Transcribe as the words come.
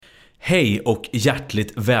Hej och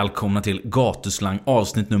hjärtligt välkomna till Gatuslang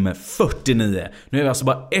avsnitt nummer 49. Nu är vi alltså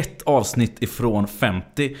bara ett avsnitt ifrån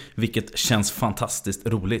 50, vilket känns fantastiskt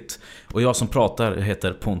roligt. Och jag som pratar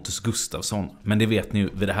heter Pontus Gustafsson, men det vet ni ju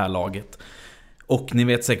vid det här laget. Och ni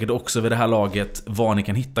vet säkert också vid det här laget var ni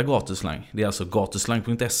kan hitta Gatuslang. Det är alltså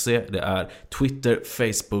gatuslang.se, det är Twitter,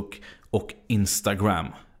 Facebook och Instagram.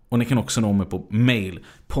 Och ni kan också nå mig på mail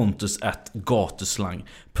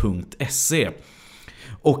pontus@gatuslang.se.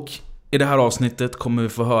 Och i det här avsnittet kommer vi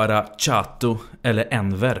få höra Chato eller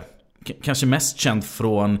Enver. Kanske mest känd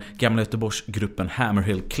från gamla Göteborgsgruppen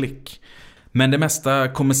Hammerhill Click. Men det mesta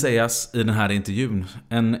kommer sägas i den här intervjun.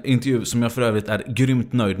 En intervju som jag för övrigt är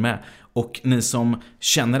grymt nöjd med. Och ni som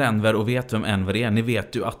känner Enver och vet vem Enver är, ni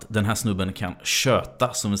vet ju att den här snubben kan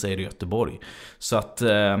köta, som vi säger i Göteborg. Så att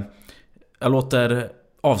jag låter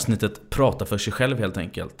avsnittet prata för sig själv helt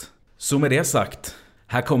enkelt. Så med det sagt,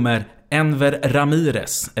 här kommer Enver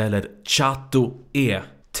Ramirez eller Chato E.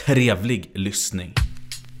 Trevlig lyssning.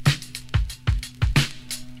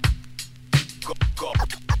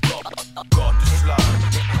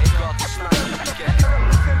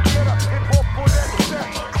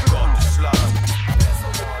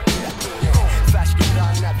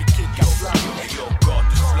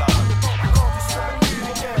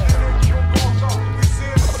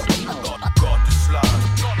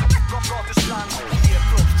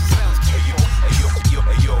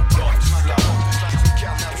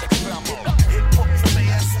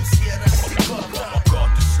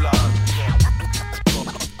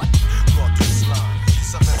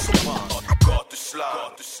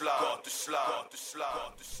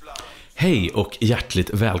 Hej och hjärtligt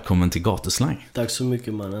välkommen till Gatuslang. Tack så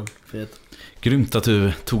mycket mannen. Fet. Grymt att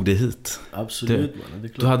du tog dig hit. Absolut mannen, det är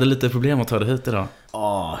klart. Du hade lite problem att ta dig hit idag.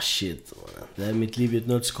 Shit mannen. Det är mitt liv i ett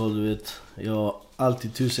nötskal, du vet. Jag har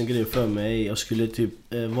alltid 1000 grejer för mig. Jag skulle typ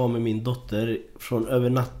vara med min dotter från över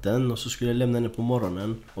natten och så skulle jag lämna henne på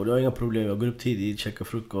morgonen. Och det var inga problem, jag går upp tidigt, käkar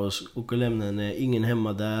frukost och lämnar henne. Ingen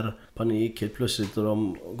hemma där, panik helt plötsligt och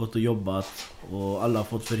de har gått och jobbat. Och alla har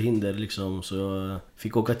fått förhinder liksom, så jag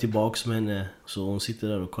fick åka tillbaks med henne. Så hon sitter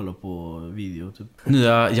där och kollar på video typ.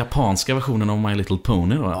 Nya japanska versionen av My Little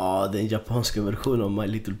Pony då? Ja, den japanska versionen av My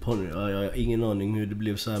Little Pony. Jag har ingen aning hur det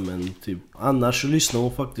blev så här, men typ. Annars så lyssnar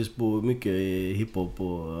hon faktiskt på mycket hiphop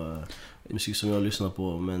och musik som jag lyssnar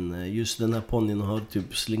på. Men just den här ponyn har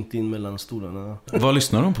typ slängt in mellan stolarna. Vad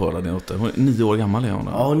lyssnar hon på då, din dotter? Hon är 9 år gammal är hon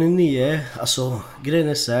då? Ja, hon är 9. Alltså, grejen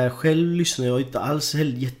är så här, själv lyssnar jag inte alls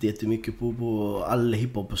jättemycket på all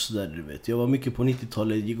hiphop och sådär, du vet. Jag var mycket på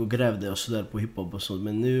 90-talet, gick och grävde och sådär på hiphop och sånt.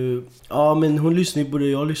 Men nu, men hon lyssnar ju på det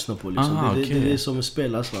jag lyssnar på liksom. Det är det som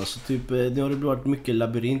spelas va. Så typ, det har det varit mycket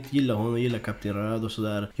Labyrint, gillar hon och gillar Kapten Röd och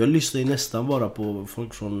sådär. Jag lyssnar ju nästan bara på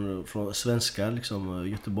folk från svenska liksom,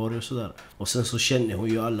 Göteborg och sådär. Och sen så känner hon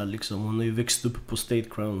ju alla liksom. Hon har ju växt upp på State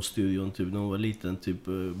Crown-studion typ när hon var liten, typ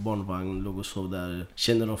barnvagn, låg och sov där.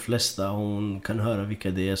 Känner de flesta, hon kan höra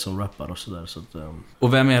vilka det är som rappar och sådär så att,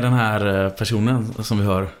 Och vem är den här personen som vi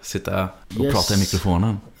hör sitta och prata i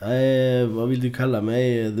mikrofonen? Vad vill du kalla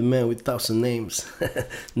mig? The man with 1000 names.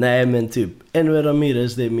 Nej men typ Enver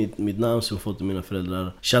Ramirez, det är mitt namn som jag fått av mina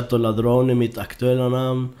föräldrar. Chato Ladron är mitt aktuella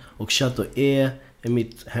namn. Och Chato E är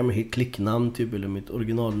mitt Hammerhill Click-namn typ, eller mitt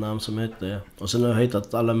originalnamn som hette. Och sen har jag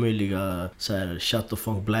hittat alla möjliga så här, Chato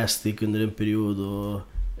Funk Blastic under en period och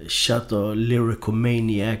Chato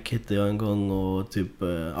Lyricomaniac hette jag en gång och typ,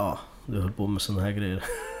 du höll på med såna här grejer.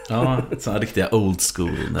 Ja, såna riktiga old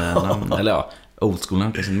school namn, eller ja, old school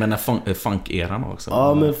namn kanske, men funk-eran också.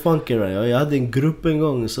 Ja, men funk-eran, jag hade en grupp en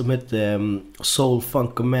gång som hette Soul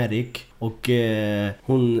Funkomatic. Och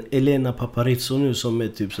hon Elena Paparizzo nu som är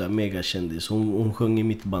typ så här megakändis, hon sjöng i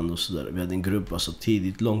mitt band och sådär. Vi hade en grupp alltså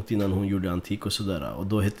tidigt, långt innan hon gjorde antik och sådär. Och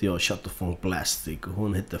då hette jag Chato Funk Plastic och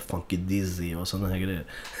hon hette Funky Dizzy och sådana här grejer.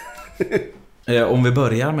 Om vi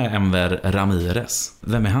börjar med Enver Ramirez,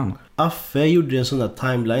 vem är han? Affe gjorde en sån där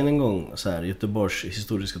timeline en gång, så här Göteborgs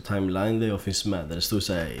historiska timeline där jag finns med. Där det stod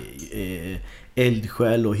så här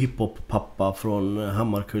eldsjäl och hiphop-pappa från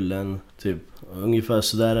Hammarkullen typ. Ungefär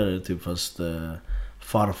så där är det typ, fast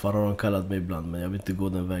farfar har de kallat mig ibland, men jag vill inte gå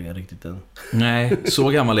den vägen riktigt än. Nej, så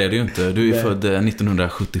gammal är du ju inte. Du är född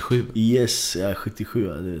 1977. Yes, jag är 77,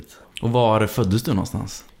 jag vet. Och var föddes du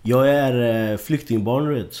någonstans? Jag är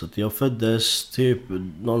flyktingbarn, vet, så att jag föddes typ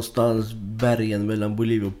någonstans bergen mellan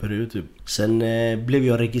Bolivia och Peru typ. Sen blev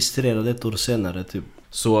jag registrerad ett år senare typ.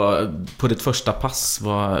 Så på ditt första pass,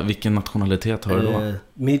 vilken nationalitet har du då?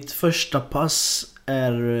 Mitt första pass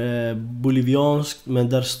är bolivianskt, men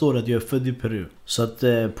där står det att jag är född i Peru. Så att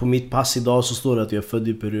på mitt pass idag så står det att jag är född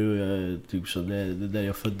i Peru, typ så det är där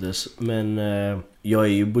jag föddes. Men jag är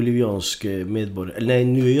ju boliviansk medborgare. Nej,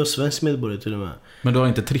 nu är jag svensk medborgare till och med. Men du har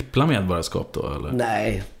inte trippla medborgarskap då, eller?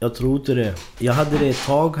 Nej, jag tror inte det. Jag hade det ett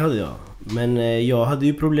tag, hade jag. Men jag hade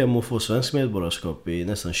ju problem att få svensk medborgarskap i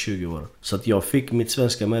nästan 20 år. Så att jag fick mitt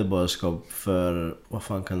svenska medborgarskap för, vad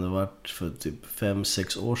fan kan det ha varit, för typ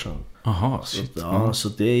 5-6 år sedan. Aha, så, shit. ja, så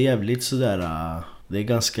det är jävligt sådär, det är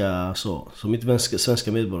ganska så. Så mitt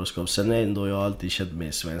svenska medborgarskap, sen är ändå jag har alltid känt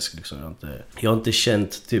mig svensk liksom. Jag har inte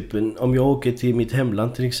känt, typ, om jag åker till mitt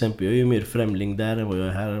hemland till exempel, jag är ju mer främling där än vad jag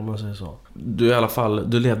är här, om man säger så. Du i alla fall,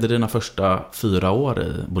 du levde dina första 4 år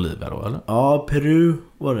i Bolivia då, eller? Ja, Peru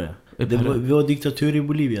var det. Vi var diktatur i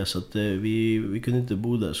Bolivia, så att vi kunde inte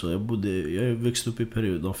bo där. Så jag växte upp i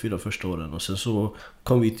Peru de 4 första åren. Och sen så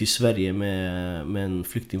kom vi till Sverige med en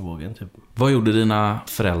flyktingvågen typ. Vad gjorde dina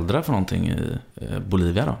föräldrar för någonting i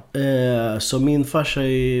Bolivia då? Så min farsa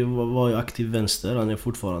var ju aktiv vänster. Han är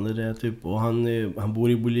fortfarande det typ. Och han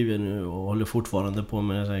bor i Bolivia nu och håller fortfarande på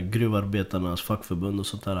med gruvarbetarnas fackförbund och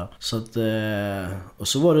sånt där. Så att, och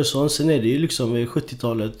så var det så. Sen är det ju liksom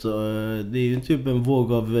 70-talet. Det är ju typ en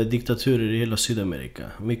våg av diktaturer i hela Sydamerika.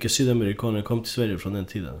 Mycket sydamerikaner kom till Sverige från den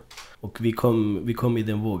tiden. Och vi kom i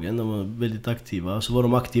den vågen. De var väldigt aktiva. Så var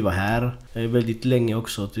de aktiva här väldigt länge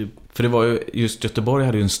också typ. För det var ju, just Göteborg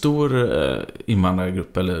hade ju en stor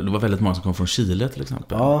invandrargrupp, eller det var väldigt många som kom från Chile till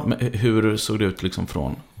exempel. Ja. Men hur såg det ut liksom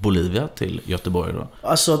från Bolivia till Göteborg då?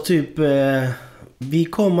 Alltså typ, vi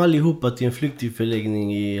kom allihopa till en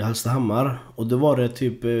flyktingförläggning i Hallstahammar. Och det var det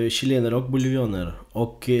typ chilener och bolivianer.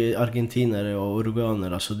 Och argentinare och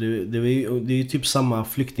uruguaner. Alltså det är ju typ samma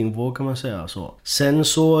flyktingvåg kan man säga så. Sen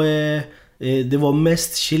så det var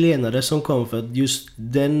mest chilenare som kom, för att just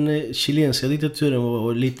den chilenska diktaturen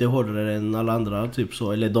var lite hårdare än alla andra typ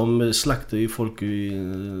så. Eller de slaktade ju folk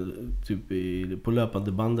på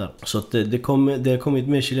löpande band där. Så att det har kommit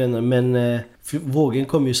mer chilenare, men vågen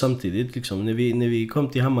kom ju samtidigt liksom. När vi kom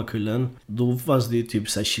till Hammarkullen, då fanns det ju typ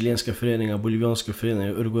så här chilenska föreningar, bolivianska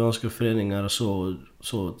föreningar, uruguayanska föreningar så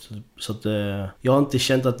att jag har inte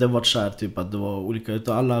känt att det var så här typ att det var olika,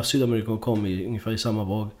 utan alla sydamerikaner kom ungefär i samma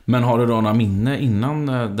våg. Men har du då några minne innan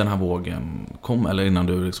den här vågen kom, eller innan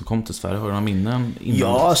du liksom kom till Sverige? Har du några minnen innan?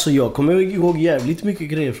 Ja, alltså jag kommer ihåg jävligt mycket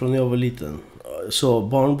grejer från när jag var liten. Så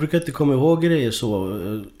barn brukar inte komma ihåg grejer så,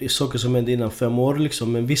 saker som hände innan 5 år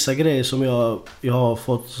liksom. Men vissa grejer som jag har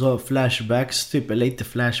fått så flashbacks typ, eller inte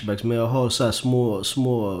flashbacks, men jag har så här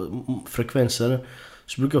små frekvenser.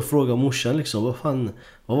 Så brukar jag fråga morsan liksom,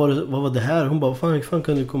 vad var det här? Hon bara, vad fan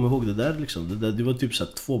kan du komma ihåg det där liksom? Det var typ så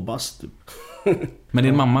här 2 bast typ. Men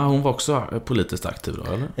din mamma, hon var också politiskt aktiv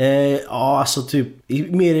då, eller? Ja, alltså typ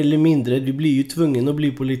mer eller mindre. Du blir ju tvungen att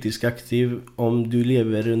bli politiskt aktiv om du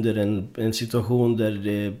lever under en situation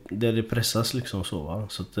där det pressas liksom så, va?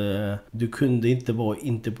 Så att du kunde inte vara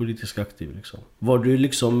inte politiskt aktiv liksom. Var du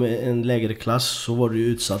liksom en lägre klass så var du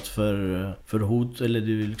utsatt för hot,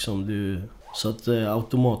 eller så att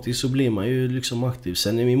automatiskt så blir man ju liksom aktiv.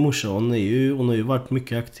 Sen är min morsa, hon har ju varit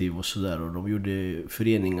mycket aktiv och sådär. Och de gjorde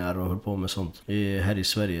föreningar och höll på med sånt här i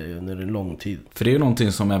Sverige under en lång tid. För det är ju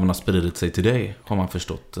någonting som även har spridit sig till dig, har man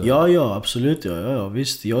förstått. Ja, absolut. Ja,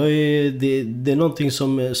 visst. Det är någonting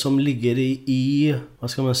som ligger i, vad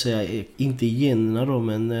ska man säga, inte i generna då,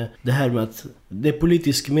 men det här med att det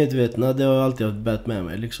politiskt medvetna, det har jag alltid bärt med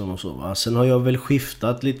mig liksom och så, va? Sen har jag väl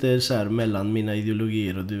skiftat lite så här mellan mina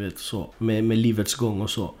ideologier och du vet så, med livets gång och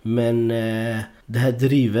så. Men det här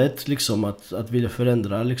drivet liksom att vilja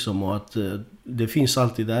förändra liksom, och att det finns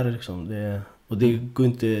alltid där liksom. Och det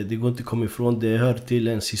går inte komma ifrån, det hör till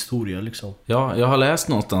ens historia liksom. Ja, jag har läst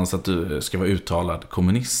någonstans att du ska vara uttalad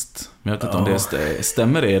kommunist. Men jag vet inte om det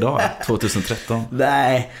stämmer det idag, 2013.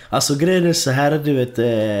 Nej, alltså grejen är så här, du vet,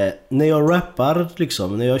 när jag rappar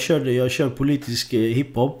liksom, när jag kör politisk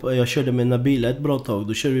hiphop, jag körde med Nabila ett bra tag,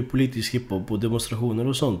 då körde vi politisk hiphop och demonstrationer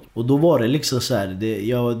och sånt. Och då var det liksom så här,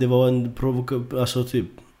 det var en alltså typ,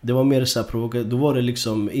 det var mer så här då var det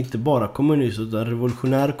liksom inte bara kommunist utan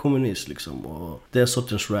revolutionär kommunist liksom, och den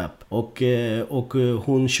sortens rap. Och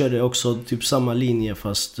hon körde också typ samma linje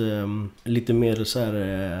fast lite mer så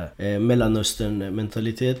här Mellanöstern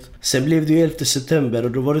mentalitet. Sen blev det ju 11 september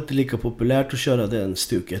och då var det inte lika populärt att köra den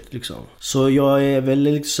stuket liksom. Så jag är väl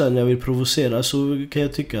lite så här, när jag vill provocera så kan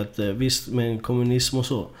jag tycka att visst med kommunism och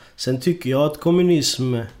så. Sen tycker jag att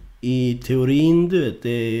kommunism i teorin, du vet, det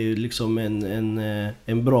är liksom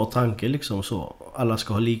en bra tanke liksom så. Alla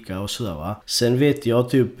ska ha lika och sådär, va. Sen vet jag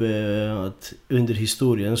typ att under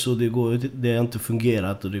historien så det har inte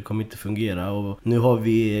fungerat och det kommer inte fungera. Och nu har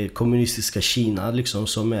vi kommunistiska Kina liksom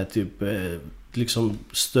som är typ liksom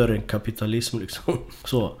större än kapitalism liksom.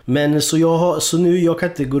 Så. Men så nu jag kan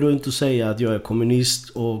inte gå runt och säga att jag är kommunist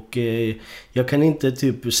och jag kan inte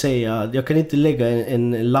typ säga, jag kan inte lägga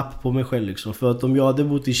en lapp på mig själv liksom. För att om jag hade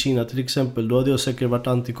bott i Kina till exempel, då hade jag säkert varit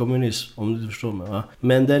antikommunist, om du förstår mig, va?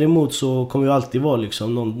 Men däremot så kommer jag alltid vara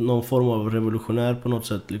liksom någon form av revolutionär på något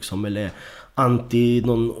sätt liksom, eller anti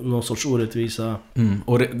någon sorts orättvisa.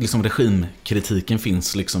 Och liksom regimkritiken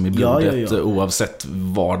finns liksom i blodet, oavsett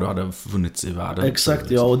var du hade funnits i världen. Exakt,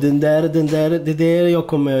 liksom. ja, och det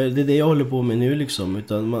är det jag håller på med nu liksom.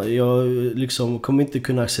 Utan jag liksom kommer inte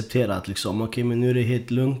kunna acceptera att liksom, okej, men nu är det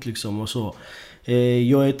helt lugnt liksom och så.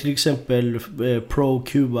 Jag är till exempel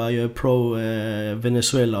pro-Kuba, jag är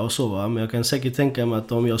pro-Venezuela och så, va? Men jag kan säkert tänka mig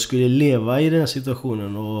att om jag skulle leva i den här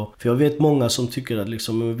situationen, för jag vet många som tycker att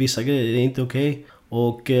liksom, vissa grejer är inte okej.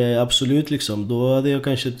 Och absolut liksom, då hade jag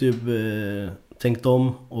kanske typ tänkt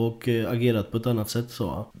om och agerat på ett annat sätt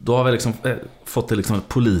så. Då har vi liksom fått det liksom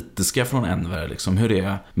politiska från Enver liksom. Hur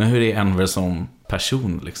är Enver som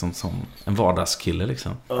person liksom, som en vardagskille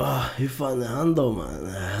liksom? Hur fan är han då,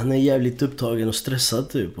 man? Han är jävligt upptagen och stressad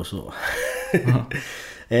typ och så.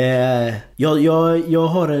 Jag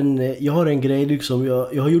har en grej liksom,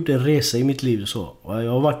 jag har gjort en resa i mitt liv så.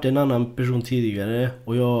 Jag har varit en annan person tidigare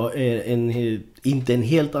och jag är inte en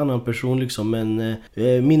helt annan person liksom, men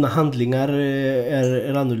mina handlingar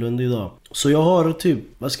är annorlunda idag. Så jag har typ,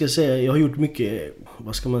 jag har gjort mycket,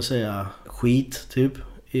 skit typ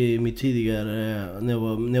i mitt tidigare, när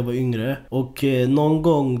jag var yngre. Och någon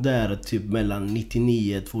gång där typ mellan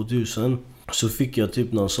 99-2000 så fick jag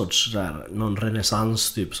typ någon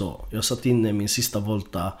renässans typ så. Jag satt inne i min sista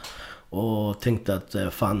volta och tänkte att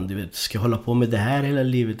fan, du vet, ska jag hålla på med det här hela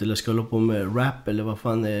livet eller ska jag hålla på med rap eller vad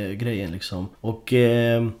fan är grejen liksom. Och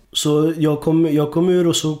så jag kom ur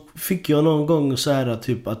och så fick jag någon gång så här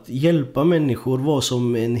typ att hjälpa människor var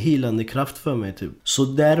som en helande kraft för mig typ. Så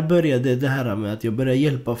där började det här med att jag började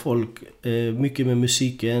hjälpa folk mycket med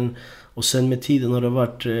musiken. Och sen med tiden har det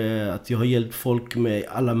varit att jag har hjälpt folk med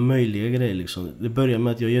alla möjliga grejer liksom. Det började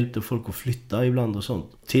med att jag hjälpte folk att flytta ibland och sånt.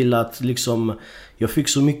 Till att liksom, jag fick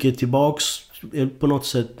så mycket tillbaks på något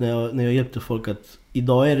sätt när jag hjälpte folk att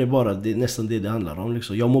idag är det bara nästan det handlar om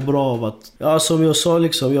liksom. Jag mår bra av att, ja, som jag sa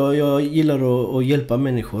liksom, jag gillar att hjälpa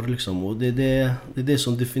människor liksom. Och det är det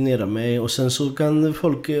som definierar mig. Och sen så kan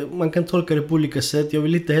man kan tolka det på olika sätt. Jag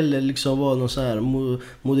vill inte heller liksom vara någon så här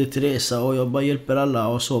Moder Teresa och jag bara hjälper alla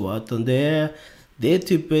och så, va? Utan det är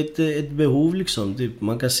typ ett behov liksom. Typ,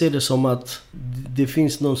 man kan se det som att det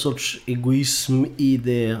finns någon sorts egoism i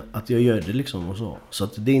det, att jag gör det liksom och så. Så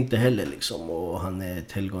att det är inte heller liksom, och han är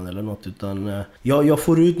ett helgon eller något, utan jag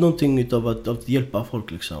får ut någonting utav att hjälpa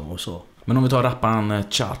folk liksom och så. Men om vi tar rapparen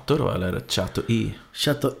Chato då, eller Chato E?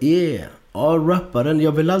 Chato E. Ja, rapparen.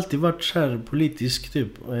 Jag har väl alltid varit så här politisk typ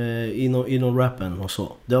inom rappen och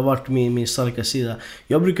så. Det har varit min starka sida.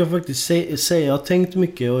 Jag brukar faktiskt säga, jag har tänkt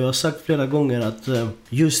mycket och jag har sagt flera gånger att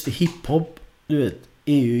just hiphop, du vet,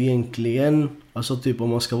 är ju egentligen, alltså typ om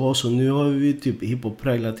man ska vara så, nu har vi typ hiphop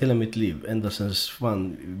präglat hela mitt liv ända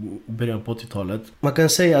sedan början på 80-talet. Man kan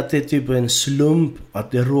säga att det är typ en slump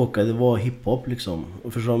att det råkade vara hiphop liksom.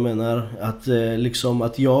 Förstår du vad jag menar? Att liksom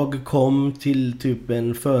att jag kom till typ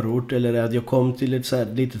en förort, eller att jag kom till ett så här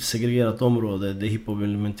litet segregerat område där hiphop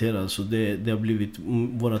implementeras, så det har blivit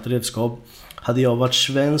vårat redskap. Hade jag varit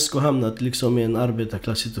svensk och hamnat liksom i en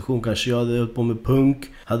arbetarklassituation, kanske jag hade hållit på med punk.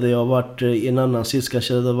 Hade jag varit i en annan sits,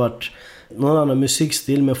 kanske det hade varit någon annan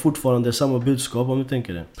musikstil, men fortfarande samma budskap, om du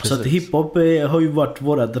tänker det. Precis. Så att hiphop har ju varit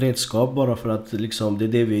vårat redskap, bara för att liksom, det är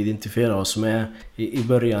det vi identifierar oss med i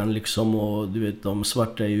början liksom. Och du vet, de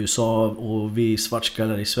svarta i USA och vi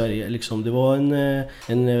svartskallar i Sverige liksom. Det var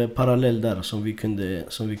en parallell där som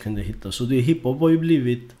vi kunde hitta. Så hiphop har ju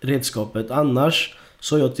blivit redskapet. Annars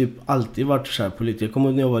så har jag typ alltid varit så här politisk. Jag kommer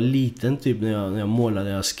ihåg när jag var liten typ, när jag målade,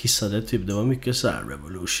 jag skissade typ. Det var mycket så här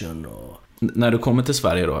revolution och... När du kommer till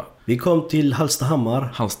Sverige då? Vi kom till Hallstahammar.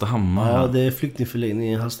 Hallstahammar? Ja, det är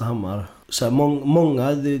flyktingförläggningen i Hallstahammar. Så här,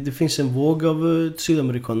 många, det finns en våg av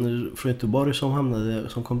sydamerikaner från Göteborg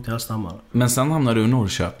som kom till Hallstahammar. Men sen hamnade du i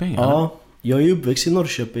Norrköping, eller? Ja, jag är uppväxt i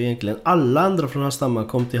Norrköping egentligen. Alla andra från Hallstahammar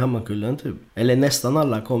kom till Hammarkullen typ. Eller nästan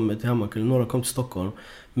alla kom till Hammarkullen, några kom till Stockholm.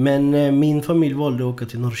 Men min familj valde att åka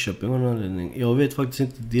till Norrköping av någon anledning. Jag vet faktiskt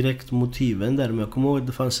inte direkt motiven där, men jag kommer ihåg att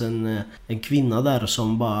det fanns en kvinna där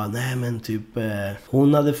som bara, nej men typ,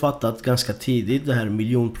 hon hade fattat ganska tidigt det här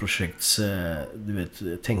miljonprojekts, du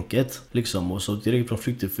vet, tänket liksom. Och så direkt från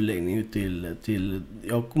flyktingförläggning till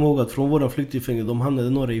jag kommer ihåg att från våran flyktingförläggning, de hamnade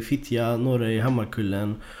några i Fittja, några i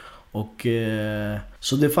Hammarkullen. Och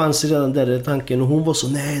så det fanns redan där tanken, och hon var så,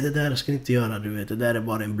 nej det där ska ni inte göra, du vet, det där är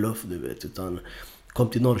bara en bluff, du vet, utan kom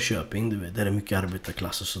till Norrköping, du vet, där är mycket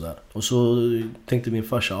arbetarklass och sådär. Och så tänkte min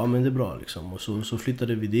farsa, ja men det är bra liksom. Och så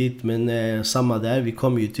flyttade vi dit, men samma där, vi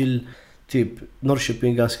kom ju till typ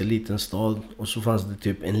Norrköping, ganska liten stad. Och så fanns det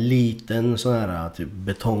typ en liten sån här typ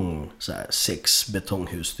betong, så här 6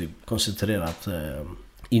 betonghus typ, koncentrerat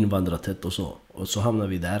invandrartätt och så. Och så hamnade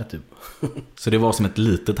vi där typ. Så det var som ett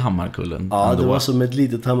litet Hammarkullen? Ja, ändå. det var som ett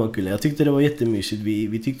litet Hammarkullen. Jag tyckte det var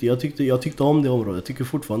jättemysigt. Jag tyckte om det området. Jag tycker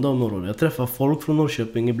fortfarande om området. Jag träffar folk från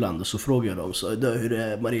Norrköping ibland och så frågar jag dem så, hur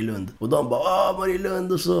är Marielund? Och de bara,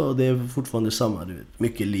 Marielund och så. Det är fortfarande samma, du vet.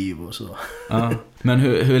 Mycket liv och så. Ja. Men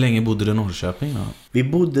hur länge bodde du i Norrköping då? Vi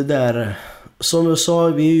bodde där. Som jag sa,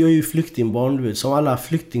 vi är ju flyktingbarn, du vet. Som alla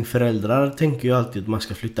flyktingföräldrar tänker ju alltid att man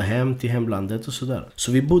ska flytta hem till hemlandet och sådär.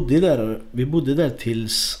 Så vi bodde där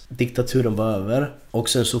tills diktaturen var över. Och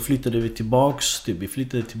sen så flyttade vi tillbaks, typ. Vi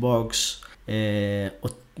flyttade tillbaks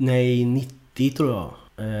 90 tror jag.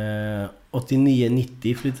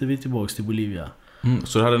 89-90 flyttade vi tillbaks till Bolivia.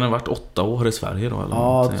 Så det hade nog varit 8 år i Sverige då? Eller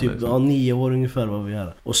ja, typ 9 år ungefär var vi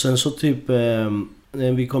här. Och sen så typ...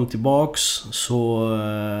 när vi kom tillbaks så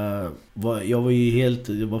jag var ju helt,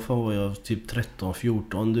 vad fan var jag, typ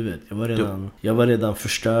 13-14, du vet. Jag var redan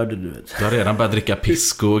förstörd, du vet. Du har redan börjat dricka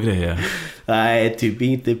pisco och grejer. Nej, typ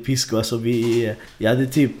inte pisco. Alltså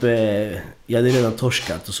jag hade redan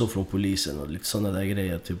torskat och så från polisen och lite sådana där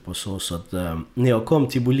grejer typ och så att när jag kom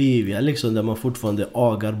till Bolivia liksom, där man fortfarande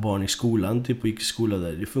agar barn i skolan typ och gick i skola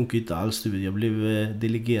där, det funkar inte alls, du vet. Jag blev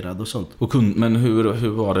delegerad och sånt. Men hur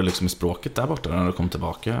var det liksom i språket där borta när du kom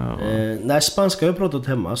tillbaka? Nej, spanska har jag pratat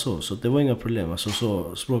hemma så det var inga problem, alltså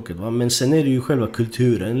så språket va. Men sen är det ju själva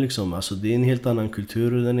kulturen liksom, alltså det är en helt annan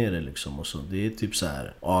kultur där nere liksom och så. Det är typ så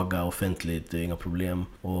här aga offentligt, det är inga problem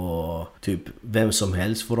och typ vem som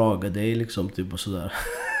helst får aga dig liksom typ och sådär.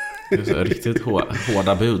 Det är så riktigt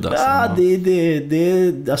hårda bud alltså.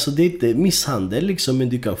 Ja, alltså det är inte misshandel liksom, men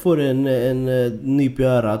du kan få en nyp i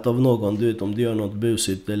örat av någon, du vet, om du gör något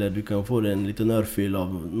busigt, eller du kan få en liten örfil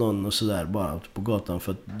av någon och sådär bara på gatan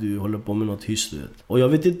för att du håller på med något hyss, du vet. Och jag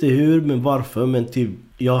vet inte hur, men varför, men typ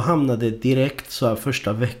jag hamnade direkt så här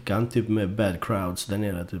första veckan typ med bad crowds där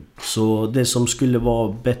nere typ. Så det som skulle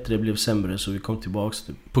vara bättre blev sämre, så vi kom tillbaks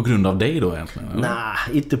typ. På grund av dig då egentligen? Nej,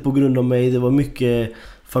 inte på grund av mig. Det var mycket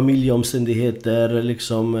familjeomständigheter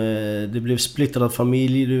liksom, det blev splittrad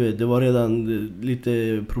familj, du vet. Det var redan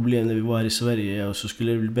lite problem när vi var här i Sverige och så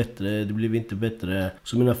skulle det bli bättre, det blev inte bättre.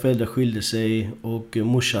 Så mina föräldrar skilde sig och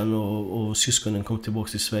morsan och syskonen kom tillbaka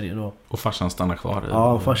till Sverige då. Och farsan stannade kvar?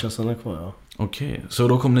 Ja, farsan stannade kvar, ja. Okej, så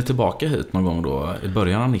då kom ni tillbaka hit någon gång då, i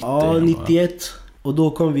början av 90? Ja, 91. Och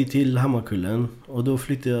då kom vi till Hammarkullen och då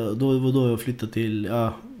var jag flyttade till,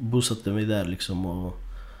 bosatte mig där liksom, och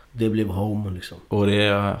det blev home liksom. Och det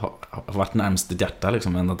har varit närmast ditt hjärta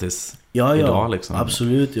liksom ända tills idag liksom?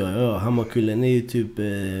 Absolut, ja. Hammarkullen är ju typ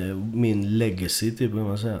min legacy typ, kan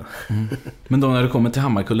man säga. Men då när du kommer till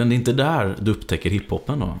Hammarkullen, det är inte där du upptäcker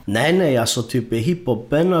hiphopen då? Nej, alltså typ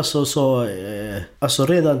hiphopen, alltså så alltså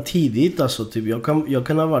redan tidigt, alltså typ jag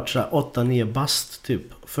kan ha varit så 8-9 bast typ.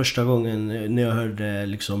 Första gången när jag hörde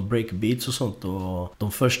liksom breakbeats och sånt och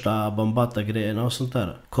de första Bambata-grejerna och sånt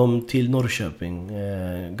där kom till Norrköping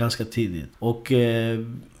ganska tidigt. Och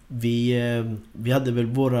vi hade väl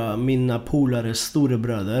mina polares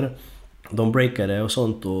storebröder. De breakade och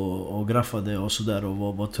sånt och graffade och sådär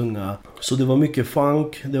och var tunga. Så det var mycket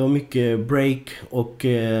funk, det var mycket break och...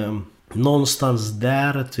 någonstans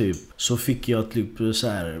där typ så fick jag typ så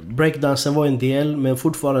här, breakdansen var en del, men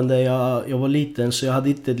fortfarande jag var liten, så jag hade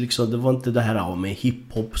inte liksom, det var inte det här med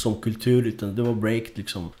hiphop som kultur, utan det var break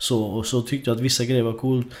liksom. Så tyckte jag att vissa grejer var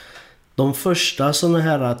coolt. De första såna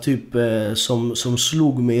här typ som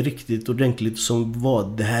slog mig riktigt ordentligt, som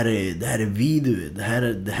var det här är vi, du vet.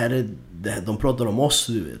 Det här är de pratar om oss,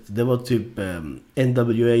 du vet. Det var typ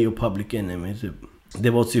NWA och Public Enemy typ. Det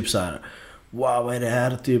var typ så här: wow, vad är det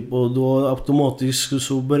här typ? Och då automatiskt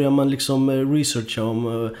så börjar man liksom researcha om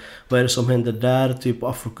vad är det som händer där, typ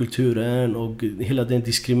afrokulturen och hela den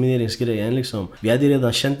diskrimineringsgrejen liksom. Vi hade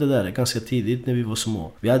redan känt det där ganska tidigt när vi var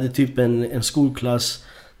små. Vi hade typ en skolklass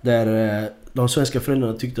där de svenska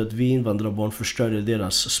föräldrarna tyckte att vi invandrarbarn förstörde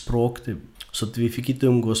deras språk typ. Så att vi fick inte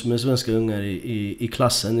umgås med svenska ungar i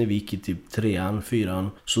klassen när vi gick i typ 3:an, 4:an.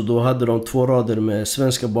 Så då hade de 2 rader med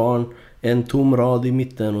svenska barn, en tom rad i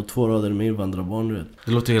mitten och 2 rader med invandrarbarn, du vet.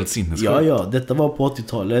 Det låter helt sinnessjukt. Ja, detta var på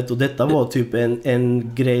 80-talet och detta var typ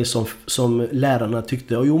en grej som lärarna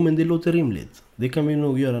tyckte, jo men det låter rimligt. Det kan vi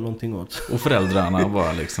nog göra någonting åt. Och föräldrarna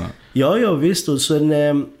bara liksom. Ja, visst. Och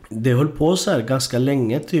sen det höll på så här ganska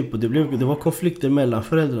länge typ. Och det var konflikter mellan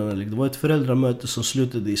föräldrarna. Det var ett föräldramöte som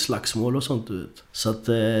slutade i slagsmål och sånt, du vet. Så att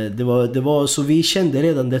det var så vi kände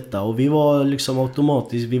redan detta. Och vi var liksom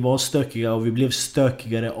automatiskt, vi var stökiga och vi blev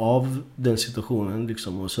stökigare av den situationen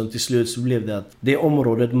liksom. Och sen till slut så blev det att det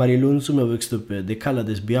området Marielund som jag växte upp i, det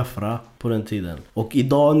kallades Biafra på den tiden. Och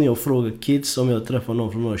idag när jag frågar kids om jag träffar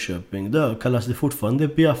någon från Norrköping, då kallas det fortfarande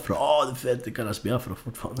Biafra. Det är fett, det kallas Biafra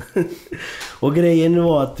fortfarande. Och grejen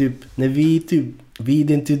var att typ, när vi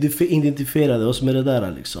identifierade oss med det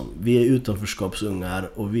där liksom. Vi är utanförskapsungar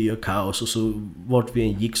och vi gör kaos, och så vart vi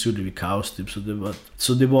än gick så gjorde vi kaos typ.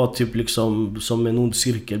 Så det var typ liksom som en ond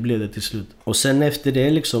cirkel blev det till slut. Och sen efter det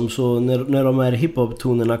liksom, så när de här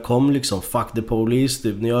hiphop-tonerna kom liksom, fuck the police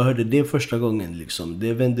typ, när jag hörde det första gången liksom,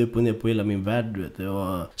 det vände upp och ner på hela min värld, du vet. Det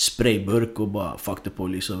var sprayburk och bara fuck the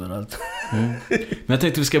police överallt. Men jag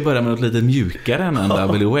tänkte vi ska börja med något lite mjukare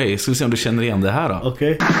än Billy Way. Så vi ser om du känner igen det här då.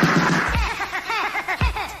 Okej.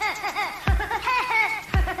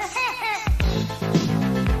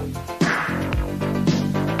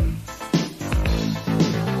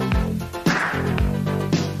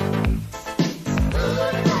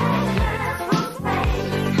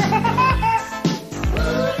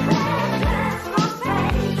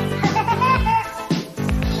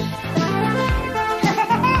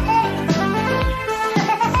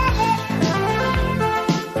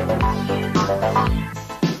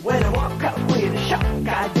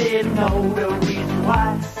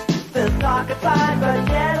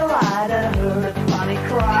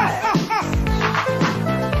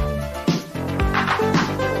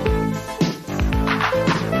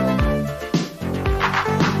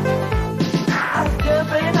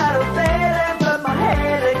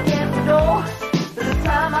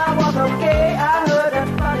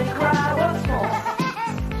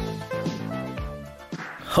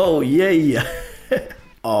 Oh yeah.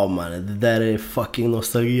 Man, det där är fucking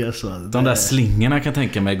nostalgi alltså. De där slingorna kan jag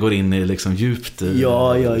tänka mig går in i liksom djupt.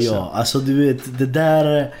 Ja. Alltså du vet, det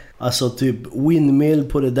där, alltså typ windmill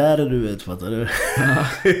på det där, du vet, fattar du?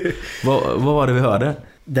 Vad var det vi hörde?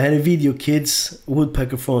 Det här är Video Kids,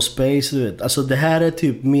 Woodpecker from Space, du vet. Alltså det här är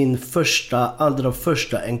typ min allra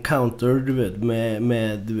första encounter, du vet,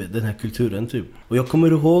 med du vet, den här kulturen typ. Och jag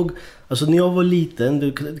kommer ihåg, alltså när jag var liten,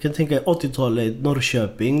 du kan tänka 80-talet,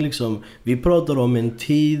 Norrköping liksom. Vi pratar om en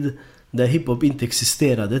tid där hiphop inte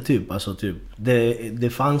existerade typ. Alltså typ, det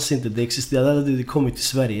fanns inte, det existerade, det kom till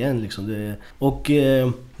Sverige än liksom. Och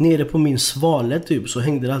nere på min svale typ så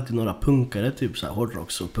hängde det alltid några punkare typ, så här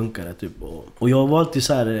hårdrocks och punkare typ. Och jag var alltid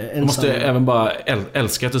så här ensam. Måste även bara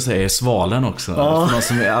älska att du säger svalen också. Ja. För någon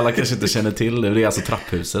som alla kanske inte känner till det är alltså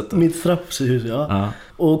trapphuset. Mitt trapphus, ja.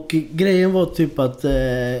 Och grejen var typ att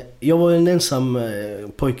jag var en ensam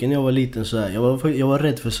pojke när jag var liten så här. Jag var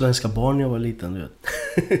rädd för svenska barn när jag var liten, du vet.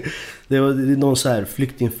 Det var någon så här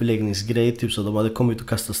flyktingförläggningsgrej typ, så de hade kommit och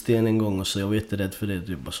kastat sten en gång och så jag var jätterädd för det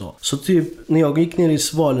typ och så. Så typ när jag gick ner i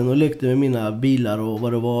svalen och lekte med mina bilar och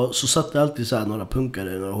vad det var, så satt det alltid så här några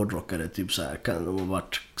punkare, några hårdrockare typ så här, kan de ha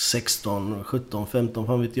varit 16, 17, 15,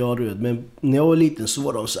 fan vet jag, du vet. Men när jag var liten så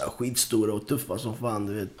var de så här skitstora och tuffa som fan,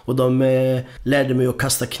 du vet. Och de lärde mig att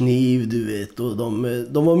kasta kniv, du vet. Och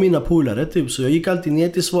de var mina polare typ, så jag gick alltid ner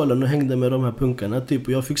till svalen och hängde med de här punkarna typ.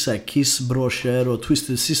 Och jag fick så här Kiss-broscher och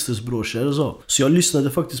Twisted Sisters-broscher och så. Så jag lyssnade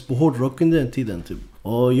faktiskt på hårdrock under den tiden typ.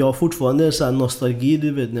 Och jag har fortfarande så här nostalgi,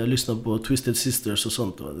 du vet, när jag lyssnar på Twisted Sisters och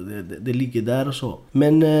sånt. Det ligger där och så.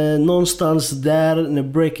 Men någonstans där när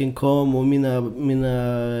breaken kom och mina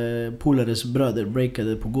polares bröder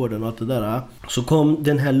breakade på gården och allt det där, så kom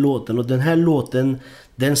den här låten. Och den här låten,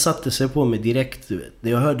 den satte sig på mig direkt, du vet.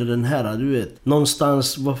 När jag hörde den här, du vet.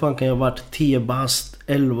 Någonstans, vad fan kan jag ha varit? 10 bast,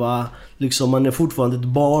 11. Liksom, man är fortfarande ett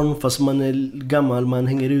barn fast man är gammal, man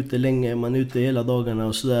hänger ute länge, man är ute hela dagarna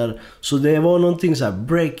och sådär. Så det var någonting så här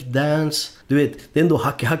breakdance, du vet, det är ändå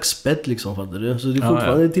hackspett liksom, fattar du? Så det är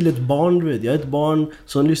fortfarande till ett barn, du vet. Jag är ett barn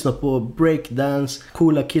som lyssnar på breakdance,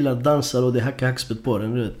 coola killar dansar och det är hackspett på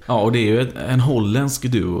den, du vet. Ja, och det är ju en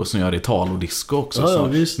holländsk duo som gör Ital och disco också. Ja,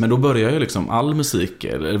 visst. Men då börjar ju liksom all musik,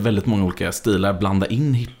 eller väldigt många olika stilar, blanda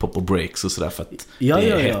in hiphop och breaks och sådär, för att det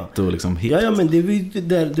är hett och liksom hit. Ja, men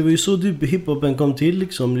det var ju så typ hiphopen kom till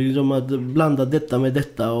liksom att blanda detta med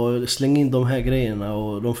detta och slänga in de här grejerna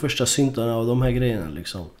och de första syntarna och de här grejerna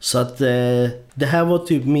liksom. Så att det här var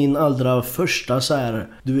typ min allra första så här,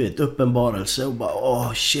 du vet, uppenbarelse och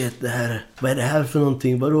bara shit, det här, vad är det här för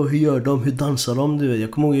någonting? Vadå, hur gör de? Hur dansar de? Du vet,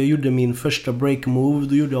 jag kommer ihåg jag gjorde min första break move,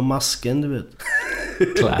 då gjorde jag masken, du vet.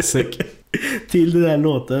 Classic. till den här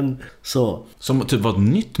låten. Så. Som typ var ett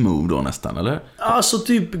nytt move då nästan, eller? Alltså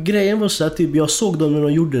typ grejen var så här, typ jag såg dem när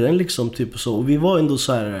de gjorde den liksom typ så. Och vi var ändå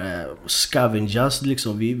så här scavengers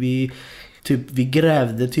liksom. Vi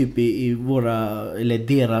grävde typ i våra, eller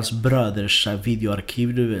deras bröders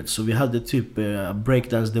videoarkiv, du vet. Så vi hade typ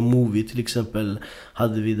Breakdance the Movie till exempel,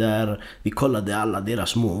 hade vi där. Vi kollade alla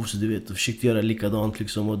deras moves, du vet, och försökte göra likadant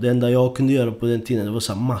liksom. Och det enda jag kunde göra på den tiden, det var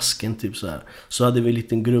så här masken typ så här. Så hade vi en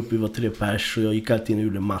liten grupp, vi var 3 pers, och jag gick alltid in och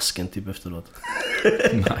gjorde masken typ efteråt.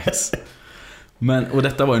 Nice. Och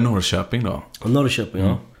detta var i Norrköping då? Norrköping,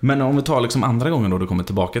 ja. Men om vi tar liksom andra gången då du kommer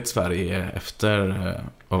tillbaka till Sverige efter att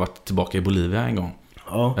ha varit tillbaka i Bolivia en gång.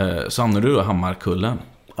 Ja. Så hamnar du då Hammarkullen.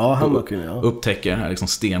 Ja, Hammarkullen, ja. Upptäcker den här liksom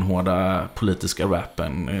stenhårda politiska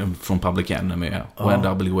rappen från Public Enemy och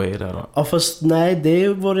NWA där då. Ja, fast nej, det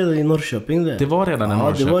var redan i Norrköping det. Det var redan i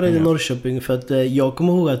Norrköping? Ja, det var redan i Norrköping. För att jag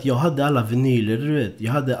kommer ihåg att jag hade alla vinyler, du vet.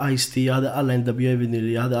 Jag hade Ice-T, jag hade alla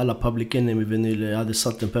NWA-vinyler, jag hade alla Public Enemy-vinyler, jag hade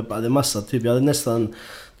Salt and Pepper, jag hade massa typ. Jag hade nästan...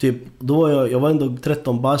 Typ, då var jag var ändå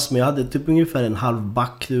 13 bast, men jag hade typ ungefär en halv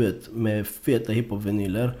back, du vet, med feta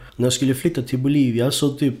hiphop-vinyler. När jag skulle flytta till Bolivia så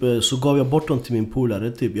typ, så gav jag bort dem till min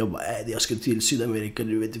polare typ. Jag bara, jag ska till Sydamerika,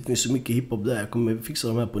 du vet, det finns så mycket hiphop där, jag kommer fixa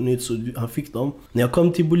dem här på nytt. Så han fick dem. När jag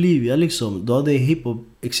kom till Bolivia liksom, då hade hiphop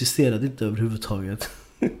existerat inte överhuvudtaget.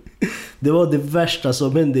 Det var det värsta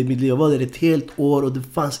som hände i mitt liv. Jag var där ett helt år och det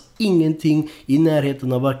fanns ingenting i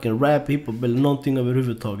närheten av varken rap, hiphop eller någonting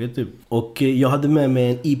överhuvudtaget typ. Och jag hade med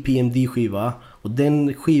mig en EPMD-skiva. Och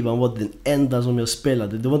den skivan var den enda som jag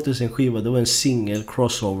spelade. Det var inte ens en skiva, det var en single,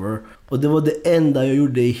 crossover. Och det var det enda jag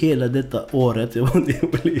gjorde i hela detta året jag var i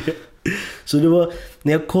Bolivia. Så det var,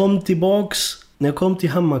 när jag kom till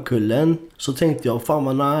Hammarkullen så tänkte jag, fan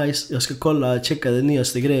vad nice, jag ska checka de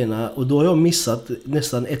nyaste grejerna. Och då har jag missat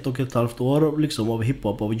nästan 1,5 år liksom, av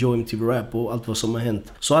hiphop, av Joe MTV Rap och allt vad som har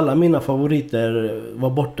hänt. Så alla mina favoriter var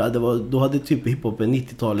borta. Då hade typ hiphopen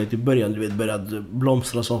 90-talet i början, du vet, började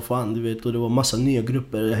blomstra som fan, du vet. Och det var massa nya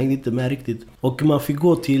grupper, jag hängde inte med riktigt. Och man fick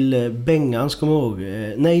gå till Bengans, kommer jag ihåg.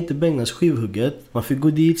 Nej, inte Bengans, Skivhugget. Man fick gå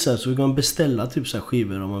dit så fick man beställa typ så här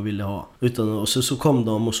skivor om man ville ha. Och så kom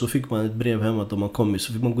de och så fick man ett brev hem att om man kom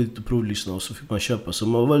så fick man gå dit och provlyssna och så fick man köpa. Så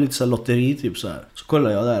man var lite så här lotteri typ så här. Så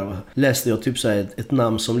kollade jag där och läste jag typ så här ett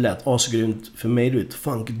namn som lät asgrymt för mig, du vet.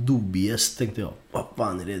 Funk Dubious, tänkte jag. Vad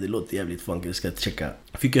fan är det? Det låter jävligt funk, jag ska checka.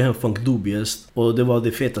 Fick jag hem Funk Dubious och det var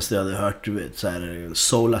det fetaste jag hade hört, du vet. Så här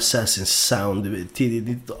Soul Assassin sound, du vet.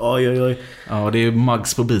 Tidigt, oj. Ja, det är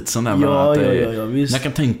Mugs på beatsen där. Ja, visst. Jag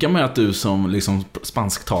kan tänka mig att du som liksom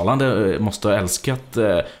spansktalande måste ha älskat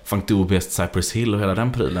Funk Dubious, Cypress Hill och hela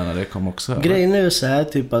den prylen när det kom också. Grejen är så här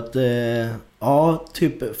typ att ja,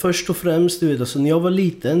 typ först och främst, du vet, alltså när jag var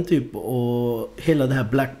liten typ och hela det här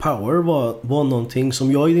Black Power var någonting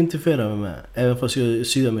som jag identifierade mig med. Även fast jag är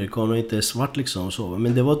sydamerikan och inte är svart liksom så.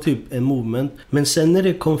 Men det var typ en movement. Men sen när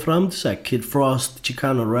det kom fram till så här Kid Frost,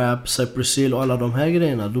 Chicano Rap, Cypress Hill och alla de här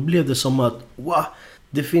grejerna, då blev det som att wow,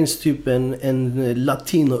 det finns typ en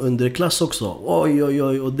latino underklass också. Oj,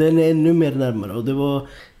 och den är ännu mer närmare. Och det var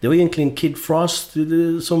egentligen Kid Frost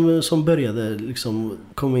som började liksom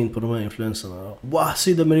komma in på de här influenserna. Wow,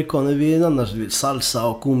 sydamerikaner, vi är annars salsa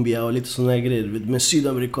och cumbia och lite såna här grejer. Men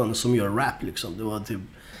sydamerikaner som gör rap liksom, det var typ...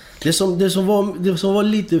 Det som var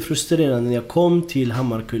lite frustrerande när jag kom till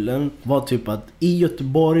Hammarkullen var typ att i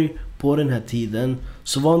Göteborg på den här tiden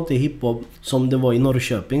så var inte hiphop som det var i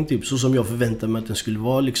Norrköping typ, så som jag förväntade mig att den skulle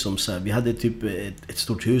vara liksom så här. Vi hade typ ett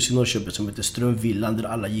stort hus i Norrköping som hette Strömvillan där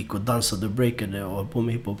alla gick och dansade och breakade och höll på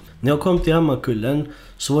med hiphop. När jag kom till Hammarkullen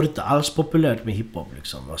så var det inte alls populärt med hiphop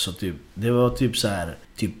liksom. Alltså typ, det var typ så här,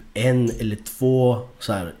 typ 1 eller 2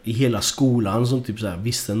 så här i hela skolan som typ så här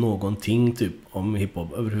visste någonting typ om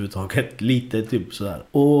hiphop överhuvudtaget, lite typ så här.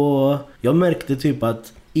 Och jag märkte typ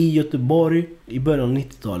att i Göteborg i början av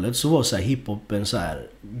 90-talet så var så här hiphopen så här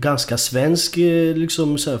ganska svensk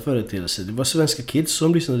liksom så här företeelse. Det var svenska kids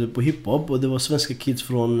som lyssnade på hiphop och det var svenska kids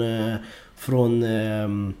från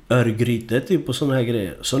Örgryte typ och såna här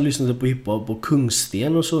grejer som lyssnade på hiphop, och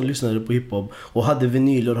Kungsten och så lyssnade på hiphop och hade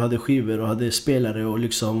vinyler och hade skivor och hade spelare och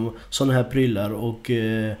liksom såna här prylar. Och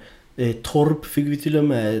Torp fick vi till och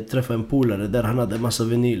med träffa en polare där han hade en massa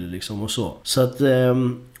vinyler liksom och så. Så att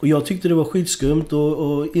och jag tyckte det var skitskumt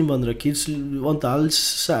och invandrarkids var inte alls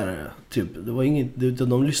så här typ, det var inget,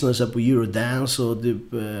 de lyssnade så här på Eurodance och typ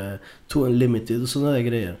Too Unlimited och såna där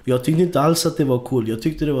grejer. Jag tyckte inte alls att det var cool. Jag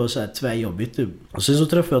tyckte det var så här tvärjobbigt typ. Och sen så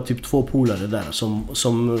träffade jag typ 2 polare där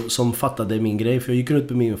som fattade min grej, för jag gick runt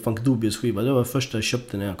på min Funk Dubious skiva. Det var det första jag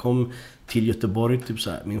köpte när jag kom till Göteborg typ så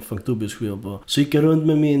här, min Funk Dubious skiva på. Så gick jag runt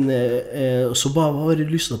med min så bara, vad är det du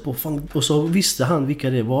lyssnar på? Och så visste han vilka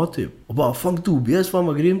det var typ. Och bara, Funk Dubious, fan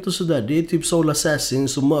vad grymt och sådär. Det är typ Soul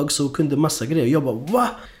Assassins och Mugs och kunde massa grejer. Jag bara, va?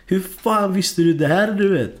 Hur fan visste du det här,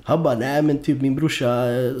 du vet? Han bara, nej men typ min brorsa,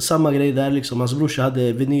 samma grej där liksom. Hans brorsa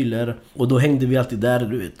hade vinyler. Och då hängde vi alltid där,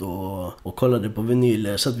 du vet. Och kollade på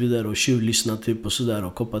vinyler. Satt vi där och tjuvlyssnade typ och sådär.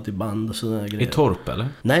 Och koppade till band och sådär grejer. I Torp eller?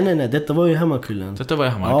 Nej, detta var ju Hemmakullen. Detta var i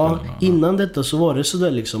Hemmakullen? Ja, innan detta så var det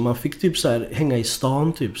sådär liksom. Man fick typ så här hänga i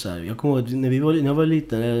stan typ så här. Jag kommer ihåg, när jag var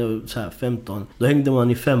liten, så här 15. Då hängde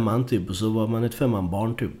man i femman typ. Och så var man ett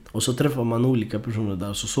femmanbarn typ. Och så träffade man olika personer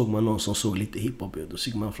där. Så såg man någon som såg lite hiphop ut. Då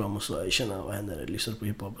gick man fram och så känna vad händer, lyssnade på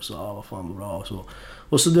hiphop och så vad fan bra och så.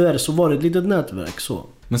 Och så där så var det ett litet nätverk så.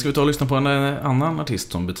 Men ska vi ta och lyssna på en annan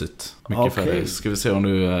artist som betytt mycket för dig? Ska vi se om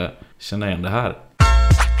du känner igen det här.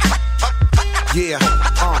 Yeah, I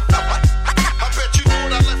bet you know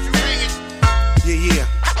that I left you hanging.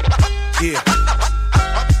 Yeah.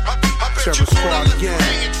 Terror Squad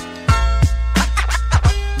again.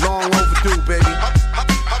 Long overdue, baby.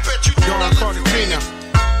 Don Cartagena,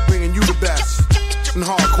 bringing you the best in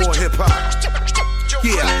hardcore hip hop.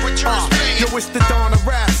 Yo, it's the dawn of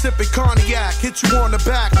rap, sipping cognac. Hit you on the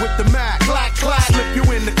back with the Mac. Clack, clack, slip you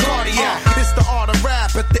in the cardiac. It's the art of rap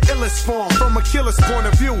at the illest form. From a killer's point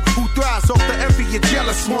of view, who thrives off the envy of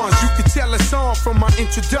jealous ones. You can tell it's on from my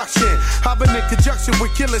introduction. I've been in conjunction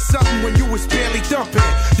with killing something when you was barely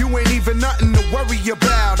dumping. You ain't even nothing to worry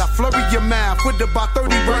about. I flurry your mouth with about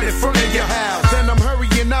 30 right in front of your house. Then I'm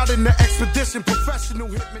hurrying out in the expedition, professional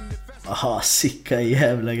hitman. Aha, sicka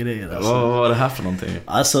jävla grejer alltså. Vad var det här för någonting?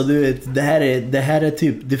 Alltså du vet, det här är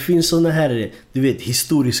typ, det finns såna här, du vet,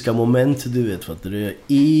 historiska moment, du vet, fattar du?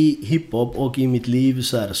 I hiphop och i mitt liv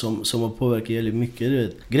så här, som har påverkat väldigt mycket, du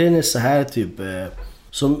vet. Grejen är så här typ,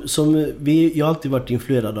 jag har alltid varit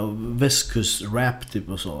influerad av västkust rap typ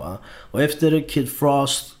och så, va? Och efter Kid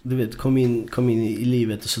Frost, du vet, kom in i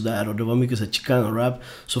livet och sådär, och det var mycket så här Chicano rap,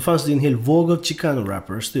 så fanns det en hel våg av Chicano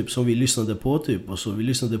rappers typ som vi lyssnade på typ, och så vi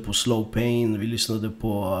lyssnade på Slow Pain, vi lyssnade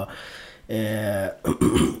på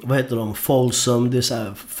vad heter de? Folsom, det är så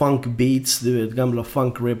här funk beats, du vet, gamla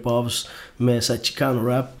funk rip-offs med så här Chicano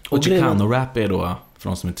rap. Och Chicano rap är då, för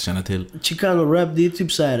de som inte känner till, Chicano rap, det är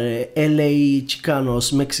typ så här LA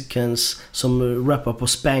Chicanos, Mexicans som rappar på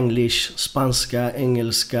Spanglish, spanska,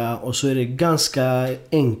 engelska, och så är det ganska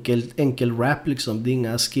enkel rap liksom. Det är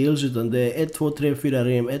inga skills, utan det är 1, 2, 3, 4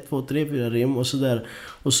 rim, 1, 2, 3, 4 rim och så där.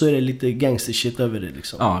 Och så är det lite gangster shit över det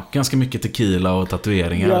liksom. Ja, ganska mycket tequila och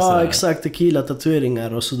tatueringar. Ja, och så exakt, tequila,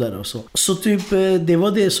 tatueringar och sådär och så. Så typ, det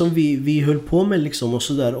var det som vi höll på med liksom och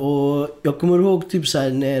sådär. Och jag kommer ihåg typ såhär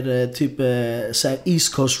när typ såhär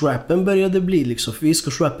East Coast rappen började bli liksom. För East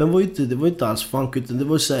Coast rappen var inte alls funk, utan det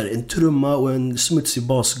var såhär en trumma och en smutsig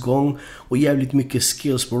basgång och jävligt mycket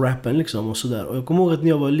skills på rappen liksom och sådär. Och jag kommer ihåg att när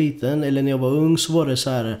jag var liten, eller när jag var ung, så var det så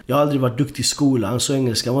här. Jag har aldrig varit duktig i skolan, så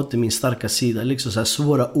engelska var inte min starka sida liksom. Så här,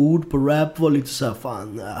 svåra ord på rap var lite så här,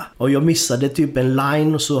 fan. Ja. Och jag missade typ en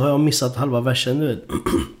line, och så har jag missat halva versen, du vet.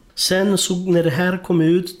 Sen så när det här kom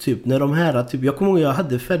ut, typ när de här, typ, jag kommer ihåg jag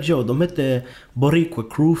hade Fat Joe, de hette Boricua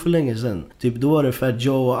Crew för länge sedan. Typ då var det Fat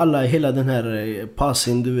Joe och alla, hela den här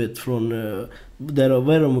passing, du vet, från där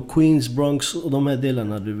var de Queens, Bronx och de här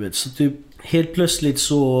delarna, du vet. Så typ helt plötsligt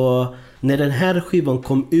så när den här skivan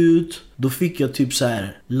kom ut, då fick jag typ så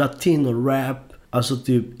här latino rap, alltså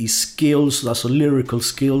typ i skills, alltså lyrical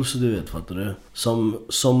skills, du vet, fattar du?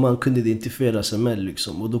 Som man kunde identifiera sig med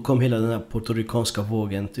liksom. Och då kom hela den här puertoricanska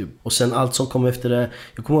vågen typ. Och sen allt som kom efter det.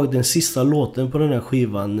 Jag kommer ihåg den sista låten på den här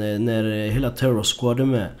skivan, när hela Terror Squad är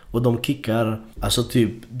med. Och de kickar, alltså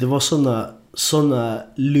typ, det var såna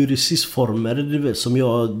lyricisformer, du vet, som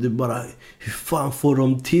det bara, hur fan får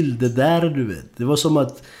de till det där, du vet? Det var som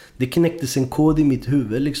att det knäcktes en kod i mitt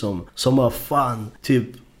huvud liksom. Som var fan, typ,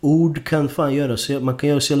 ord kan fan göra så, man kan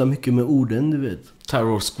göra så jävla mycket med orden, du vet.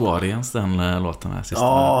 Terror Squadians, den låten här sista.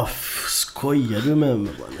 Ja, skojar du med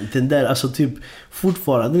mig? Den där, alltså typ,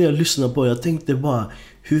 fortfarande när jag lyssnar på, jag tänkte bara,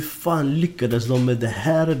 hur fan lyckades de med det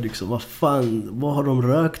här liksom? Vad har de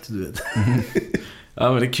rökt, du vet?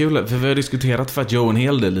 Ja, men det är kul, för vi har diskuterat Fat Joe en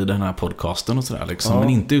hel del i den här podcasten och sådär liksom, men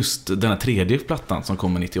inte just den här tredje plattan som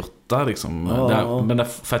kommer 98 liksom, men där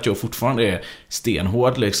Fat Joe fortfarande är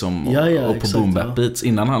stenhård liksom, och på exakt, boom bap beats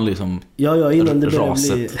innan han liksom innan det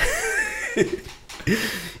raset.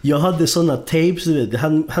 Jag hade såna tapes, du vet.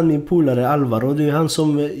 Han min polare Alvaro,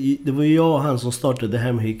 det var ju jag och han som startade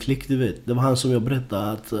Hammerhill Click, du vet. Det var han som jag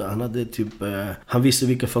berättade att han hade typ han visste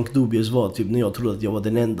vilka Funk Dubious var typ när jag trodde att jag var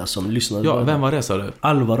den enda som lyssnade. Ja, vem var det, sa du?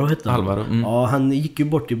 Alvaro hette han. Alvaro. Ja, han gick ju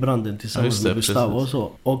bort i branden tillsammans med Gustavo och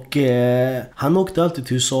så. Och han åkte alltid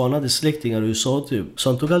till USA, han hade släktingar i USA typ. Så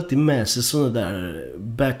han tog alltid med sig såna där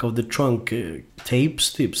back of the trunk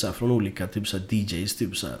tapes typ så här, från olika typ så här, DJs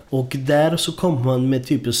typ så här. Och där så kom han med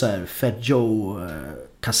typ så här Fat Joe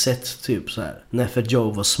kassett typ så här. När Fat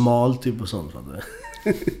Joe var smal typ och sånt.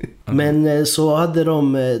 Men så hade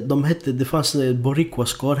de hette, det fanns Boricua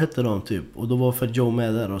Scar hette de typ. Och då var Fat Joe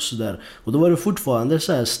med där och sådär. Och då var det fortfarande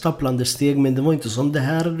så här stapplande steg, men det var inte som det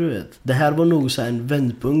här, du vet. Det här var nog så här en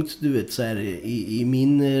vändpunkt, du vet, så här i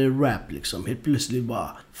min rap liksom. Helt plötsligt bara,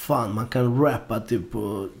 fan, man kan rappa typ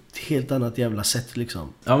på ett helt annat jävla sätt liksom.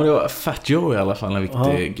 Ja, men det var Fat Joe i alla fall en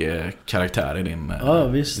viktig karaktär i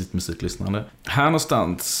ditt musiklyssnande. Här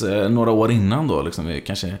någonstans, några år innan då, liksom,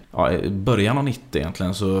 kanske i början av 90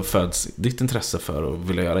 egentligen, så föds ditt intresse för att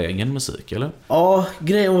vilja göra egen musik, eller? Ja,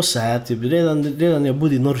 grejen var så här, typ, redan när jag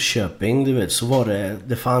bodde i Norrköping, du vet, så var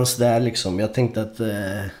det fanns där liksom. Jag tänkte att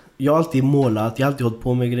jag har alltid målat, jag har alltid hållit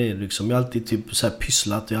på med grejer liksom. Jag har alltid typ så här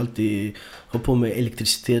pysslat, jag har alltid hållit på med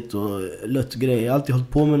elektricitet och lött grejer. Jag har alltid hållit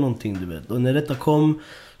på med någonting, du vet. Och när detta kom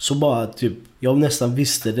så bara typ, jag nästan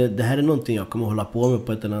visste det här är någonting jag kommer hålla på med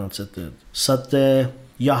på ett eller annat sätt. Så att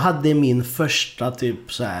jag hade min första typ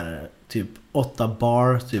så här typ 8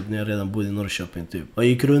 bar typ när jag redan bodde i Norrköping typ. Jag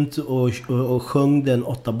gick runt och sjöng den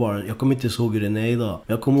 8 bar. Jag kommer inte ihåg hur den är idag.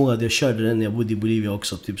 Jag kommer ihåg att jag körde den när jag bodde i Bolivia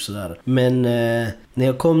också typ sådär. Men när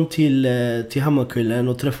jag kom till Hammarkullen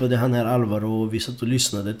och träffade han här Alvaro och vi satt och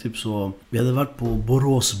lyssnade typ så. Vi hade varit på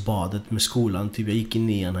Boråsbadet med skolan typ. Jag gick i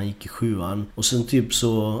 9:an, han gick i 7:an. Och sen typ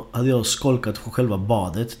så hade jag skolkat på själva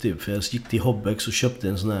badet typ. För jag gick till Hobbex och köpte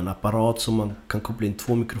en sån här apparat som man kan koppla in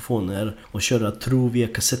 2 mikrofoner och köra tro via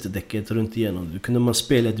kassettdäcket runt igenom. Då kunde man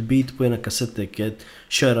spela ett beat på ena kassettdäcket,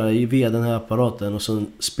 köra via den här apparaten och så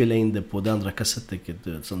spela in det på det andra kassettdäcket,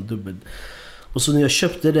 sån dubbel. Och så när jag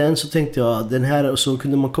köpte den så tänkte jag den här, och så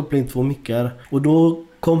kunde man koppla in 2 mickar. Och då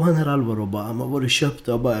kom han här Alvaro och bara, vad du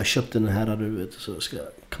köpte? Och bara, jag köpte den här, du vet, så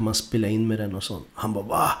kan man spela in med den och sånt. Han bara,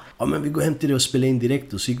 va? Ja, men vi går hem till dig och spelar in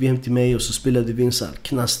direkt. Och så gick vi hem till mig och så spelade vi en sån här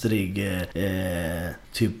knastrig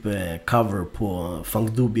typ cover på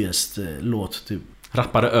Funk Dubious låt typ.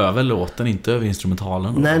 Rappade över låten, inte över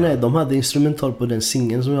instrumentalen? Nej, de hade instrumental på den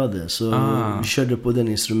singeln som jag hade. Så vi körde på den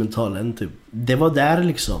instrumentalen typ. Det var där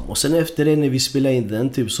liksom. Och sen efter det när vi spelade in den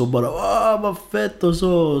typ så bara, vad fett och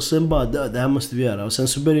så. Och sen bara, det här måste vi göra. Och sen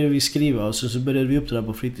så började vi skriva och sen så började vi uppträda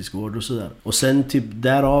på fritidsgård och sådär. Och sen typ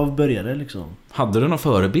därav började det liksom. Hade du någon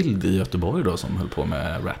förebild i Göteborg då som höll på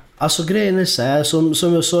med rap? Alltså grejen är så här,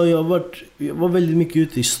 som jag sa, jag var väldigt mycket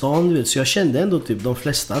ute i stan, du vet, så jag kände ändå typ de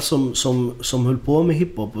flesta som höll på med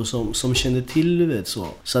hiphop och som kände till, du vet,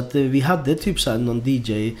 så att vi hade typ så här någon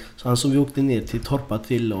DJ, så han som vi åkte ner till Torpa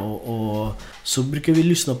till och så brukade vi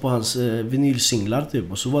lyssna på hans vinylsinglar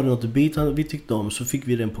typ, och så var det något beat vi tyckte om, så fick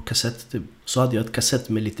vi den på kassett typ. Så hade jag ett kassett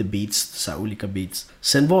med lite beats, så här, olika beats.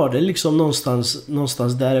 Sen var det liksom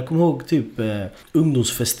någonstans där, jag kommer ihåg typ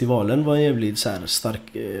ungdomsfestivalen var en jävligt så här stark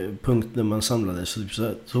punkt när man samlades.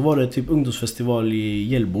 Så var det typ ungdomsfestival i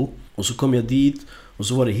Hjällbo. Och så kom jag dit och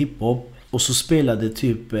så var det hiphop. Och så spelade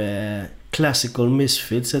typ Classical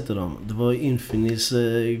Misfits heter de. Det var Infinis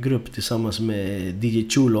grupp tillsammans med DJ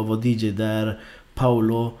Chulo var DJ där.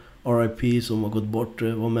 Paolo R.I.P. som har gått bort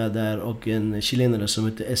var med där, och en chilenare som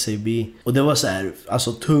heter SAB. Och det var så här,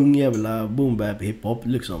 alltså tung jävla boom bap hiphop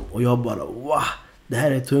liksom. Och jag bara, wow, det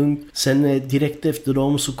här är tungt. Sen direkt efter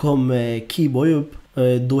dem så kom Keyboy upp.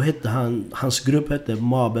 Då hette hans grupp hette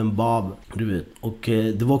Mob and Bob, du vet. Och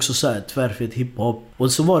det var också så här tvärfet hiphop.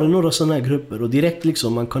 Och så var det några sådana här grupper och direkt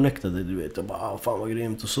liksom man connectade, du vet. Jag bara, fan vad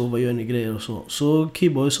grymt, och så, vad gör ni grejer och så. Så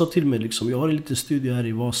Keyboy sa till mig liksom, jag har en liten studio här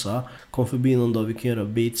i Vasa, kom förbi någon dag, vi kan göra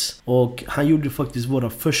beats. Och han gjorde faktiskt våra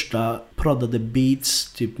första proddade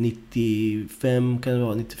beats typ 95, kan det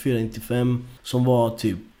vara 94-95, som var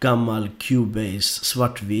typ gammal Cubase,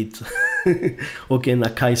 svartvit och en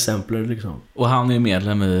Akai-sampler liksom. Och han är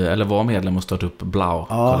medlem i, eller var medlem och startade upp Blau.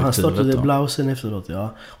 Ja, han startade Blau sen efteråt,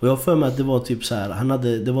 ja. Och jag har för mig att det var typ så här, han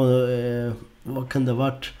hade, det var, vad kan det ha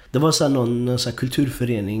varit? Det var så här någon så här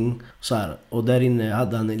kulturförening så här, och där inne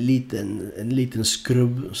hade han en liten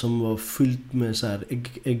skrubb som var fyllt med så här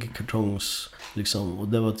äggkartongs liksom, och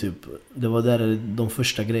det var där de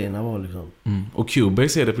första grejerna var liksom. Och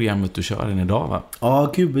Cubase är det programmet du kör än idag, va?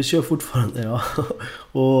 Ja, Cubase kör fortfarande, ja.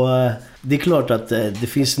 Och det är klart att det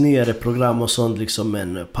finns nyare program och sånt liksom,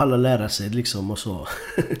 men palla lära sig liksom och så.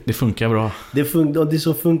 Det funkar bra. Det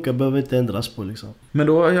som funkar behöver inte ändras på liksom. Men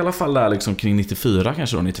då i alla fall där liksom kring 94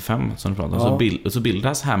 kanske då, 95 som du pratade, ja. så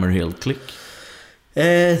bildas Hammerhill Click.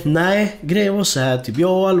 Nej, grejen var så här typ,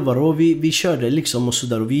 jag och Alvaro vi körde liksom och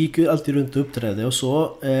sådär, och vi gick ju alltid runt och uppträdde och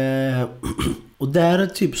så. Och där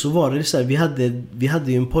typ så var det så här, vi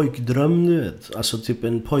hade ju en pojkdröm, du vet. Alltså typ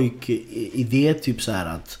en pojkidé typ så här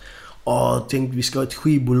att tänk vi ska ha ett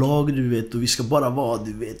skivbolag, du vet, och vi ska bara vara,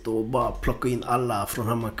 du vet, och bara plocka in alla från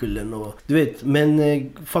Hammarkullen och du vet, men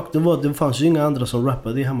faktum var att det fanns ju inga andra som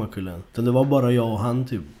rappade i Hammarkullen, utan det var bara jag och han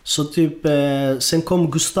typ. Så typ sen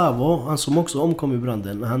kom Gustavo, han som också omkom i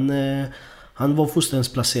branden. Han var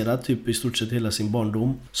fosterhemsplacerad typ i stort sett hela sin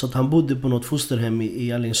barndom. Så att han bodde på något fosterhem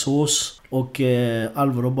i Alingsås. Och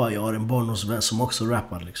Alvaro bara, jag har en barndomsvän som också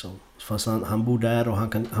rappar liksom. Fast han bor där och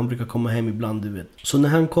han brukar komma hem ibland, du vet. Så när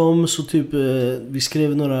han kom så typ, vi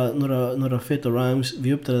skrev några feta rhymes,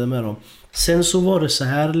 vi uppträdde med dem. Sen så var det så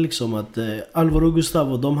här liksom att Alvaro och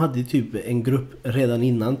Gustavo, de hade typ en grupp redan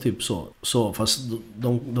innan typ så fast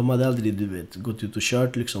de hade aldrig, du vet, gått ut och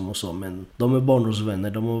kört liksom och så, men de är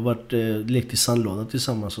barndomsvänner, de har varit lekt i sandlådan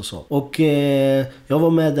tillsammans och så. Och jag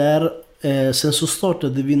var med där. Sen så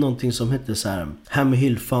startade vi någonting som hette så här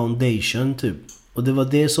Hammerhill Foundation typ. Och det var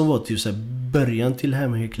det som var typ så här början till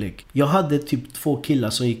Hammerhill Click. Jag hade typ 2 killar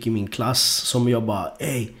som gick i min klass som jag bara,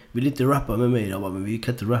 vill inte rappa med mig? Jag bara, men vi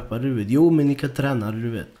kan inte rappa, du vet. Jo, men ni kan träna, du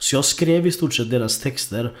vet. Så jag skrev i stort sett deras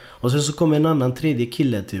texter. Och sen så kom en annan tredje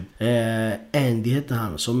kille typ. Andy hette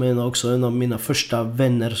han. Som är också en av mina första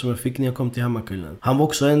vänner som jag fick när jag kom till Hammarkullen. Han var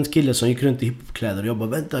också en kille som gick runt i hiphopkläder. Jag bara,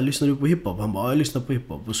 vänta, lyssnar du på hiphop? Han bara, jag lyssnar på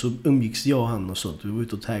hiphop. Och så umgicks jag och han och sånt. Vi var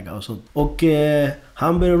ute och taggade och sånt. Och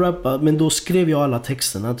han började rappa, men då skrev jag alla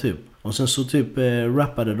texterna typ. Och sen så typ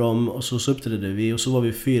rappade de och så uppträdde vi och så var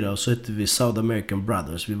vi 4 och så hette vi South American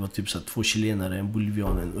Brothers. Vi var typ så 2 chilenare, en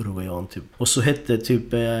bolivian, en uruguayan typ. Och så hette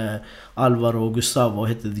typ Alvaro och Gustavo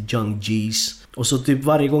hette The Young G's. Och så typ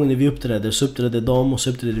varje gång när vi uppträdde så uppträdde de och så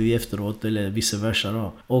uppträdde vi efteråt eller vice versa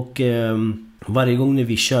då. Och varje gång när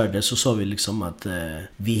vi körde så sa vi liksom att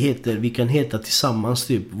vi kan heta tillsammans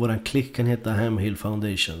typ. Våran klick kan heta Hammerhill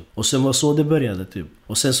Foundation. Och sen var så det började typ.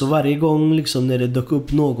 Och sen så varje gång liksom när det dök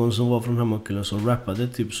upp någon som var från Hammarkullen som rappade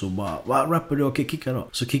typ så bara, vad rappar du? Okej, kicka då.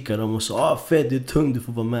 Så kickade de och sa, fett, du är tung, du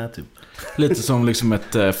får vara med typ. Lite som liksom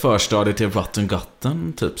ett förstadie till Rotten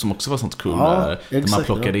Gotten typ, som också var sånt cool där exakt, man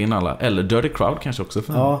plockade in alla. Eller Dirty Crowd kanske också.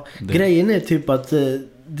 Ja, grejen är typ att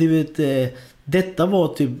du vet, detta var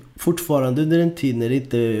typ fortfarande under en tid när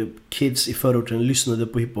inte kids i förorten lyssnade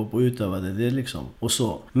på hiphop och utövade det liksom. Och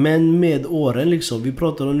så. Men med åren liksom, vi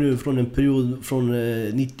pratar om nu från en period från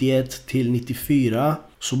 91 till 94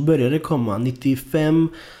 så började det komma. 95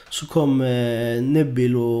 så kom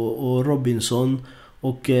Nebil och Robinson.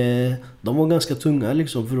 Och de var ganska tunga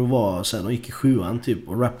liksom för att vara så här, de gick i 7an typ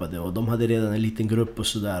och rappade och de hade redan en liten grupp och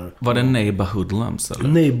sådär. Var det Neighborhoodlums eller?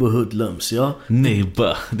 Neighborhoodlums, ja.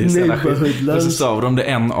 Neighbor, det är så och så sa de det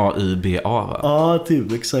N-A-I-B-A, va? Ja,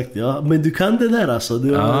 typ, exakt, ja. Men du kan det där alltså.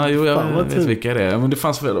 Jag vet vilka det är. Men det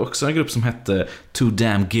fanns väl också en grupp som hette Too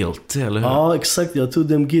Damn Guilty, eller hur? Ja, exakt, ja. Too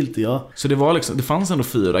Damn Guilty, ja. Så det var liksom, det fanns ändå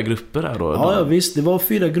 4 grupper där då? Ja, visst, det var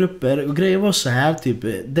 4 grupper. Och grejen var så här typ,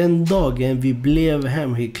 den dagen vi blev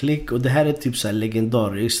Hammerhill Click, och det här är typ så här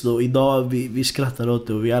legendariskt, och idag vi skrattar åt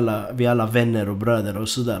det och vi alla vänner och bröder och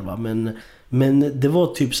sådär, va. Men det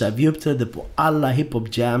var typ så här, vi uppträdde på alla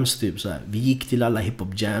hiphop jams typ så här. Vi gick till alla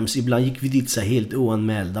hiphop jams. Ibland gick vi dit så här helt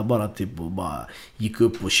oanmälda bara typ och bara gick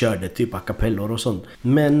upp och körde typ a cappellor och sånt.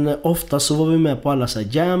 Men ofta så var vi med på alla så här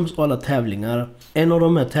jams och alla tävlingar. En av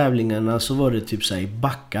de här tävlingarna så var det typ så här i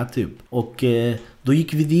Backa typ. Och då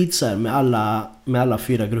gick vi dit så här med alla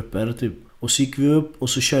 4 grupper typ. Och så gick vi upp och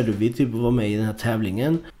så körde vi typ och var med i den här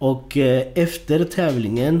tävlingen. Och efter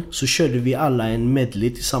tävlingen så körde vi alla en medley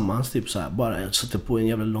tillsammans typ så här. Bara satte på en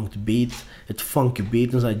jävla långt beat, ett funky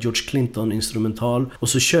beat, en sån här George Clinton instrumental. Och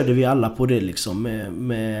så körde vi alla på det liksom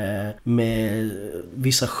med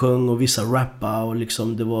vissa sjöng och vissa rappa och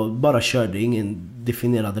liksom det var bara körde,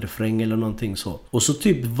 definierad refräng eller någonting så. Och så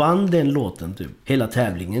typ vann den låten typ, hela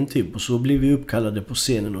tävlingen typ. Och så blev vi uppkallade på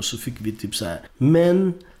scenen och så fick vi typ så här.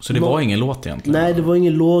 Men... Så det var ingen låt egentligen? Nej, det var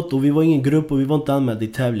ingen låt och vi var ingen grupp och vi var inte anmälda i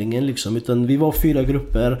tävlingen liksom. Utan vi var 4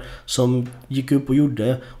 grupper som gick upp och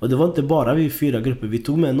gjorde. Och det var inte bara vi 4 grupper, vi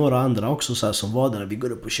tog med några andra också så här, som var där. Vi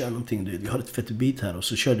går upp och kör någonting, vi har ett fett beat här. Och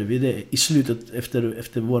så körde vi det i slutet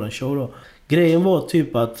efter våran show då. Grejen var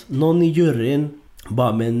typ att någon i juryn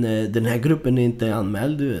bara, men den här gruppen är inte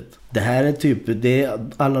anmäld, du vet. Det här är typ,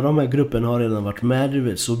 alla de här grupperna har redan varit med, du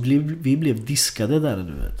vet. Så vi blev diskade där,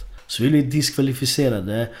 du vet. Så vi blev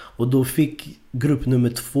diskvalificerade och då fick grupp nummer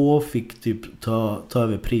 2 fick typ ta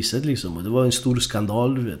över priset liksom. Och det var en stor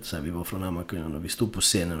skandal, du vet. Så här, vi var från Hammarkullen och vi stod på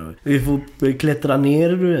scenen och vi får klättra ner,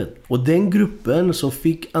 du vet. Och den gruppen som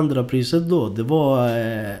fick andra priset då, det var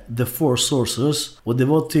The Four Sources. Och det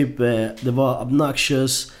var typ, det var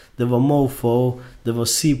Obnoxious, det var Mofo, det var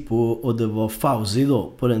Sipo och det var Fauzi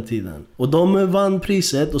då på den tiden. Och de vann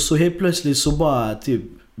priset och så helt plötsligt så bara typ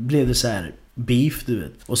blev det så här beef, du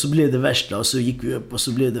vet. Och så blev det värsta och så gick vi upp och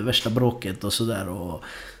så blev det värsta bråket och sådär och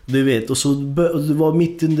du vet. Och så det var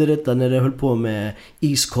mitt under detta när det höll på med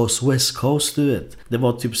East Coast, West Coast, du vet. Det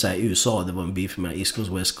var typ såhär i USA, det var en beef med East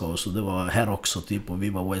Coast, West Coast och det var här också typ och vi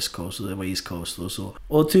var West Coast och det var East Coast och så.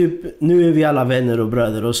 Och typ nu är vi alla vänner och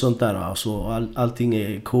bröder och sånt där alltså, allting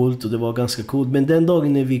är coolt och det var ganska coolt. Men den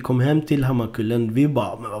dagen när vi kom hem till Hammarkullen, vi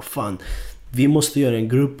bara, men vad fan, vi måste göra en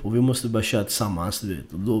grupp och vi måste bara köra tillsammans, du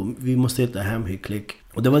vet. Och då, vi måste heta Hammerhill Click.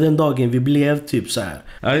 Och det var den dagen vi blev typ så här.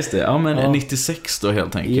 Ja just det, ja men 96 då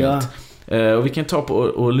helt enkelt. Ja. Och vi kan ta på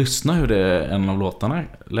och lyssna hur det en av låtarna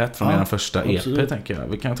lät från den första EP, tänker jag.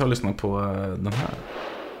 Vi kan ta och lyssna på den här.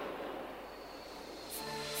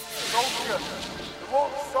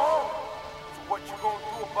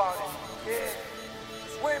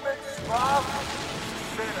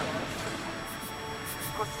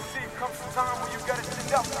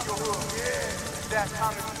 That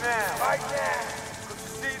time is now, right now. Cause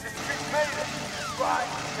you see the street made it, right?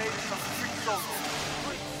 Made it some street soldiers,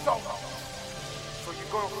 street soldiers. So you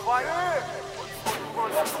gonna fight it, or you gonna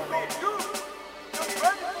run out of fear? You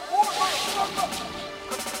ready?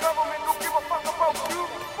 Cause the government don't give a fuck about you.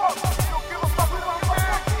 Fuck, they don't give a fuck about me.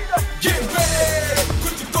 Get ready!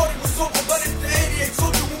 Cause you thought it was over, but it's the 88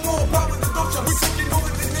 soldier with more power than Doja. We taking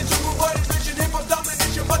over the nation, we're running vision, hip-hop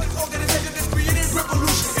domination, but this organization is creating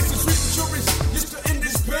revolution. It's a sweet insurance.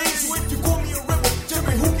 So if you call me a rebel, tell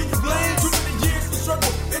me who can you blame? Too many years to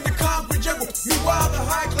struggle in the concrete jungle. Meanwhile, the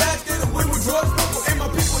high class get away with drugs, and my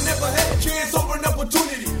people never had a chance or an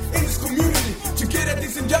opportunity in this community to get at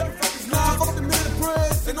these injustices. Fuck this lie, fuck the middle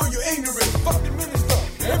press, and all your ignorance. Fuck the minister,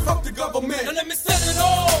 and fuck the government. Now let me set it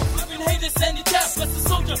all. Flipping haters and you tap, that's the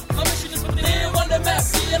soldier. My mission is put the name on the map.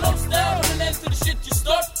 See an old style, put an end to the shit you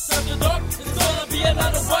start. Serve the dark, it's gonna be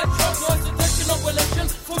another white truck. No hesitation, no election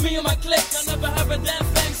for me and my clique. I never have a damn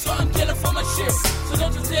thing, so I'm killing for my shit. So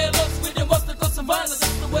don't you tell us we didn't want to cause some violence.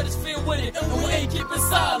 That's the way this feel with it, and we ain't keeping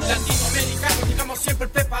silent. Latinoamericanos, llegamos siempre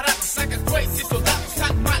preparados. Sagas güeyes y soldados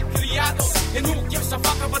tan mal criados. En un tiempo se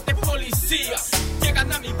baja de policía.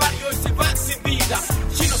 Llegan a mi barrio y se van sin vida.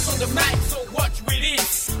 Chinos on the mic, so watch with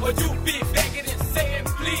this. Or you be begging and saying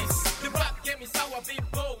please. The rap game is how I be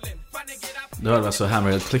bowling. Det var alltså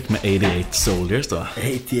Hammerhill Click med 88 Soldiers då.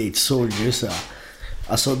 88 Soldiers, ja.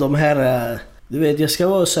 Alltså de här, du vet, jag ska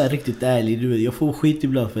vara så här riktigt ärlig, du vet. Jag får skit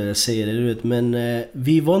ibland för att jag säger det, du vet. Men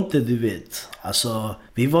vi var inte, du vet. Alltså,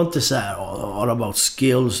 vi var inte så här all about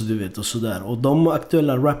skills, du vet, och sådär. Och de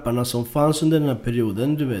aktuella rapparna som fanns under den här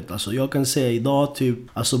perioden, du vet. Alltså, jag kan säga idag typ,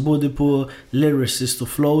 alltså både på lyricist och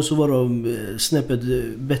flow så var de snäppet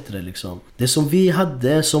bättre liksom. Det som vi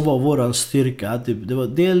hade, som var våran styrka, typ, det var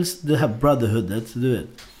dels det här brotherhoodet, du vet.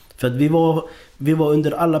 För att vi var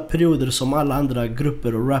under alla perioder som alla andra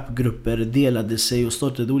grupper och rapgrupper delade sig och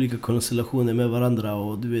startade olika konstellationer med varandra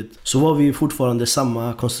och du vet. Så var vi fortfarande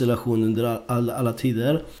samma konstellation under alla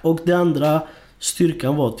tider. Och det andra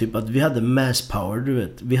styrkan var typ att vi hade mass power, du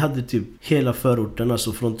vet. Vi hade typ hela förorten,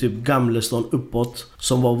 alltså från typ Gamlestan uppåt,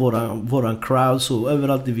 som var våran crowd. Så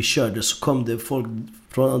överallt där vi körde så kom det folk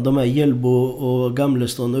från de här Hjällbo och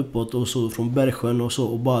Gamlestan uppåt och så från Bergsjön och så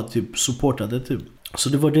och bara typ supportade typ. Så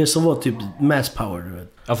det var det som var typ mass power, du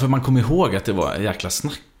vet. Ja, för man kommer ihåg att det var en jäkla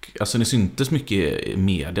snack. Alltså det syntes mycket i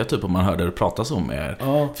media typ om man hörde det pratas om er.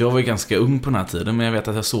 Ja. För jag var ju ganska ung på den här tiden, men jag vet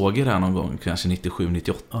att jag såg det här någon gång, kanske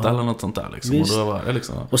 97-98 eller något sånt där liksom. Och då var det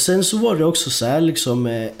liksom. Och sen så var det också så här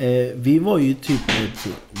liksom, vi var ju typ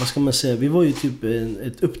vad ska man säga, vi var ju typ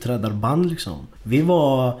ett uppträdarband liksom. Vi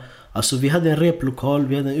var, Alltså vi hade en replokal,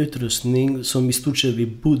 vi hade en utrustning som i stort sett vi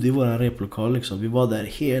bodde i våran replokal liksom. Vi var där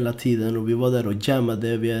hela tiden och vi var där och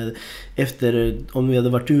jammade. Om vi hade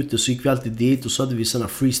varit ute så gick vi alltid dit och så hade vi såna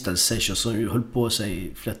freestyle sessions som höll på sig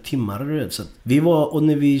i flera timmar, du vet. Så vi var, och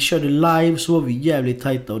när vi körde live så var vi jävligt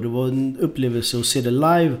tajta och det var en upplevelse att se det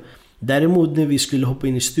live. Däremot när vi skulle hoppa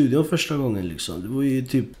in i studion första gången liksom, det var ju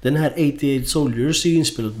typ, den här 88 Soldiers är ju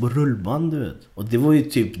inspelat på rullband, du vet. Och det var ju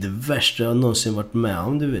typ det värsta jag någonsin varit med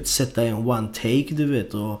om, du vet. Sätta en one take, du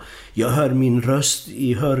vet, och jag hör min röst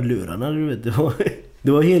i hörlurarna, du vet.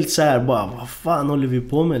 Det var helt så här bara, vad fan håller vi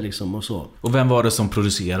på med liksom och så. Och vem var det som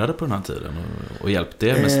producerade på den här tiden och hjälpte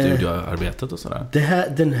er med studioarbetet och sådär?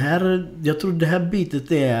 Jag tror det här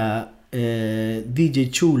bitet är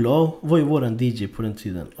DJ Chulo var ju våran DJ på den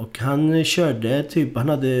tiden. Och han körde typ, han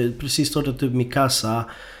hade precis startat upp Mikasa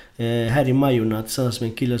här i Majorna tillsammans med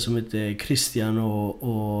en kille som heter Christian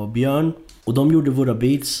och Björn. Och de gjorde våra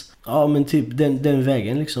beats. Ja men typ den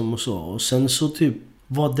vägen liksom och så. Och sen så typ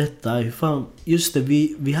var detta, hur fan, just det,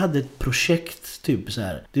 vi hade ett projekt typ så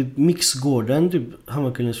här. Typ Mixgården, typ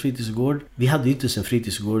Hammarkullens fritidsgård. Vi hade ju inte en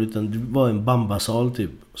fritidsgård utan det var en bambasal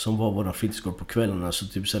typ som var vår fritidsgård på kvällarna. Så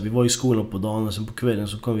typ så här, vi var i skolan på dagen och sen på kvällen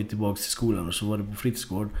så kom vi tillbaka till skolan och så var det på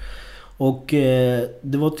fritidsgård. Och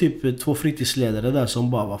det var typ 2 fritidsledare där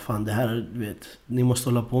som bara, vad fan det här, vet, ni måste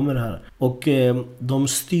hålla på med det här. Och de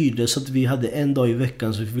styrde så att vi hade en dag i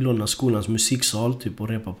veckan så vi fick låna skolans musiksal typ och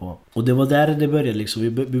repa på. Och det var där det började liksom,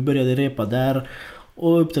 vi började repa där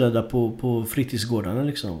och uppträda på fritidsgårdarna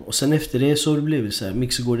liksom. Och sen efter det så blev det så här,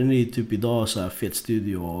 Mixgården är typ idag så här fet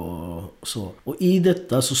studio och så. Och i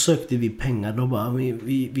detta så sökte vi pengar, då bara,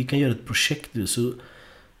 vi kan göra ett projekt nu. Så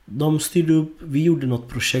de styrde upp, vi gjorde något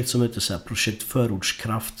projekt som heter så här, projekt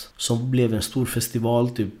Förortskraft, som blev en stor festival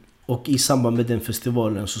typ. Och i samband med den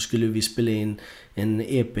festivalen så skulle vi spela in en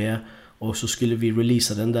EP och så skulle vi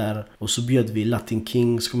releasa den där. Och så bjöd vi Latin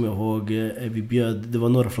Kings, kommer jag ihåg. Det var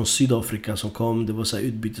några från Sydafrika som kom. Det var så här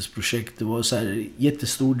utbytesprojekt. Det var så här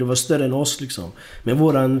jättestort. Det var större än oss liksom. Men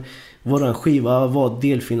våran skiva var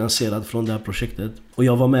delfinansierad från det här projektet. Och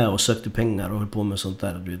jag var med och sökte pengar och höll på med sånt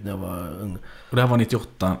där, du vet, när jag var ung. Och det här var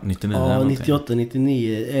 98, 99? Ja, 98,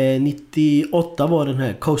 99. 98 var den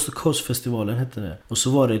här Coast to Coast-festivalen hette det. Och så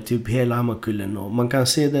var det typ hela Hammarkullen. Och man kan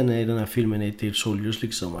se den i den här filmen 88 Soldiers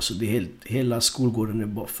liksom. Alltså det är helt, hela skolgården är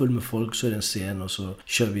bara full med folk. Så är det en scen och så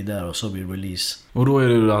kör vi där och så blir det release. Och då är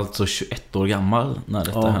du alltså 21 år gammal när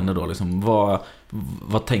detta händer då liksom.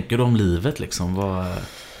 Vad tänker du om livet liksom?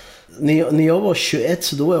 När jag var 21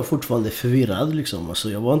 så då var jag fortfarande förvirrad liksom.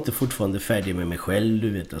 Alltså jag var inte fortfarande färdig med mig själv, du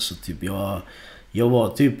vet. Alltså typ jag var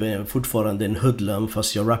typ fortfarande en hoodlum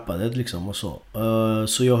fast jag rappade liksom och så.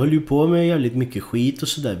 Så jag höll ju på med jävligt mycket skit och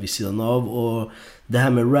sådär vid sidan av. Och det här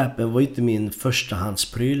med rappen var inte min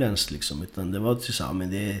förstahandspryl ens liksom. Utan det var typ så, men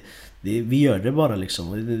vi gör det bara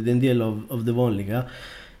liksom. Det är en del av det vanliga.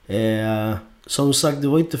 Som sagt, det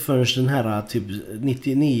var inte förrän den här typ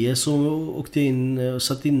 99 som åkte in och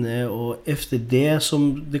satt inne. Och efter det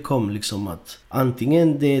som det kom liksom att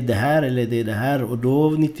antingen det är det här eller det är det här. Och då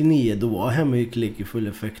 99, då var Hammarkull Click i full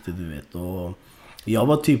effekt, du vet. Och jag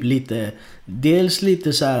var typ dels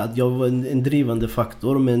lite så här att jag var en drivande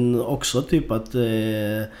faktor. Men också typ att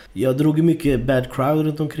jag drog mycket bad crowd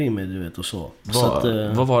runt omkring mig, du vet, och så.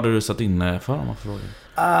 Vad var det du satt inne för, om man frågar?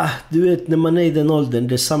 Du vet, när man är i den åldern,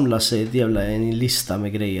 det samlar sig en lista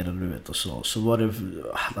med grejer, du vet, och så var det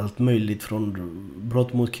allt möjligt från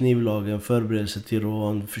brott mot knivlagen, förberedelse till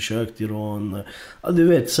rån, försök till rån. Ja, du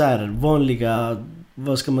vet, så här vanliga,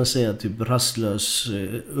 vad ska man säga, typ rastlös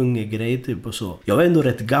unge grej typ och så. Jag var ändå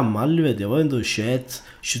rätt gammal, du vet, jag var ändå 21,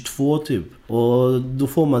 22 typ. Och då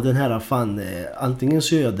får man den här, fan, antingen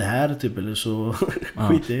så gör jag det här typ, eller så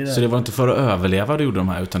skiter i det. Så det var inte för att överleva du gjorde de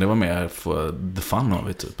här, utan det var mer för the fun av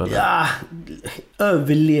det typ, eller? Ja,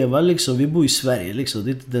 överleva liksom. Vi bor i Sverige liksom. Det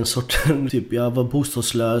är inte den sorten typ. Jag var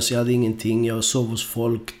bostadslös, jag hade ingenting. Jag sov hos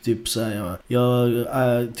folk typ så här.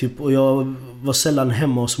 Och jag var sällan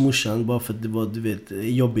hemma hos morsan bara för att det var, du vet,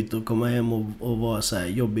 jobbigt att komma hem och vara så här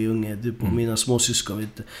jobbig unge typ, och mina småsyskon,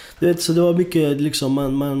 vet du vet, så det var mycket liksom,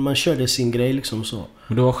 man körde sin grej liksom så.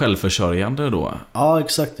 Men du var självförsörjande då? Ja,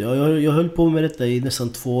 exakt. Jag höll på med detta i nästan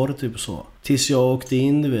 2 år typ så. Tills jag åkte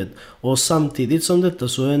in, du vet. Och samtidigt som detta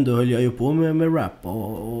så ändå höll jag ju på med rap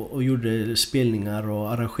och gjorde spelningar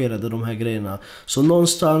och arrangerade de här grejerna. Så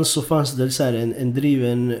någonstans så fanns det så här en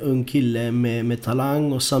driven ung kille med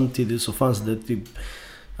talang, och samtidigt så fanns det typ,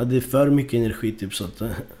 hade för mycket energi typ, så att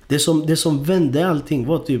det som vände allting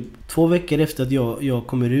var typ 2 veckor efter att jag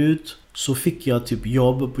kommer ut, så fick jag typ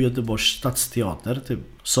jobb på Göteborgs stadsteater typ,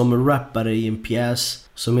 som rappare i en pjäs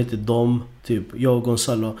som heter Dom typ, jag och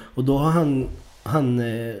Gonzalo. Och då har han han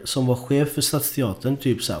som var chef för Stadsteatern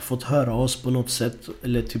typ så här, fått höra oss på något sätt.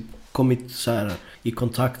 Eller typ kommit så här i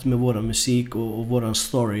kontakt med våran musik och våran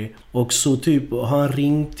story. Och så typ har han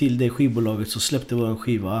ringt till det skivbolaget så släppte våran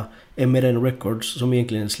skiva MRN Records som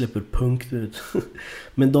egentligen släpper punk, du vet.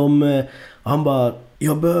 Men han bara,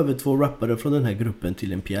 jag behöver 2 rappare från den här gruppen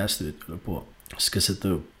till en pjäs, du vet, på ska sätta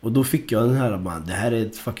upp. Och då fick jag den här, man, det här är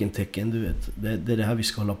ett fucking tecken, du vet. Det är det här vi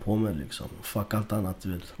ska hålla på med liksom. Fuck allt annat,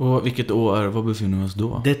 du vet. Och vilket år, vad befinner vi oss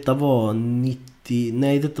då? Detta var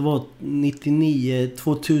 99,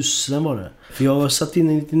 2000 var det. För jag satt in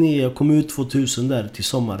i 99, jag kom ut 2000 där till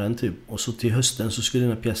sommaren typ. Och så till hösten så skulle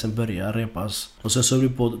den här pjäsen börja repas. Och sen såg vi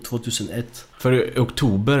på 2001. För i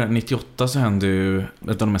oktober 98 så hände ju ett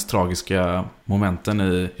av de mest tragiska momenten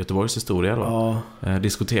i Göteborgs historia då. Ja.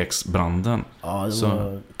 Diskoteksbranden. Ja, det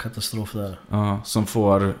var katastrof där. Ja, som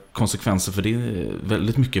får konsekvenser för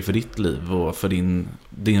väldigt mycket för ditt liv och för din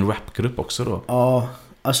rapgrupp också då. Ja.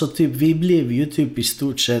 Alltså typ, vi blev ju typ i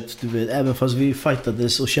stort sett, du vet, även fast vi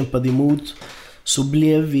fightades och kämpade emot, så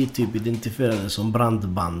blev vi typ identifierade som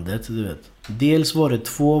brandbandet, du vet. Dels var det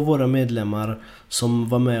 2 av våra medlemmar som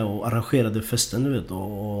var med och arrangerade festen, du vet,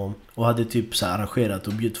 och hade typ så här arrangerat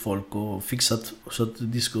och bjudit folk och fixat så att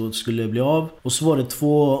disco skulle bli av. Och så var det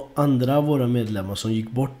 2 andra av våra medlemmar som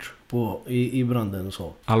gick bort i branden och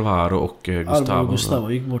så. Alvaro och Gustavo. Alvaro och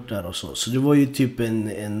Gustavo gick bort där och så. Så det var ju typ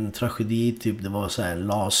en tragedi, typ. Det var så här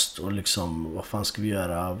last och liksom, vad fan ska vi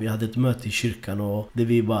göra? Vi hade ett möte i kyrkan och det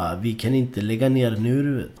vi kan inte lägga ner nu,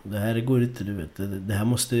 du vet. Det här går inte, du vet. Det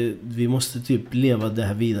här vi måste typ leva det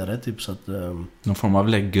här vidare, typ, så att någon form av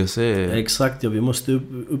legacy. Exakt, ja, vi måste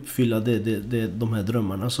uppfylla de här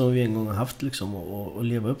drömmarna som vi en gång har haft liksom, och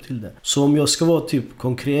leva upp till det. Så om jag ska vara typ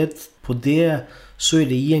konkret på det, så är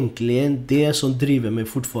det egentligen det som driver mig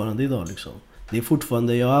fortfarande idag liksom. Det är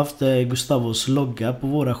fortfarande, jag har haft Gustavos logga på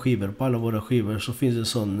våra skivor, på alla våra skivor så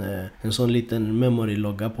finns en sån liten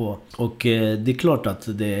memory-logga på. Och det är klart att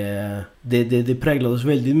det präglade oss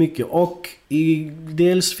väldigt mycket. Och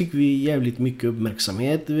dels fick vi jävligt mycket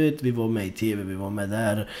uppmärksamhet, du vet. Vi var med i tv, vi var med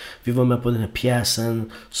där. Vi var med på den här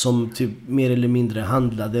pjäsen som typ mer eller mindre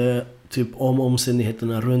handlade typ om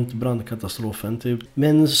omständigheterna runt brandkatastrofen typ.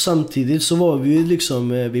 Men samtidigt så var vi liksom,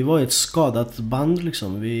 vi var ett skadat band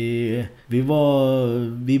liksom. Vi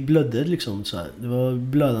blödde liksom så här. Det var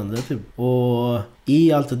blödande typ. Och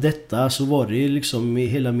i allt detta så var det liksom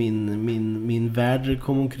hela min värld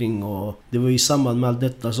kom omkring, och det var i samband med allt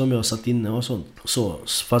detta som jag satt inne och sånt. Så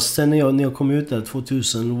fast sen när jag kom ut där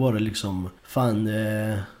 2000 var det liksom fan,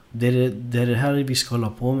 det är det här vi ska hålla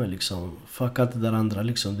på med liksom. Fuck allt det där andra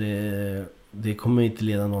liksom. Det kommer inte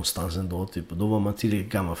leda någonstans ändå typ. Och då var man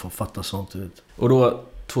tillräckligt gammal för att fatta sånt, vet. Och då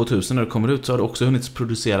 2000 när det kommer ut så har du också hunnit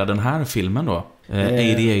producera den här filmen då.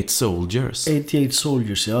 88 Soldiers. 88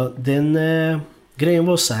 Soldiers, ja. Den grejen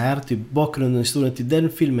var så här, typ bakgrunden, historien till den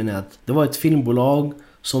filmen är att det var ett filmbolag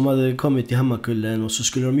som hade kommit till Hammarkullen, och så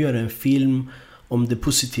skulle de göra en film om det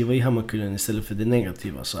positiva i Hammarkullen istället för det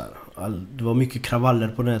negativa så här. Det var mycket kravaller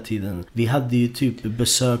på den här tiden. Vi hade ju typ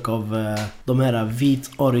besök av de här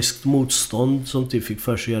vit-ariskt motstånd som typ fick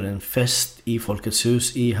för sig att göra en fest i Folkets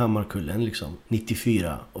hus i Hammarkullen liksom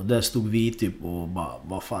 94. Och där stod vi typ och bara,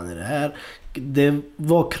 vad fan är det här? Det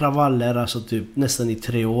var kravaller alltså typ nästan i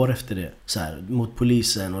 3 år efter det så här, mot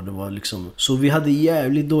polisen, och det var liksom, så vi hade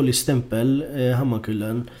jävligt dålig stämpel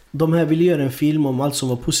Hammarkullen. De här ville göra en film om allt som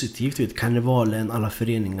var positivt, vet, karnevalen, alla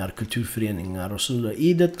föreningar, kulturföreningar och så där.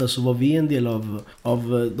 I detta så var vi en del av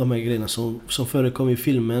de här grejerna som förekom i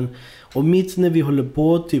filmen. Och mitt när vi håller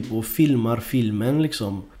på typ och filmar filmen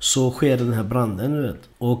liksom, så sker den här branden, vet.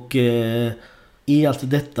 Och i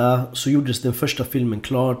allt detta så gjordes den första filmen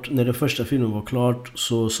klart. När den första filmen var klart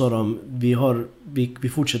så sa de, vi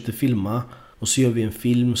fortsätter filma, och så gör vi en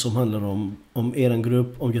film som handlar om eran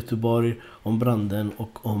grupp, om Göteborg, om branden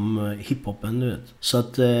och om hiphopen, du vet. Så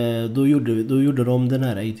att då gjorde de den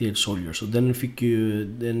här 88 Soldiers, och den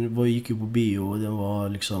gick ju på bio, och den var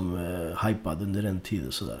liksom hypad under den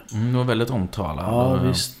tiden sådär. Det var väldigt omtalad. Ja,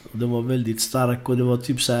 visst. Den var väldigt stark, och det var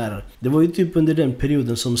typ så här. Det var ju typ under den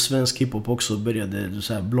perioden som svensk hiphop också började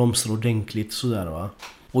så här blomstra ordentligt sådär, va.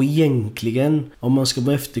 Och egentligen, om man ska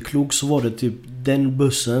vara efterklok, så var det typ den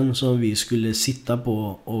bussen som vi skulle sitta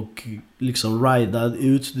på och liksom rida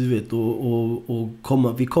ut, du vet, och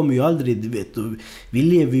komma. Vi kommer ju aldrig, du vet, och vi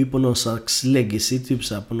lever ju på någon slags legacy typ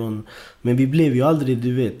så här, på någon, men vi blev ju aldrig,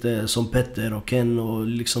 du vet, som Petter och Ken och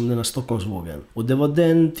liksom den här Stockholmsvågen. Och det var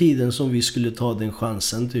den tiden som vi skulle ta den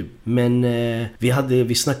chansen typ. Men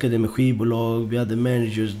vi snackade med skivbolag, vi hade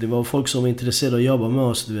managers, det var folk som var intresserade av att jobba med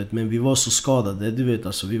oss, du vet, men vi var så skadade, du vet,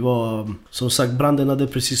 alltså vi var, som sagt, branden hade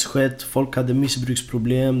precis skett, folk hade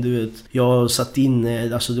missbruksproblem, du vet, jag satt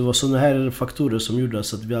inne, alltså det var sådana här faktorer som gjorde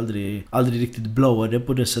så att vi aldrig riktigt blowade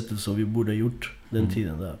på det sättet som vi borde ha gjort den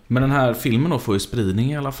tiden där. Men den här filmen då får ju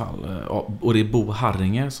spridning i alla fall, och det är Bo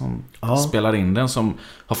Harringer som spelar in den, som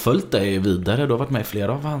har följt dig vidare. Du har varit med i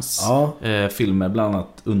flera av hans filmer, bland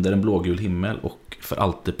annat Under en blågul himmel och För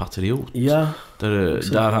alltid patriot. Ja.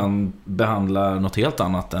 Där han behandlar något helt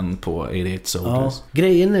annat än på 88 Soldiers. Ja.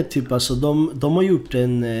 Grejen är typ, alltså de har gjort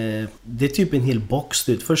en, det är typ en hel box.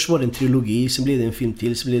 Först var det en trilogi, sen blev det en film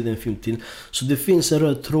till, sen blev det en film till. Så det finns en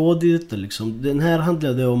röd tråd i detta liksom. Den här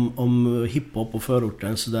handlade om hiphop och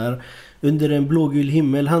förorten sådär. Under en blågul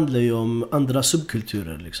himmel handlar ju om andra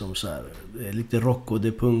subkulturer liksom så här. Det är lite rock och det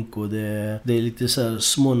är punk och det är lite så här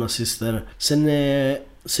små nazister.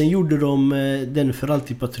 Sen gjorde de den För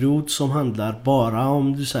alltid patriot som handlar bara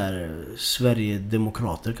om så här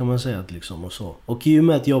Sverigedemokrater kan man säga liksom och så. Och i och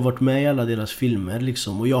med att jag har varit med i alla deras filmer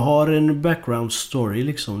liksom, och jag har en background story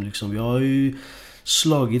liksom jag har ju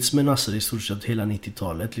slagits med Nasser i stort sett hela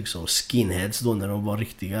 90-talet liksom, skinheads då när de var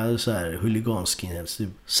riktiga så här huligan-skinheads typ.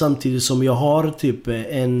 Samtidigt som jag har typ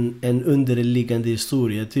en underliggande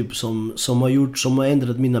historia typ som har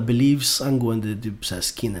ändrat mina beliefs angående typ så här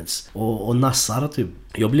skinheads och Nassar typ.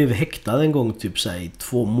 Jag blev häktad en gång typ så här, i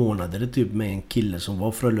 2 månader typ med en kille som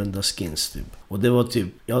var Frölunda Skins typ. Och det var typ,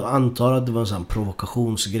 jag antar att det var en sån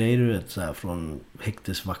provokationsgrej, du vet, så här, från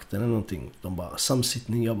häktesvakten eller någonting. De bara,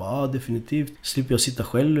 samsittning, jag bara, definitivt. Slipper jag sitta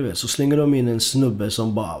själv, du vet. Så slänger de in en snubbe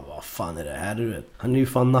som bara, vad fan är det här, du vet. Han är ju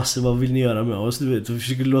fan Nasse, vad vill ni göra med oss, du vet. Och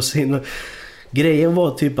försöker låsa in. Grejen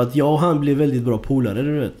var typ att jag och han blev väldigt bra polare,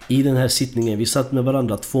 du vet. I den här sittningen, vi satt med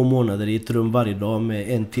varandra 2 månader i ett rum varje dag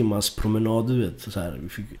med 1 timmas promenad, du vet. Så här.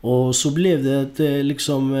 Och så blev det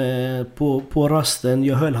liksom på rasten,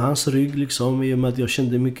 jag höll hans rygg liksom, i och med att jag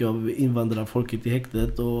kände mycket av invandrarfolket i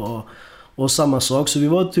häktet och samma sak, så vi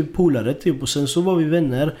var typ polare typ, och sen så var vi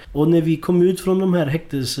vänner. Och när vi kom ut från de här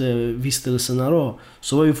häktesvistelserna då,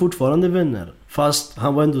 så var vi fortfarande vänner. Fast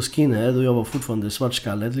han var ändå skinhead och jag var fortfarande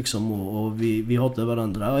svartskallet liksom, och vi hatade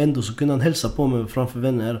varandra. Och ändå så kunde han hälsa på mig framför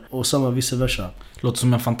vänner, och samma vice versa. Låter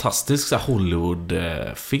som en fantastisk så här,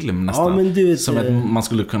 Hollywood-film nästan. Ja, men du vet, som man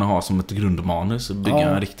skulle kunna ha som ett grundmanus och bygga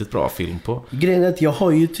en riktigt bra film på. Grejen är att jag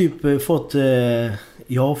har ju typ fått...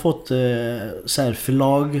 Jag har fått så här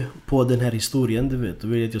förlag på den här historien, du vet.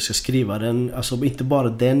 Och vill att jag ska skriva den. Alltså inte bara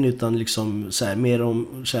den, utan liksom så här, mer om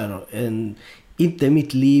så här, inte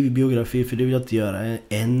mitt liv, biografi, för det vill jag inte göra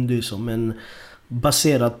än, du som, men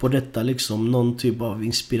baserat på detta liksom, någon typ av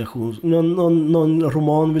inspiration, någon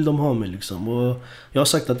roman vill de ha med liksom. Och jag har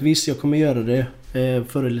sagt att visst, jag kommer göra det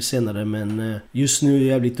förr eller senare, men just nu är jag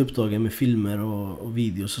jävligt upptagen med filmer och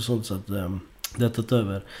videos och sånt, så att det har tagit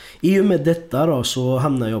över. I och med detta då så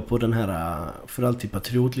hamnar jag på den här För alltid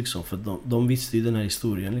patriot liksom, för de visste ju den här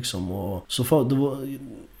historien liksom, och så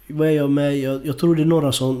vad är jag med? Jag tror det är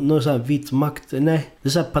några så här vit makt. Nej, det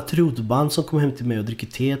är så här patriotband som kommer hem till mig och dricker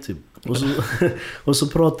te typ. Och så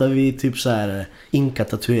pratar vi typ så här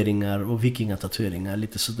inka-tatueringar och vikingatatueringar,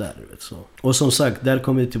 lite sådär, du vet så. Och som sagt, där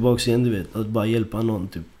kommer det tillbaka igen, du vet, att bara hjälpa någon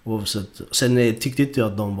typ, oavsett. Sen tyckte inte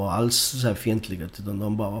jag att de var alls så här fientliga, utan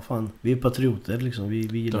de bara, vad fan, vi är patrioter liksom,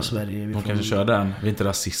 vi gillar Sverige. De kanske kör den, vi är inte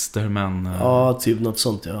rasister, men... Ja, typ något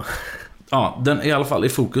sånt, ja. Ja, den är i alla fall i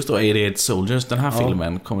fokus då, 88 Soldiers, den här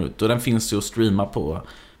filmen kom ut. Och den finns ju att streama på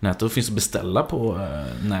nätet, och finns att beställa på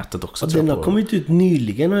nätet också. Den har kommit ut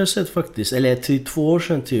nyligen, har jag sett faktiskt. Eller till 2 år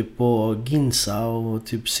sedan typ, på Ginsa och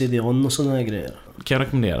typ CD-ON och sådana här grejer. Kan jag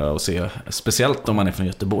rekommendera att se, speciellt om man är från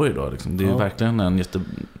Göteborg då liksom. Det är ju verkligen en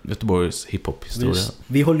Göteborgs hiphop-historia.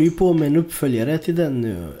 Vi håller ju på med en uppföljare till den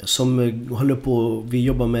nu, som håller på, vi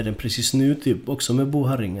jobbar med den precis nu typ, också med Bo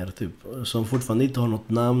Harringer typ, som fortfarande inte har något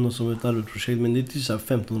namn och som är ett arbetsprojekt, men det är typ så här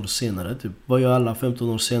 15 år senare typ. Vad gör alla 15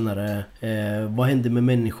 år senare? Vad hände med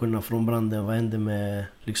människorna från branden? Vad hände med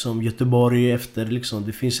liksom Göteborg efter liksom?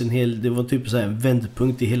 Det finns det var typ så här en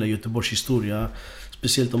vändpunkt i hela Göteborgs historia.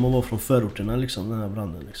 Speciellt om man var från förorterna liksom, den här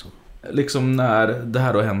branden liksom. Liksom när det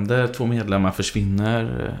här då händer, 2 medlemmar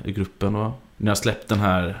försvinner i gruppen, och när jag släppt den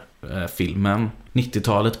här filmen,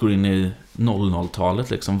 90-talet går in i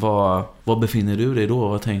 00-talet liksom, vad befinner du dig då?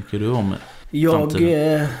 Vad tänker du om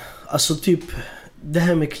framtiden? Alltså typ, det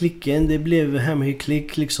här med klicken, det blev Hammerhill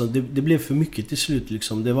Click liksom. Det blev för mycket till slut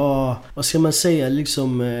liksom. Det var, vad ska man säga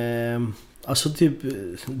liksom... Alltså typ,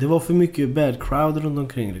 det var för mycket bad crowd runt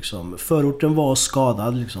omkring liksom. Förorten var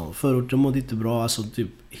skadad liksom. Förorten mådde inte bra, alltså typ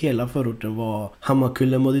hela förorten var...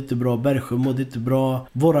 Hammarkullen mådde inte bra, Bergsjö mådde inte bra.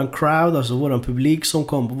 Våran crowd, alltså våran publik som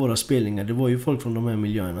kom på våra spelningar, det var ju folk från de här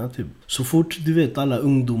miljöerna typ. Så fort du vet alla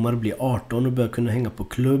ungdomar blir 18 och börjar kunna hänga på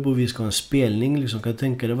klubb och vi ska ha en spelning liksom, kan jag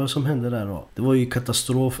tänka dig vad som hände där då. Det var ju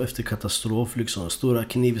katastrof efter katastrof liksom. Stora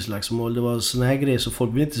knivslagsmål, det var såna här grejer så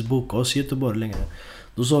folk vill inte boka oss i Göteborg längre.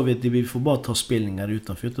 Då sa vi att vi får bara ta spelningar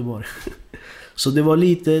utanför Göteborg. Så det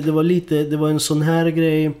var en sån här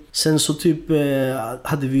grej. Sen så typ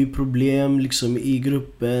hade vi problem liksom i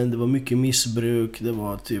gruppen. Det var mycket missbruk. Det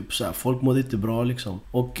var typ så här, folk mådde inte bra liksom.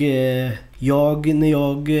 Och när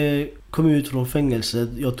jag kom ut från fängelset,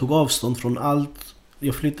 jag tog avstånd från allt.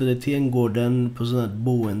 Jag flyttade till Änggården på sån här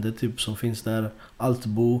boende typ som finns där,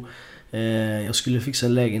 Altbo. Jag skulle fixa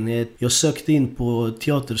en lägenhet. Jag sökte in på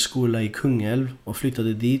teaterskola i Kungälv och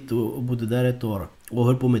flyttade dit och bodde där ett år och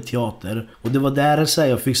höll på med teater. Och det var där så här,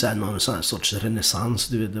 jag fick så här, någon sån här sorts renässans,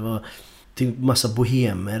 du vet. Det var typ massa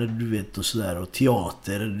bohemer, du vet, och sådär, och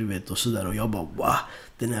teater, du vet, och sådär. Och jag bara, wow,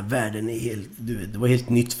 den här världen är helt, du vet, det var helt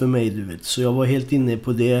nytt för mig, du vet. Så jag var helt inne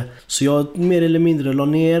på det. Så jag mer eller mindre la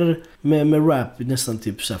ner med rap i nästan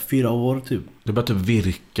typ så här 4 år typ. Du började typ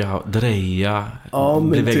virka, dreja, ja,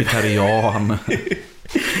 bli vegetarian.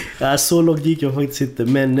 Ja, så långt gick jag faktiskt inte.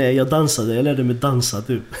 Men jag dansade, jag lärde mig dansa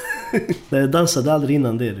typ. Jag dansade aldrig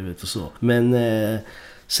innan det, du vet, och så. Men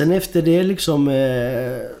sen efter det liksom,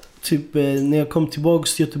 typ när jag kom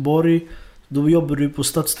tillbaks till Göteborg, då jobbade jag på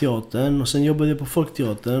Stadsteatern och sen jobbade jag på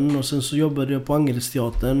Folkteatern och sen så jobbade jag på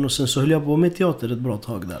Angelsteatern och sen så höll jag på med teater ett bra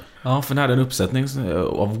tag där. Ja, för det här är en uppsättning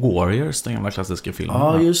av Warriors, den gamla klassiska filmen.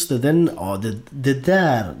 Ja, just det. Det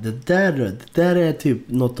där är typ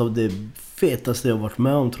något av det fetaste jag varit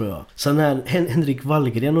med om, tror jag. Sen här Henrik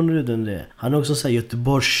Wallgren, om du vet det. Han är också så här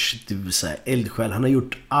Göteborgs typ så här eldsjäl. Han har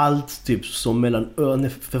gjort allt typ som mellan han är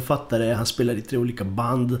författare, han spelar i 3 olika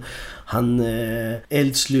band. Han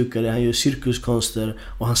eldslukare, han gör cirkuskonster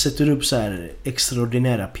och han sätter upp så här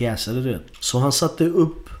extraordinära pjäser, du vet. Så han satte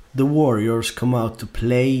upp The Warriors Come Out to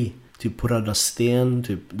Play typ på Röda Sten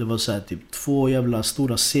typ. Det var så här typ 2 jävla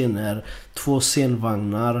stora scener, 2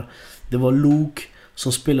 scenvagnar. Det var Luke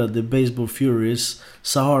som spelade Baseball Furies,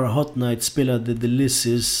 Sahara Hot Night spelade The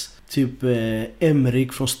Lizzies, typ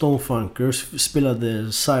Emrik från Stonefunkers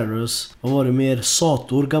spelade Cyrus. Vad var det mer?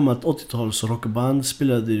 Sator, gammalt 80-tals rockband,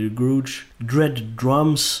 spelade Grudge. Dread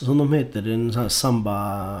Drums, som de heter, en sån här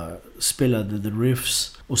samba, spelade The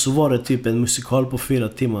Riffs. Och så var det typ en musikal på 4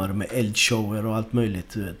 timmar med eldshower och allt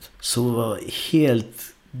möjligt, du vet. Så helt...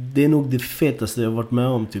 Det är nog det fetaste jag varit med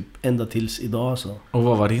om typ ända tills idag så. Och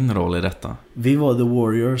vad var din roll i detta? Vi var The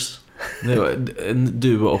Warriors. Det var,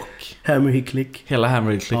 du och Hammerhill Click. Hela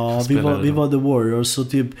Hammerhill Click. Ja, vi var The Warriors. Så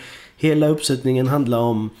typ hela uppsättningen handlade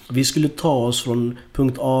om, vi skulle ta oss från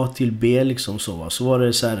punkt A till B liksom så va. Så var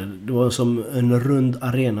det så här, det var som en rund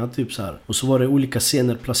arena typ så här. Och så var det olika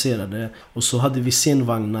scener placerade. Och så hade vi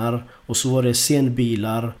scenvagnar. Och så var det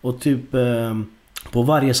scenbilar. Och typ... på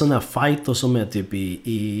varje sån här fight och som är typ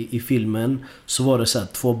i filmen, så var det så här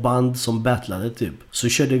 2 band som battlade typ. Så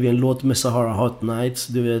körde vi en låt med Sahara Hot Nights,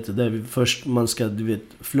 du vet, där vi först man ska, du vet,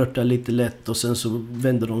 flirta lite lätt och sen så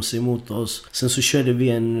vänder de sig mot oss. Sen så körde vi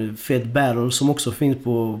en fet battle som också finns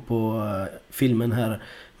på filmen här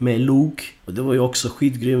med Luke. Och det var ju också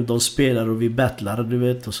skitgrymt. De spelar och vi battlar, du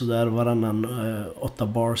vet, och sådär varannan 8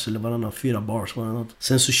 bars eller varannan 4 bars.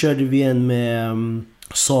 Sen så körde vi en med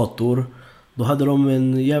Sator. Då hade de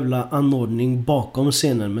en jävla anordning bakom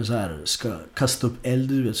scenen med så här, ska kasta upp eld,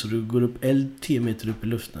 du vet, så du går upp eld 10 meter upp i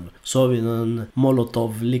luften. Så har vi en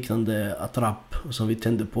molotov liknande attrapp som vi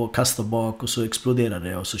tände på, kastar bak och så exploderar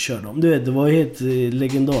det och så kör de. Du vet, det var helt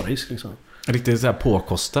legendariskt liksom. Riktigt så här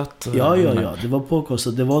påkostat. Ja, det var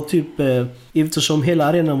påkostat. Det var typ, eftersom hela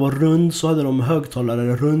arenan var rund så hade de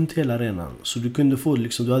högtalare runt hela arenan. Så du kunde få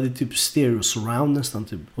liksom, du hade typ stereo surround nästan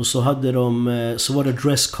typ. Och så hade de, så var det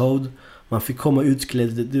dresscode. Man fick komma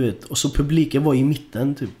utklädd, du vet. Och så publiken var i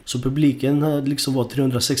mitten typ. Så publiken hade liksom var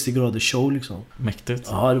 360 grader show liksom. Mäktigt.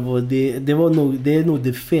 Ja, det är nog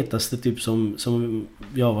det fetaste typ som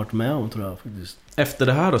jag har varit med om, tror jag faktiskt. Efter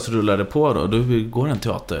det här då så rullade det på då. Du går en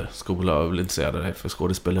teaterskola och vill intresserad dig för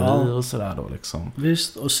skådespeleri och sådär då liksom.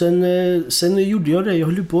 Visst, och sen gjorde jag det. Jag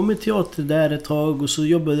höll på med teater där ett tag och så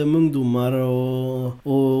jobbade jag med ungdomar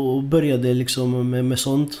och började liksom med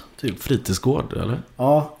sånt typ. Fritidsgård, eller?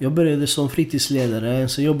 Ja, jag började som fritidsledare.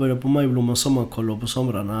 Sen jobbade jag på Majblomman sommarkollo på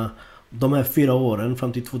somrarna. de här 4 åren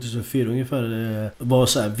fram till 2004 ungefär var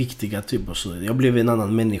så här viktiga typ och så. Jag blev en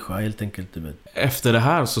annan människa helt enkelt, du vet. Efter det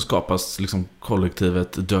här så skapas liksom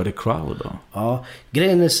kollektivet Dirty Crowd då? Ja,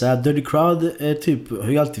 grejen är så här, Dirty Crowd är typ, har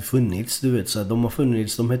ju alltid funnits, du vet. Så här, de har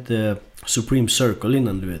funnits, de hette Supreme Circle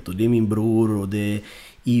innan, du vet. Och det är min bror och det är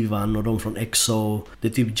Ivan och de från EXO. Det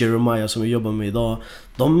är typ Jeremiah som jag jobbar med idag.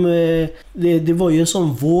 Det var ju en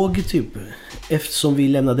sån våg typ, eftersom vi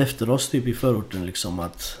lämnade efter oss typ i förorten liksom,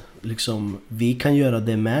 att liksom vi kan göra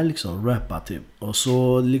det med liksom, rappa typ. Och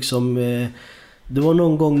så liksom det var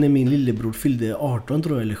någon gång när min lillebror fyllde 18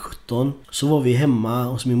 tror jag, eller 17. Så var vi hemma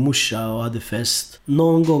hos min morsa och hade fest.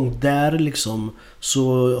 Någon gång där liksom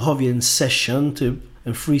så har vi en session typ,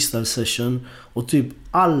 en freestyle session. Och typ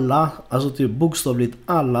alla, alltså typ bokstavligt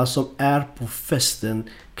alla som är på festen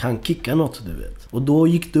kan kicka något, du vet. Och då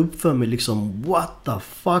gick det upp för mig liksom, what the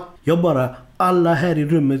fuck? Jag bara, alla här i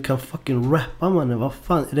rummet kan fucking rappa, mannen. Vad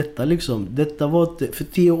fan är detta liksom? Detta var för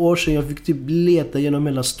 10 år sedan jag fick typ leta genom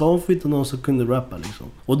hela stan för att hitta någon som kunde rappa liksom.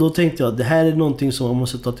 Och då tänkte jag, det här är någonting som man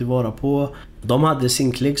måste ta tillvara på. De hade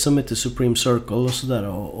sin klick som heter Supreme Circle och sådär.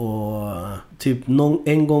 Och typ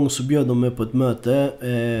en gång så bjöd de mig på ett möte.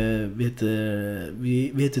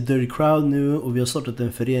 Vi heter Dirty Crowd nu och vi har startat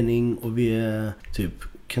en förening och vi typ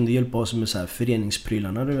kunde hjälpa oss med så här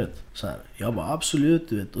föreningsprylarna, du vet. Så här, jag bara absolut,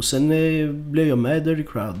 du vet. Och sen blev jag med i Dirty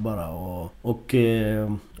Crowd bara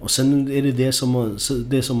och sen är det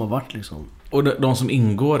det som har varit liksom. Och de som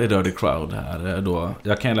ingår i Dirty Crowd här då,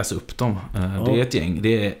 jag kan läsa upp dem. Det är ett gäng,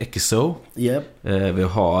 det är EXO. Yep. Vi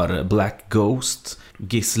har Black Ghost,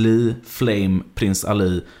 Gisli, Flame, Prince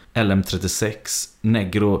Ali, LM36,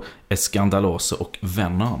 Negro, Escandaloso och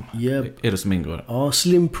Venom. Yep. Är det som ingår? Ja,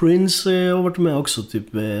 Slim Prince har varit med också typ.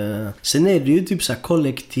 Sen är det ju typ så här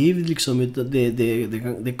kollektiv liksom,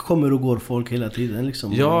 det kommer och går folk hela tiden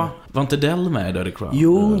liksom. Ja, var inte Del med i Dirty Crowd?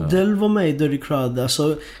 Jo, Del var med i Dirty Crowd.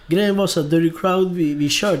 Alltså, grejen var så att Dirty Crowd, vi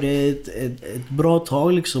körde ett bra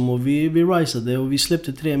tag liksom, och vi risade och vi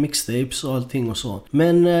släppte 3 mixtapes och allting och så.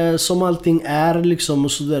 Men som allting är liksom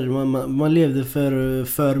och så där, man levde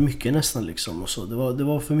för mycket nästan liksom och så. Det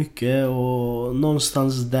var för mycket, och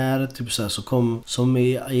någonstans där typ så här, så kom, som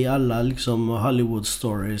i alla liksom Hollywood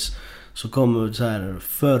stories, så kom så här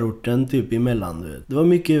förorten typ emellan, du vet. Det var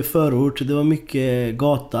mycket förort, det var mycket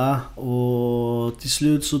gata, och till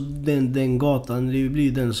slut så den gatan, det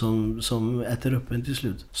blir den som äter upp en till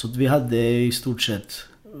slut. Så att vi hade i stort sett,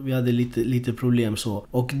 vi hade lite problem så.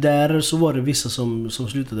 Och där så var det vissa som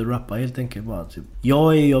slutade rappa helt enkelt bara typ.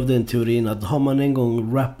 Jag är ju av den teorin att har man en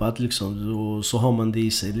gång rappat liksom, så har man det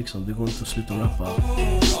i sig liksom. Det går inte att sluta rappa.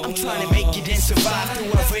 I'm trying to make it and survive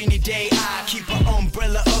through a rainy day. I keep an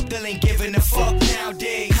umbrella up, they ain't giving a fuck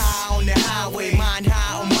nowadays. High on the highway, mind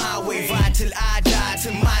high on my way. Ride till I die,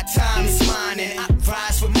 till my time is mine. And I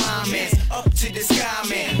rise with my man, up to the sky,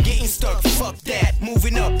 man. Getting stuck, fuck that,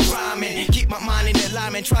 moving up, rhyming. Keep my mind in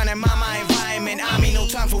alignment, trying to mind my environment. I mean, no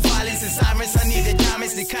time for violence and sirens. I need the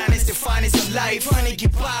diamonds, the kindness, the finest of life. Trying to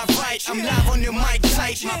get by right, I'm live on the mic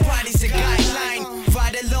tight. My pride is a guideline.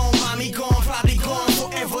 Ride alone, mommy gone, probably gone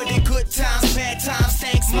forever. The good times, bad times,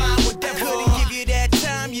 thanks mine, whatever. Couldn't give you that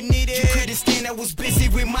time you needed. You couldn't stand, I was busy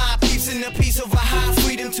with my peeps, and a piece of a high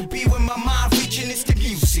freedom to be with my mind reaching. It's the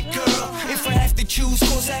music, girl. If I have to choose,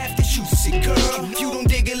 cause I have to choose it, girl. If you don't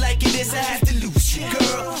dig it like it is, I have to lose it,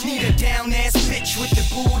 girl. Need a down ass bitch with the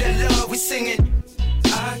boo that love we singing.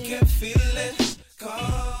 I can feel it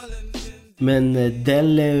calling. Men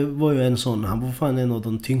Del var ju en sån, han var fan en av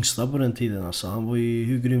de tyngsta på den tiden alltså. Han var ju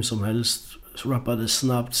hur grym som helst, rappade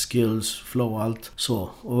snabbt, skills, flow, allt så.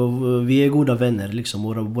 Och vi är goda vänner liksom,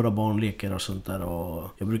 våra barn leker och sånt där. Och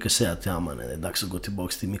jag brukar säga till honom, det är dags att gå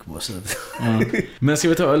tillbaka till mikrobåset. Men ska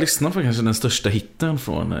vi ta och lyssna på kanske den största hitten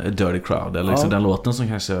från Dirty Crowd, eller liksom den låten som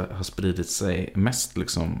kanske har spridit sig mest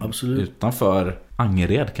liksom. Absolut. Utanför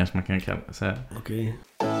Angered kanske man kan säga. Okej.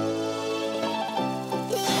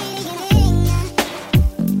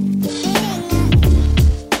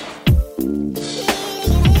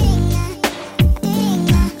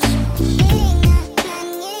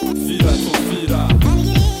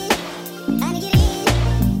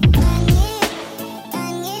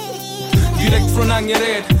 Från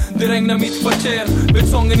Angered, det regnar mitt kvarter.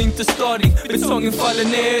 Betongen inte stadig, betongen faller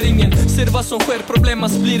ner. Ingen ser vad som sker,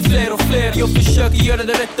 problemas blir fler och fler. Jag försöker göra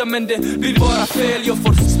det rätta men det blir bara fel. Jag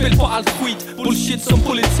får spel på allt skit, bullshit som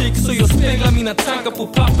politik. Så jag speglar mina tankar på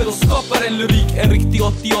papper och skapar en lyrik. En riktig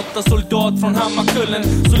 88-soldat från Hammarkullen.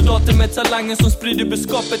 Soldater med talangen som sprider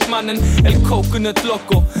budskapet, mannen. El Coconut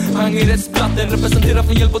Loco, Angereds platten. Representerar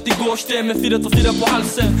från Hjälpåt till Gårdsten med 424 på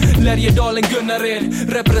halsen. Lärjedalen Gunnared,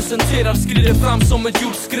 representerar, skrider fram som ett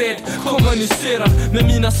jordskred. kommunicerar med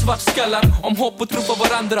mina svartskallar om hopp och tro på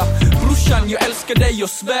varandra. Brorsan, jag älskar dig och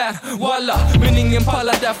svär, walla. Men ingen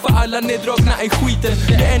pallar därför alla neddragna i skiten.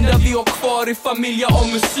 Det enda vi har kvar är familja och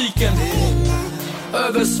musiken.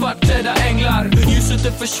 Över svartklädda änglar, ljuset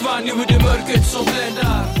det försvann, nu är det mörkret som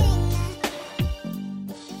bländar.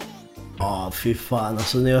 Ja, fy fan.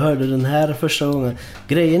 Alltså när jag hörde den här första gången.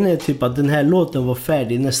 Grejen är typ att den här låten var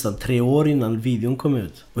färdig nästan 3 år innan videon kom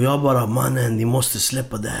ut. Och jag bara, mannen, ni måste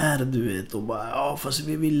släppa det här, du vet. Och bara, ja fast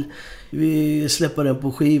vi släpper den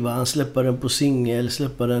på skiva, han släpper den på singel,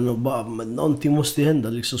 släpper den och bara, men någonting måste ju hända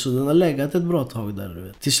liksom. Så den har legat ett bra tag där, du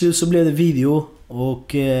vet. Till slut så blev det video. Och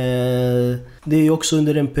det är ju också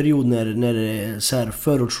under en period när så här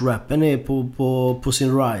förortsrappen är på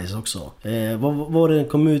sin rise också. Vad var det, den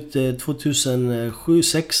kom ut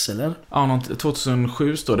 2007-2006 eller? Ja,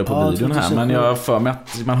 2007 står det på videon här, men jag för mig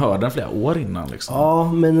att man hörde den flera år innan liksom.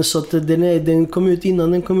 Ja, men så att den kom ut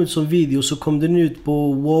innan den kom ut som video, så kom den ut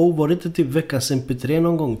på Wow, var det inte typ veckans MP3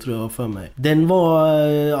 någon gång tror jag för mig. Den var,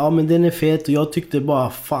 ja men den är fet och jag tyckte bara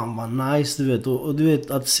fan vad nice, du vet. Och du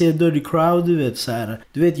vet, att se Dirty Crowd, du vet så här.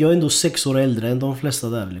 Du vet, jag är ändå 6 år äldre än de flesta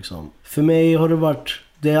där liksom. För mig har det varit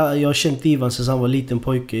jag har känt Ivan sedan han var liten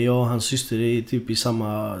pojke. Jag och hans syster är typ i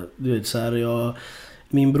samma, du vet så här,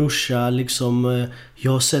 min brorsa liksom,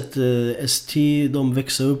 jag har sett ST, de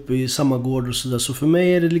växer upp i samma gård och sådär. Så för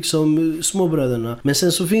mig är det liksom småbröderna. Men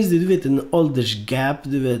sen så finns det, du vet, en åldersgap,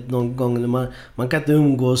 du vet, någon gång när man kan inte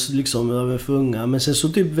umgås liksom för unga. Men sen så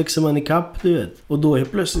typ växer man i kapp, du vet. Och då är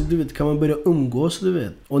plötsligt, du vet, kan man börja umgås, du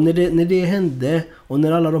vet. Och när det hände, och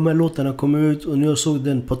när alla de här låtarna kom ut och när jag såg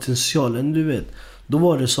den potentialen, du vet, då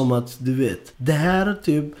var det som att, du vet, det här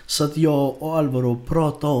typ så att jag och Alvaro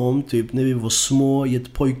pratade om typ när vi var små i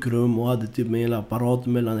ett pojkrum och hade typ en hela apparat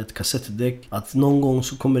mellan ett kassettdäck, att någon gång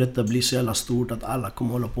så kommer detta bli så jävla stort att alla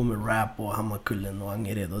kommer hålla på med rap och Hammarkullen och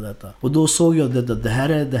Angered och detta. Och då såg jag det här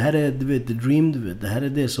är du vet, the dream, du vet. Det här är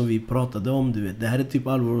det som vi pratade om, du vet. Det här är typ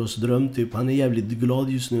Alvaros dröm, typ. Han är jävligt glad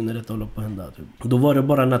just nu när detta håller på att hända, typ. Då var det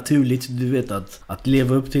bara naturligt, du vet, att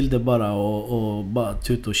leva upp till det bara och bara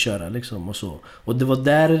tuta och köra liksom och så. Och det var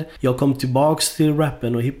där jag kom tillbaks till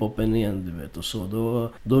rappen och hiphopen igen, du vet, och så.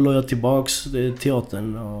 Då låg jag tillbaks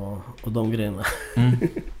teatern och de grejerna. Mm.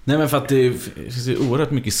 Nej, men för att det finns ju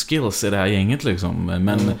oerhört mycket skills i det här gänget liksom.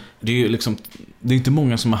 Men det är ju liksom, det är inte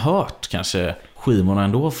många som har hört kanske skivorna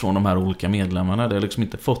ändå från de här olika medlemmarna. Det har liksom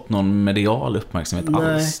inte fått någon medial uppmärksamhet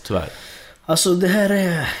alls, tyvärr. Alltså det här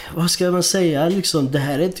är, vad ska man säga liksom, det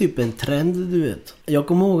här är typ en trend, du vet. Jag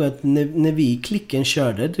kommer ihåg att när vi i klicken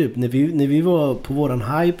körde typ, när vi var på våran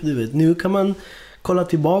hype, du vet. Nu kan man kolla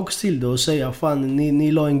tillbaks till det och säga, fan,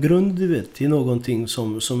 ni la en grund, du vet, till någonting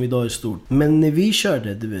som idag är stort. Men när vi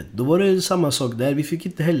körde, du vet, då var det samma sak där. Vi fick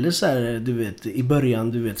inte heller så här, du vet, i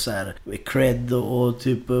början, du vet, så här cred och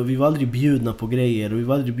typ, vi var aldrig bjudna på grejer och vi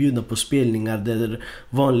var aldrig bjudna på spelningar där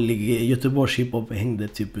vanlig Göteborgs hiphop hängde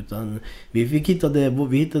typ, utan vi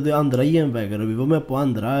hittade andra genvägar och vi var med på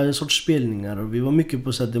andra sorts spelningar och vi var mycket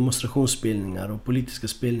på så här demonstrationsspelningar och politiska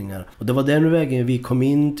spelningar. Och det var den vägen vi kom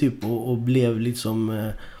in typ och blev liksom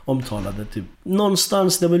omtalade typ.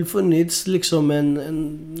 Någonstans det har väl funnits liksom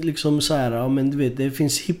en liksom så här, ja men du vet, det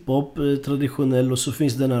finns hiphop traditionell och så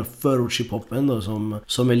finns den här förortshiphopen då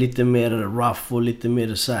som är lite mer rough och lite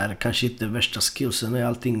mer så här, kanske inte värsta skillsen i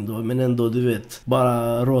allting då, men ändå, du vet,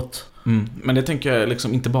 bara rått. Men det tänker jag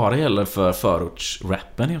liksom inte bara gäller för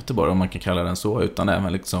förortsrappen i Göteborg, om man kan kalla den så, utan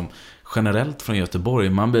även liksom generellt från Göteborg.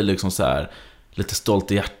 Man blir liksom så här lite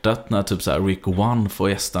stolt i hjärtat när typ så här Rick One får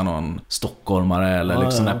gästa någon stockholmare eller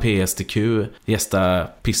liksom när PSTQ gästa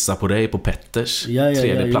Pissa på dig på Petters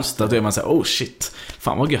 3D platta. Då är man så här, oh shit,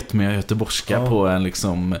 fan vad gött med göteborgska på en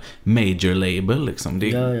liksom major label liksom.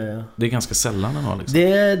 Det är ganska sällan den har liksom.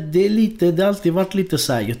 Det har alltid varit lite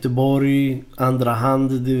så här Göteborg, andra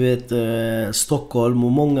hand, du vet, Stockholm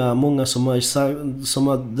och många som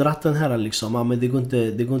har dratt den här liksom, men det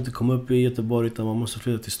går inte att komma upp i Göteborg utan man måste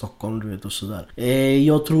flytta till Stockholm, du vet, och sådär.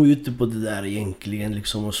 Jag tror ju inte på det där egentligen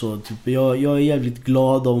liksom, och så typ, jag är jävligt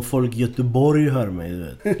glad om folk i Göteborg hör mig, du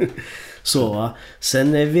vet. Så va.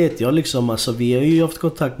 Sen vet jag liksom, alltså vi har ju haft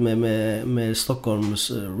kontakt med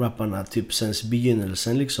Stockholms rapparna typ sen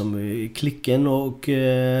begynnelsen liksom, i klicken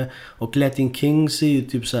och Latin Kings är ju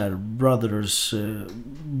typ så här brothers,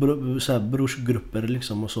 så här brorsgrupper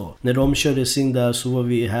liksom och så. När de körde sin där så var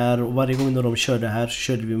vi här, och varje gång när de körde här så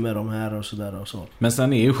körde vi med dem här och sådär och så. Men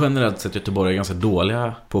sen är ju generellt sett Göteborg ganska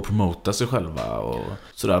dåliga på att promota sig själva och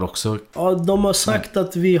sådär också. Ja, de har sagt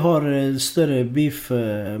att vi har större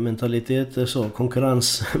beef-mentalitet mentalitet, så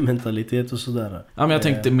konkurrensmentalitet och sådär. Ja, men jag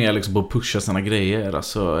tänkte mer liksom på att pusha sina grejer,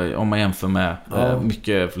 alltså om man jämför med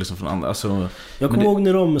mycket liksom från andra, alltså, jag kommer ihåg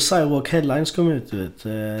när de Sidewalk Headlines kom ut, vet,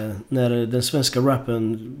 när den svenska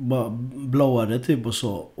rappen bara blowade typ och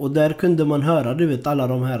så. Och där kunde man höra, du vet, alla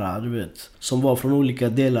de här, du vet, som var från olika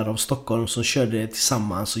delar av Stockholm som körde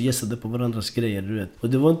tillsammans och gästade på varandras grejer, du vet. Och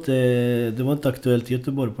det var inte aktuellt i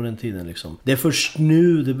Göteborg på den tiden liksom. Det är först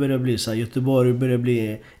nu det börjar bli så här, Göteborg börjar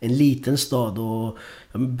bli en liten stad och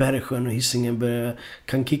Bergsjön och Hisingen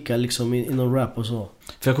kan kicka liksom inom rap och så.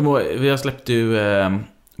 För jag kommer ihåg, vi har släppt ju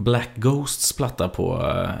Black Ghosts platta på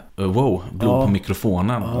Wow, blod på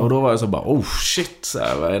mikrofonen. Och då var jag så bara, oh shit, så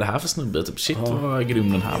här, vad är det här för snubbe? Typ, shit, vad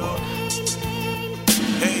grym den här var.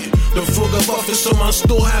 De frågar varför som han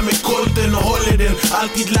står här med kolten och håller den.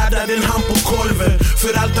 Alltid laddar den hand på kolven.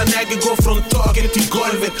 För allt han äger går från taket till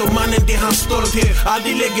golvet. Och mannen det är hans stolthet.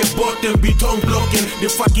 Aldrig lägger bort den betongblocken. Det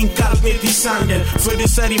är fucking kallt ner till sanden. För det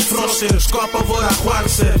är i frosten, skapar våra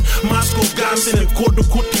chanser. Mask och gansen, kod och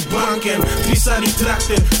kort i banken. Trissar i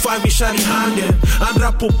trakten, five-ishar i handen. Andra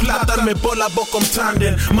på plattan med bollar bakom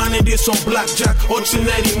tanden. Mannen det är som blackjack, oddsen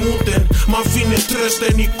är emot den. Man finner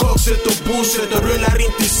trösten i kokset och boset. Och rullar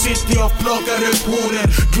inte sitt. Jag plakar upp håren,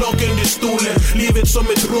 klockan i stolen. Livet som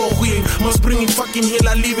ett råskinn. Man springer fucking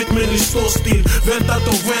hela livet men det står still. Väntat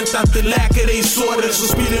och väntat, det läker i såren. Så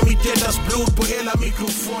spiller mitt hjärtas blod på hela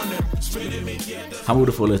mikrofonen. Han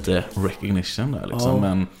borde få lite recognition där liksom,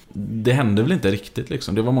 men det hände väl inte riktigt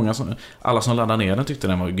liksom. Det var många som, alla som laddade ner den tyckte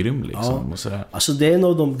den var grym liksom, och sådär. Alltså det är en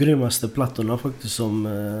av de grymmaste plattorna faktiskt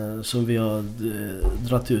som vi har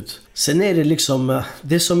dratt ut. Sen är det liksom,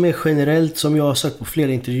 det som är generellt, som jag har sagt på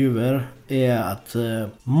flera intervjuer, är att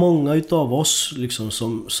många utav oss liksom,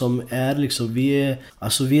 som är liksom, vi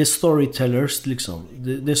är storytellers liksom.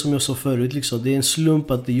 Det som jag sa förut liksom, det är en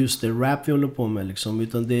slump att det just är rap vi håller på med liksom,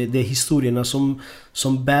 utan det är historierna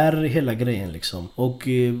som bär hela grejen liksom. Och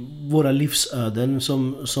våra livsöden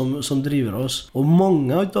som driver oss. Och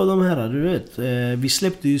många utav de här, du vet, vi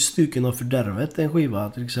släppte ju Stuken av fördärvet, en skiva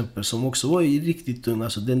till exempel, som också var ju riktigt tung.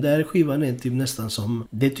 Alltså den där skivan är typ nästan som,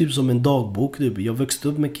 det är typ som en dagbok typ. Jag växte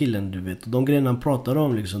upp med killen, du vet. Och de grejerna han pratar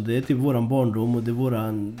om liksom, det är typ våran barndom och det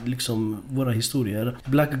är våra historier.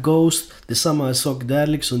 Black Ghost, det är samma sak där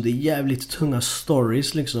liksom. Det är jävligt tunga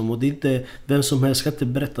stories liksom. Och det är inte, vem som helst ska inte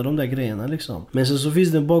berätta de där grejerna liksom. Men sen så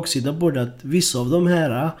finns det en baksida på det, att vissa av de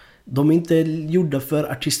här, de är inte gjorda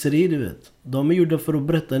för artisteri, du vet. De är gjorda för att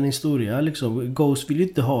berätta en historia liksom. Ghost vill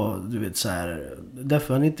inte ha, du vet, så här,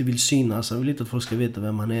 därför han inte vill synas. Han vill inte att folk ska veta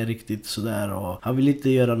vem han är riktigt sådär. Och han vill inte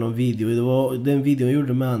göra någon video. Det var den videon jag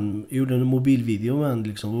gjorde med han, gjorde en mobilvideo med han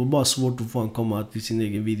liksom. Det var bara svårt att få han komma till sin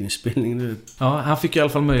egen videoinspelning, du vet. Ja, han fick i alla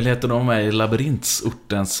fall möjlighet att vara med i Labyrinths,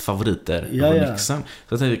 ortens favoriter på mixen.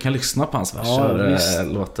 Så att ni kan lyssna på hans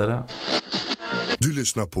verser, låter det. Du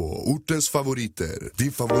lyssnar på Ortens favoriter,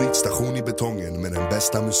 din favoritstation i betongen med den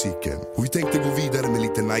bästa musiken. Och vi tänkte gå vidare med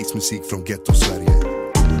lite nice musik från Ghetto Sverige.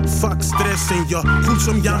 Fuck stressen, ja, cool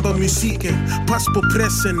som jamba-musiken. Pass på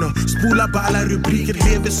pressen och spola på alla rubriker.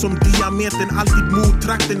 Lever som diametern, alltid mot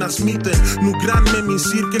trakternas mitten. Noggrann med min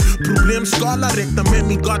cirkel, problemskala. Räkna med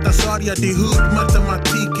min gatas aria, det är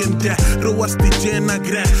matematiken. Det råaste gena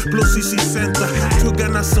grä, blåsis i center.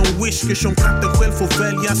 Tuggarna som whisker, som katten själv får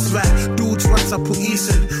välja svär. Dudes svarta på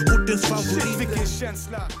isen, ortens favorit.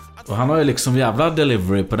 Och han har ju liksom jävla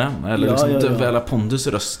delivery på den. Eller liksom väla pondus i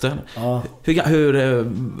rösten. Ja.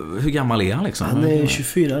 Hur gammal är han liksom? Han är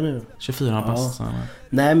 24 nu. 24 pass. Ja.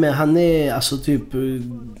 Nej, men han är alltså typ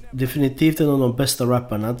definitivt en av de bästa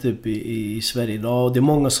rapparna typ i Sverige idag. Och det är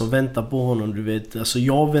många som väntar på honom, du vet. Alltså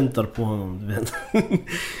jag väntar på honom, du vet.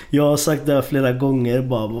 Jag har sagt det flera gånger,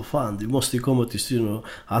 bara vad fan, du måste ju komma till studion.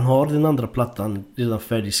 Han har den andra plattan redan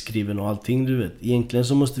färdigskriven och allting, du vet. Egentligen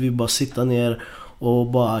så måste vi bara sitta ner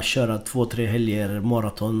och bara köra 2-3 helger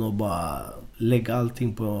maraton och bara lägga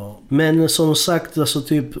allting på. Men som sagt, alltså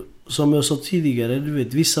typ som jag sa tidigare, du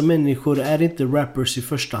vet, vissa människor är inte rappers i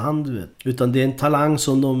första hand, du vet. Utan det är en talang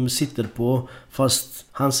som de sitter på. Fast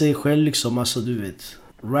han säger själv liksom, alltså du vet,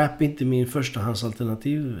 rap är inte min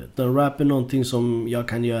förstahandsalternativ, du vet. Den rap är någonting som jag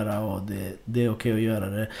kan göra och det är okej att göra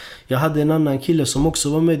det. Jag hade en annan kille som också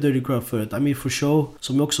var med i Dirty Crowd förut, Amir For Show,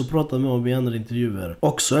 som jag också pratade med om i andra intervjuer.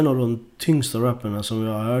 Också en av de tyngsta rapperna som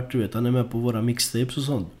jag har hört, du vet. Han är med på våra mixtapes och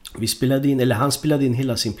sånt. Han spelade in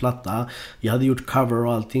hela sin platta. Jag hade gjort cover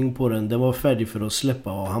och allting på den. Den var färdig för att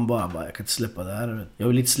släppa och han bara jag kan inte släppa det här. Jag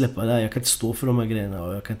vill inte släppa det här. Jag kan inte stå för de här grejerna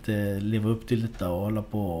och jag kan inte leva upp till detta och hålla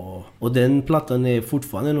på. Och den plattan är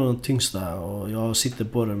fortfarande en av de tyngsta och jag sitter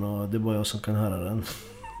på den och det är bara jag som kan höra den.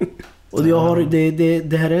 Och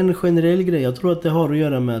det här är en generell grej. Jag tror att det har att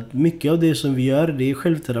göra med att mycket av det som vi gör, det är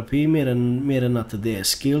självterapi mer än att det är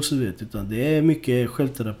skills, du vet. Utan det är mycket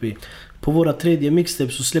självterapi. På våra 3:e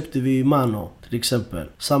mixtape så släppte vi Mano till exempel.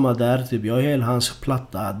 Samma där, typ. Jag har hela hans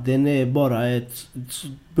platta. Den är bara ett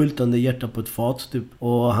bultande hjärta på ett fat, typ.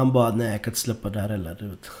 Och han bara, nej, jag kan inte släppa det här heller, du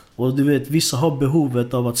vet. Och du vet, vissa har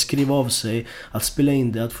behovet av att skriva av sig, att spela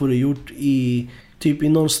in det, att få det gjort i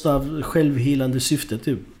någonstans självhelande syfte,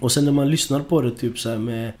 typ. Och sen när man lyssnar på det typ så här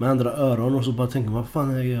med andra öron, och så bara tänker man, vad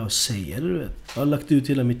fan är det jag säger, du vet. Jag har lagt ut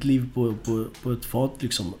hela mitt liv på ett fat,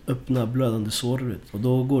 liksom. Öppna blödande sår, du vet. Och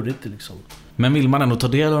då går det inte, liksom. Men vill man ändå ta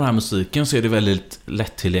del av den här musiken så är det väldigt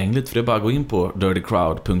lättillgängligt. För det är bara att gå in på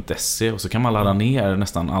dirtycrowd.se och så kan man ladda ner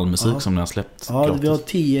nästan all musik som ni har släppt. Ja, gratis. vi har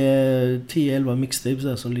 10-11 mixtapes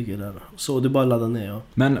där som ligger där. Så det är bara att ladda ner, ja.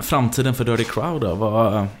 Men framtiden för Dirty Crowd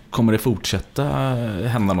då? Kommer det fortsätta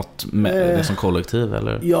hända något med det som kollektiv,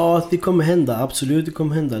 eller? Ja, det kommer hända. Absolut, det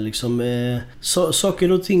kommer hända liksom.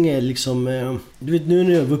 Saker och ting är liksom... du vet, nu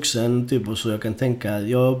när jag är vuxen typ, och så jag kan tänka,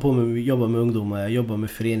 jag jobbar med ungdomar, jag jobbar med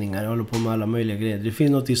föreningar, jag håller på med alla möjliga grejer. Det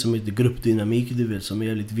finns något som heter gruppdynamik, du vet, som är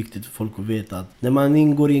väldigt viktigt för folk att veta. Att när man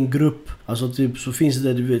ingår i en grupp, alltså typ, så finns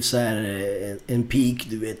det, du vet, så här en peak,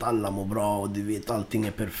 du vet, alla mår bra och du vet, allting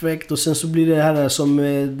är perfekt. Och sen så blir det här som,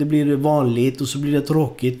 det blir vanligt och så blir det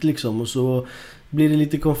tråkigt liksom, och så blir det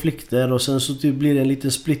lite konflikter och sen så typ blir det en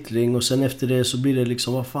liten splittring och sen efter det så blir det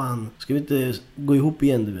liksom, vad fan, ska vi inte gå ihop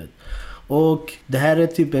igen, du vet. Och det här är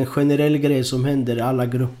typ en generell grej som händer i alla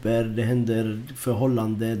grupper. Det händer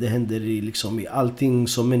förhållande, det händer i allting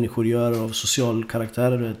som människor gör av social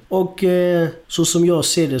karaktär. Och så som jag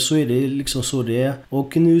ser det så är det liksom så det är.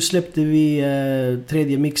 Och nu släppte vi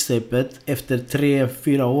 3:e mixtapet efter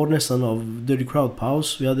 3-4 år nästan av Dirty Crowd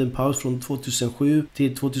paus. Vi hade en paus från 2007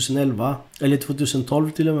 till 2011. Eller 2012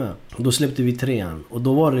 till och med. Då släppte vi 3:an. Och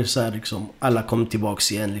då var det så här liksom, alla kom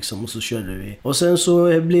tillbaks igen liksom, och så körde vi. Och sen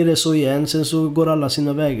så blir det så igen. Sen så går alla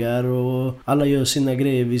sina vägar och alla gör sina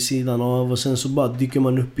grejer vid sidan av. Och sen så bara dyker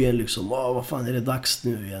man upp igen liksom. Vad fan, är det dags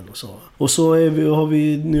nu igen? Och så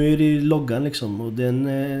nu är det loggan liksom. Och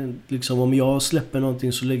den liksom, om jag släpper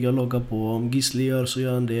någonting så lägger jag logga på. Om Gisli gör så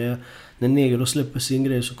gör han det. När Negro släpper sin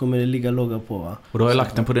grej så kommer det ligga logga på, va? Och du har ju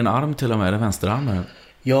lagt den på din arm till och med, den vänstra armen.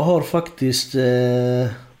 Jag har faktiskt...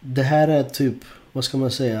 det här är typ, vad ska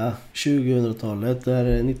man säga, 2000-talet, det här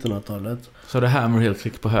är 1900-talet. Så det är Hammerhill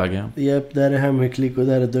Click på höger? Japp, det här är Hammerhill Click och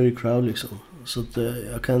det här är Dirty Crowd liksom. Så att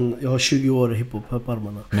jag har 20 år hiphop här på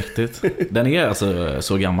armarna. Mäktigt. Den är alltså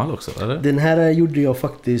så gammal också, eller? Den här gjorde jag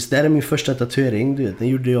faktiskt, det här är min första tatuering, du vet. Den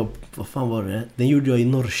gjorde jag, vad fan var det? Den gjorde jag i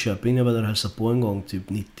Norrköping när jag var där och hälsade på en gång, typ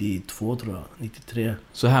 92 tror jag, 93.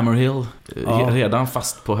 Så Hammerhill, redan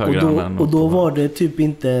fast på högerarmen? Och då var det typ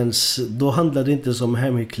inte ens, då handlade det inte som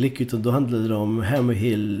Hammerhill Click, utan då handlade det om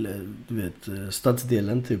Hammerhill, du vet,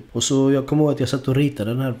 stadsdelen typ. Och så jag kommer ihåg att jag satt och ritade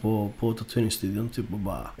den här på tatueringsstudion typ, och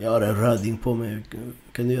bara, jag har en röding på mig,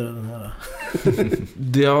 kan du göra den här?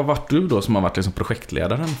 Det har varit du då som har varit liksom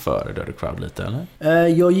projektledaren för Dirty Crowd lite, eller?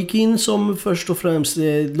 Jag gick in som först och främst,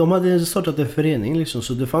 de hade startat en förening liksom,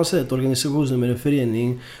 så det fanns ett organisation med en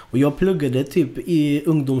förening, och jag pluggade typ i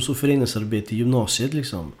ungdoms- och föreningsarbete i gymnasiet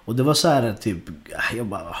liksom. Och det var så här typ, jag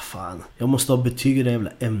bara, vad fan, jag måste ha betyg i det jävla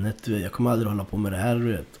ämnet, du vet. Jag kommer aldrig hålla på med det här,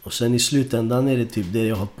 du vet. Och sen i slutändan är det typ det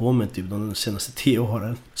jag har hållit på med typ de senaste 10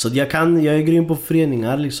 åren. Så jag är grym på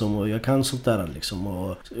föreningar liksom, och jag kan sånt där liksom,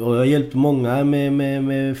 och jag har hjälpt många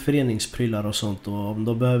med föreningsprylar och sånt, och om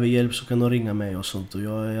de behöver hjälp så kan de ringa mig och sånt, och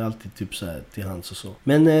jag är alltid typ så här till hands och så.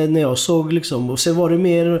 Men när jag såg liksom, och sen var det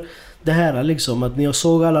mer det här liksom, att när jag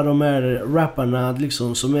såg alla de här rapparna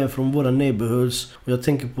liksom, som är från våra neighborhoods, och jag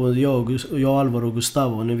tänker på jag, Alvaro och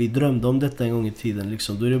Gustavo, när vi drömde om detta en gång i tiden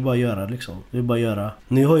liksom, då är det bara att göra liksom. Det är bara att göra.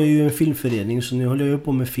 Nu har jag ju en filmförening, så nu håller jag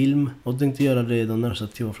på med film och tänkte göra det de närmaste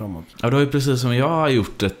 10 år framåt. Ja, du har ju precis som jag har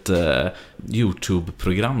gjort ett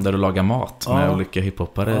YouTube-program där du lagar mat med olika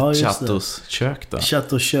hiphoppare. Ja, Chatos kök då.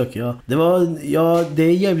 Chatos kök, ja. Det är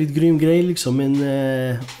en jävligt grym grej liksom, men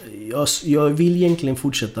jag vill egentligen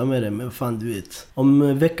fortsätta med det, men fan, du vet.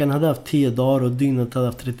 Om veckan hade haft 10 dagar och dygnet hade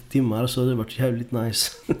haft 30 timmar så hade det varit jävligt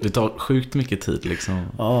nice. Det tar sjukt mycket tid liksom.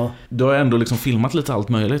 Ja. Du har ändå liksom filmat lite allt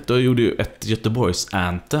möjligt. Du gjorde ju ett Göteborgs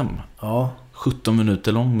Anthem. Ja. 17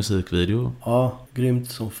 minuter lång musikvideo. Ja, grymt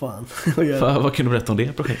som fan. Vad kan du berätta om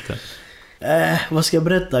det projektet? Vad ska jag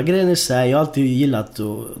berätta? Grejen är så här, jag har alltid gillat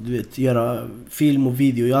att göra film och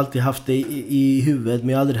video. Jag har alltid haft det i huvudet, men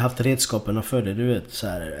jag har aldrig haft redskapen för det. Du vet, så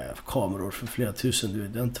här, kameror för flera tusen. Du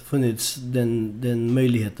vet. Det har inte funnits den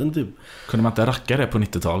möjligheten typ. Kunde man inte racka det på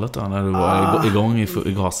 90-talet då, när du var igång i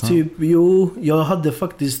gasen? Typ, jo, jag hade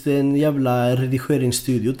faktiskt en jävla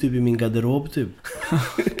redigeringsstudio typ i min garderob typ.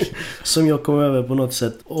 Som jag kom över på något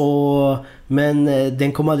sätt. Men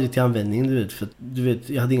den kom aldrig till användning, du vet. För du vet,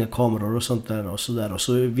 jag hade inga kameror och sånt där och sådär.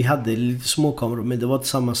 Så vi hade lite små kameror, men det var inte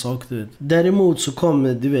samma sak, du vet. Däremot så kom,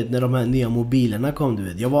 du vet, när de här nya mobilerna kom, du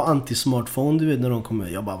vet. Jag var anti-smartphone, du vet, när de kom.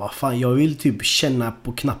 Jag bara, vad fan, jag vill typ känna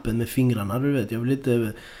på knappen med fingrarna, du vet.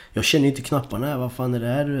 Jag känner inte knapparna, vad fan är det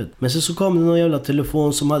här, du vet. Men sen så kom det någon jävla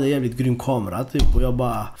telefon som hade jävligt grym kamera typ. Och jag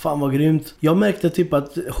bara, fan vad grymt. Jag märkte typ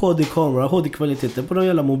att HD-kvaliteten på de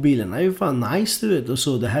jävla mobilerna är ju fan nice, du vet. Och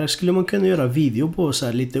så, det här skulle man kunna göra video på så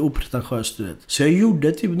här lite opretentiöst, du vet. Så jag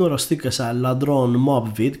gjorde typ några stycken så här Ladron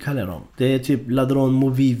Mobvid kallar de. Det är typ Ladron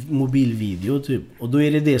mobilvideo typ. Och då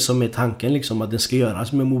är det som är tanken liksom, att den ska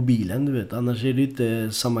göras med mobilen, du vet. Annars är det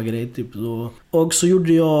inte samma grej typ. Och så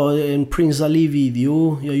gjorde jag en Prince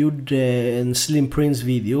Ali-video. Jag gjorde en Slim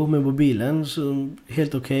Prince-video med mobilen, så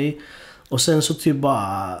helt okej. Och sen så typ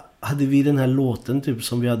bara hade vi den här låten typ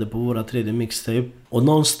som vi hade på våra 3D mixtape. Och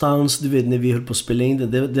någonstans, du vet, när vi höll på att spela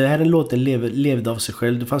in det här låten levde av sig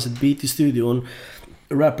själv. Det fanns ett beat i studion.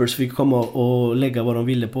 Rappers fick komma och lägga vad de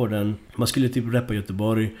ville på den. Man skulle typ rappa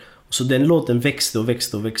Göteborg. Så den låten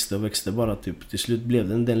växte bara typ. Till slut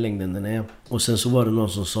blev den längden den är. Och sen så var det någon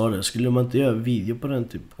som sa det. Skulle man inte göra video på den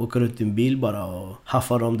typ? Åka ut i en bil bara och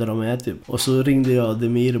haffa dem där de är typ. Och så ringde jag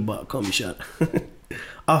Demir och bara, kom kör.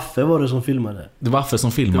 Affe var det som filmade. Det var Affe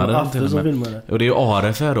som filmade. Det var Affe som filmade. Och det är ju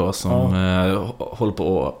ARF då som håller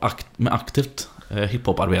på med aktivt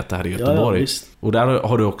hiphop-arbete här i Göteborg. Ja, och där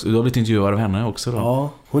har du har blivit intervjuad av henne också då. Ja,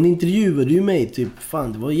 hon intervjuade ju mig typ,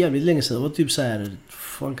 fan det var jävligt länge sedan. Det var typ så här,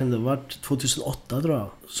 fan kan det ha varit 2008 tror jag.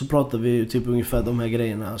 Så pratade vi typ ungefär de här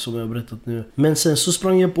grejerna som jag har berättat nu. Men sen så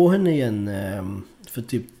sprang jag på henne igen för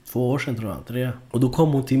typ 2 år sedan tror jag, 3. Och då kom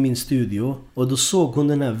hon till min studio. Och då såg hon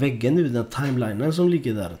den här väggen nu, den här timelinen som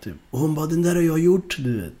ligger där typ. Och hon bara, den där har jag gjort,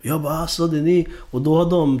 du vet. Jag bara, alltså den är... Och då har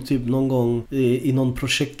de typ någon gång i någon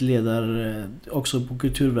projektledare också på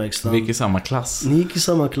kulturverkstaden. Vi gick i samma klass. Ni gick i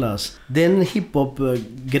samma klass. Den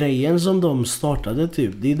hiphop-grejen som de startade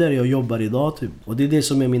typ, det är där jag jobbar idag typ. Och det är det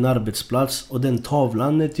som är min arbetsplats. Och den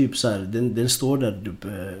tavlan är typ så här, den står där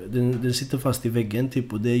typ, den sitter fast i väggen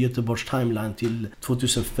typ. Och det är Göteborgs timeline till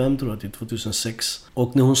 2005 tror jag, till 2006.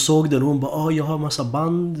 Och när hon såg den, hon bara, jag har massa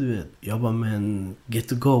band, du vet. Jag bara, men get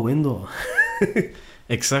to going då.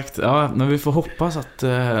 Exakt, ja, men vi får hoppas att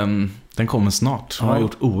den kommer snart. Hon har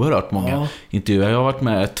gjort oerhört många intervjuer. Jag har varit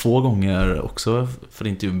med 2 gånger också för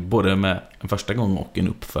intervju, både med en första gång och en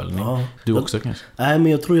uppföljning. Du också kanske? Nej,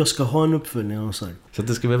 men jag tror jag ska ha en uppföljning, har hon sagt. Så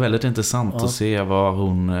det ska bli väldigt intressant att se vad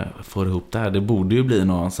hon får ihop där. Det borde ju bli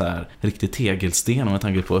någon så här riktig tegelsten med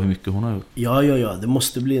tanke på hur mycket hon har gjort. Ja, det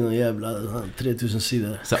måste bli någon jävla 3000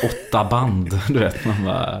 sidor. Så 8 band, du vet, man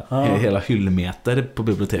bara hela hyllmeter på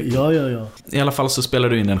biblioteket. Ja. I alla fall så spelar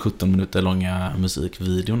du in en 17 minuter långa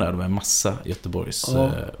musikvideon där med massa Göteborgs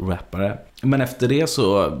rappare. Men efter det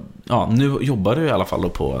så, nu jobbar du i alla fall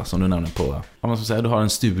på, som du nämnde på, man ska säga, du har en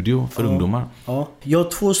studio för ungdomar. Ja, jag har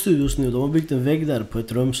 2 studios nu. De har byggt en vägg där på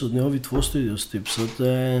ett rum, så nu har vi 2 studios typ. Så att,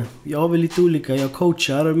 jag har väl lite olika, jag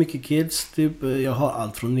coachar mycket kids typ. Jag har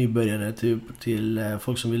allt från nybörjare typ till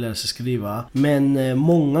folk som vill lära sig skriva. Men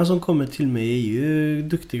många som kommer till mig är ju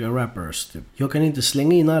duktiga rappers typ. Jag kan inte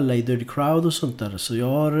slänga in alla i Dirty Crowd och sånt där. Så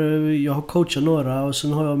jag har coachat några, och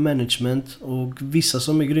sen har jag management och vissa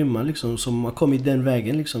som är grymma liksom, som har kommit den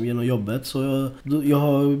vägen liksom genom jobbet. Så jag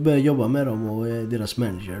har börjat jobba med dem och är deras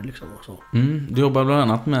manager liksom och så. Du jobbar bland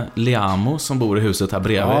annat med Liamo som bor i huset här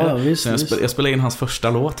bredvid. Ja, visst. Jag spelade in hans första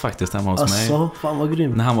låt faktiskt hemma hos mig. Alltså, fan vad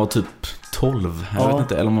grymt. När han var typ 12, jag vet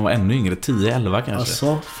inte, eller om han var ännu yngre, 10-11 kanske.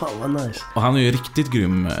 Alltså, fan vad nice. Och han är ju riktigt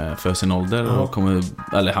grym för sin ålder och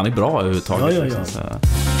han är bra överhuvudtaget. Ja. Liksom,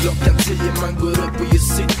 Klockan 10 man går upp och gör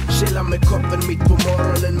sitt. Chillar med koppen mitt på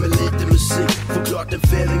morgonen med lite musik. Förklart en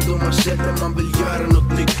feeling då man känner man vill göra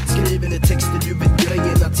något nytt. Skriver ner texter, du vet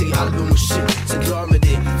grejerna till album och shit. Så klar med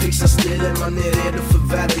det, fixa stilen, man är redo för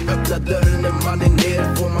världen. Öppna dörren när man är nere,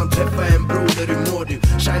 får man träffa en broder. Hur mår du?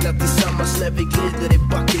 Shina tillsammans när vi glider i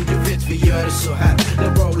backen. Du vet vi gör det så här. The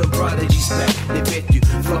Rollin' Prodigy's back, det vet du.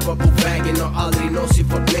 Flabbar på vägen och aldrig någonsin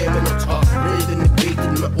fått med mig något hat. Riven i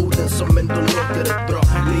beaten med orden som ändå låter rätt bra.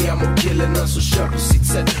 Liam och killarna som kör på sitt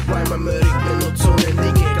sätt. Rhymar med rytmen och tonen.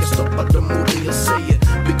 Ingen kan stoppa de orden jag säger.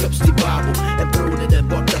 Big ups till Babo, en broder där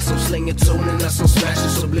borta som slänger tonerna som smasher,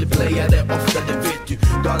 så blir playade ofta, det vet du.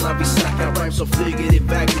 Dalarna vi snackar rhymes som flyger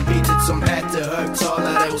iväg ur beatet som äter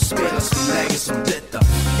högtalare och spelas för läge som detta.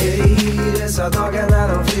 I dessa dagar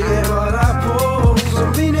när de flyger bara på,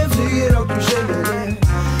 som vinden flyger och du känner det,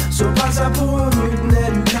 så passa på och njut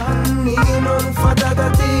när du kan. Ingen har fattat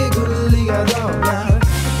att det är gulliga dagar.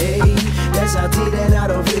 Ey, dessa tider när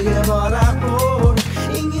de flyger bara på,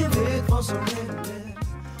 ingen vet vad som händer.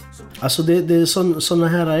 Alltså det är såna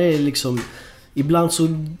här är liksom. Ibland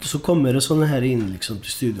så kommer det såna här in liksom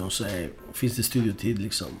till studion, så finns det studiotid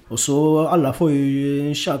liksom. Och så alla får ju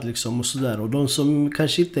en chat liksom och sådär. Och de som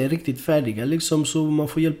kanske inte är riktigt färdiga liksom, så man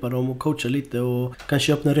får hjälpa dem och coacha lite och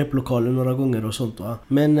kanske öppna replokalen några gånger och sånt, va.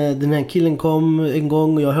 Men den här killen kom en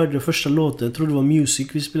gång och jag hörde första låten, jag tror det var Music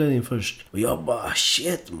vi spelade in först. Och jag bara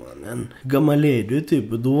shit mannen, gammal är du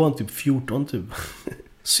typ, och då var han typ 14 typ.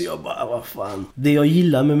 Så jag bara, vad fan. Det jag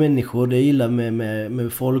gillar med människor, det jag gillar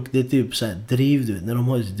med folk, det är typ så här driv, du vet. När de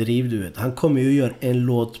har ett driv, du vet. Han kommer ju att göra en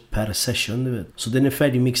låt per session, du vet. Så den är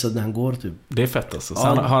färdigmixad när han går, typ. Det är fett alltså. Så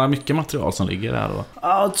har han mycket material som ligger där då? Ja,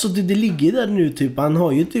 alltså det ligger där nu, typ. Han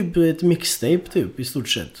har ju typ ett mixtape, typ, i stort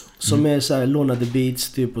sett. Som är så här lånade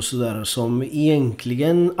beats, typ, och sådär. Som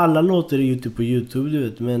egentligen, alla låter är ju typ på YouTube, du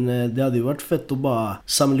vet. Men det hade ju varit fett att bara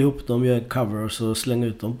samla ihop dem, göra covers och slänga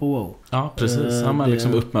ut dem på Wow. Ja, precis. Han är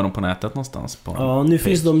liksom upp med dem på nätet någonstans. Ja, nu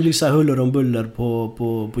finns de liksom huller om buller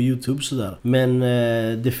på YouTube sådär. Men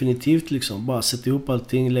definitivt liksom, bara sätta ihop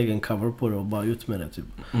allting, lägga en cover på det och bara ut med det, typ.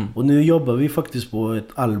 Och nu jobbar vi faktiskt på ett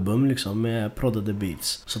album liksom med proddade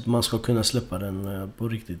beats. Så att man ska kunna släppa den på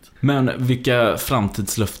riktigt. Men vilka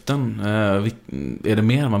framtidslöften är det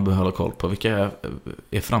mer man behöver hålla koll på? Vilka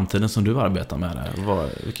är framtiden som du arbetar med där?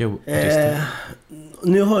 Vilka artister?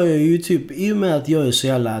 Nu har jag ju typ, i och med att jag är så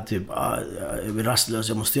jävla typ jag är rastlös,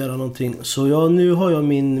 jag måste göra någonting. Så nu har jag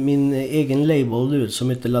min egen label, du vet, som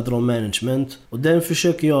heter Ladron Management. Och den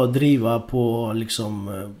försöker jag driva på liksom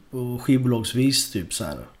på skivbolagsvis typ så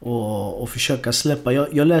här. Och försöka släppa.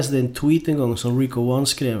 Jag läste en tweet en gång som Rico One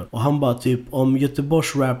skrev. Och han bara typ, om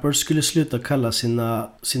Göteborgs rappers skulle sluta kalla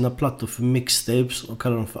sina plattor för mixtapes och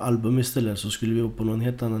kalla dem för album istället, så skulle vi vara på någon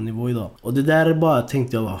helt annan nivå idag. Och det där är bara,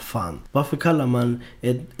 tänkte jag, vad fan. Varför kallar man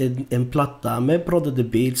en platta med proddade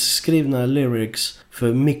beats, skrivna lyrics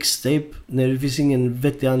för mixtape när det finns ingen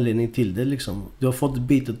vettig anledning till det liksom? Du har fått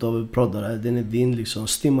beatet av proddare, den är din liksom.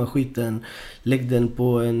 Stimma skiten, lägg den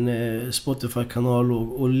på en Spotify-kanal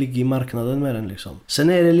och ligg i marknaden med den liksom. Sen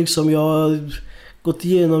är det liksom, jag gått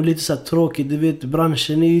igenom lite så här tråkigt, du vet,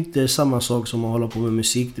 branschen är ju inte samma sak som att hålla på med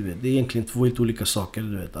musik, du vet. Det är egentligen två helt olika saker,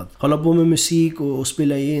 du vet. Att hålla på med musik och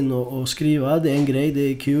spela in och skriva, det är en grej, det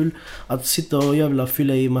är kul. Att sitta och jävla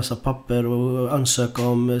fylla i massa papper och ansöka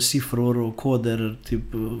om siffror och koder typ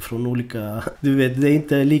från olika, du vet, det är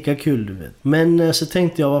inte lika kul, du vet. Men så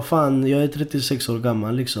tänkte jag, vad fan, jag är 36 år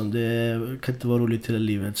gammal liksom, det kan inte vara roligt hela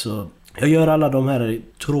livet, så jag gör alla de här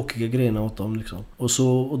tråkiga grejerna åt dem liksom.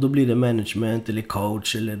 Och då blir det management eller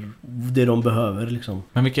coach eller det de behöver liksom.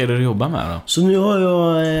 Men vilka är det du jobbar med då? Så nu har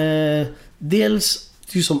jag dels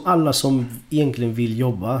typ som alla som egentligen vill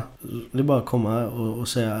jobba. Det är bara att komma och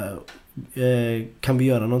säga, kan vi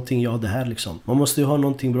göra någonting? Ja, det här liksom. Man måste ju ha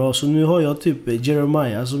någonting bra. Så nu har jag typ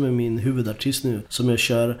Jeremiah som är min huvudartist nu, som jag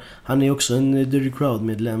kör. Han är också en Dirty Crowd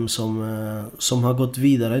medlem som har gått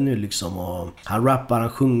vidare nu liksom. Och han rappar, han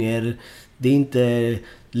sjunger. Det är inte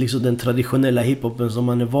liksom den traditionella hiphopen som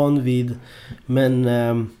man är van vid.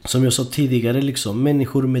 Men som jag sa tidigare liksom,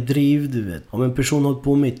 människor med driv, du vet. Om en person har hållit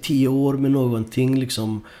på med 10 år med någonting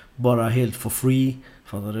liksom, bara helt for free,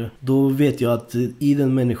 fattar du? Då vet jag att i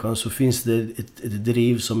den människan så finns det ett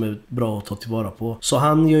driv som är bra att ta tillvara på. Så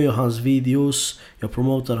han gör ju hans videos, jag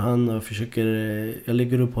promotar han och jag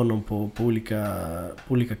lägger upp honom på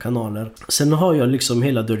olika kanaler. Sen har jag liksom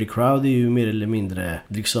hela Dirty Crowd, det är ju mer eller mindre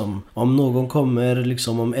liksom, om någon kommer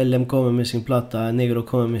liksom, om LM kommer med sin platta, Negro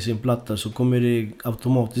kommer med sin platta, så kommer det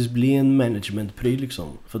automatiskt bli en managementpryl liksom.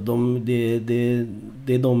 För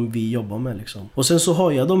det är de vi jobbar med liksom. Och sen så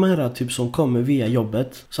har jag de här typ som kommer via jobbet.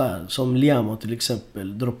 Så här, som Liamo till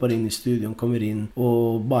exempel, droppar in i studion, kommer in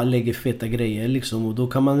och bara lägger feta grejer liksom. Och då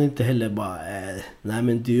kan man inte heller bara nej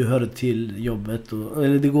men du hör till jobbet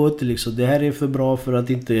eller det går inte liksom, det här är för bra för att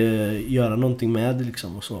inte göra någonting med det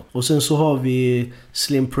liksom och så. Och sen så har vi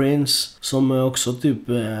Slim Prince som också typ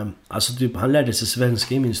alltså typ, han lärde sig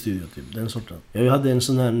svenska i min studio typ, den sorten. Jag hade en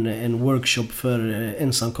sån här en workshop för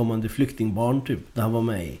ensamkommande flyktingbarn typ, där han var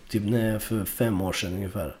med i typ för 5 år sedan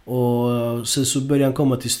ungefär. Och sen så började han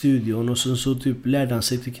komma till studion och så typ lärde han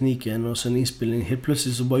sig tekniken och sen inspelningen. Helt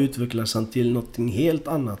plötsligt så bara utvecklas han till någonting helt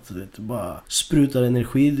annat, du vet. Bara sprutar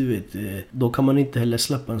energi, du vet. Då kan man inte heller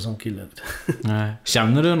släppa en sån kille. Nej.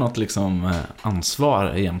 Känner du något liksom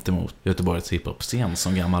ansvar gentemot Göteborgs hiphop-scen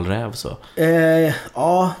som gammal räv så?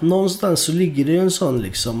 Ja, någonstans så ligger det en sån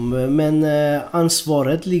liksom. Men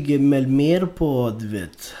ansvaret ligger mer på, du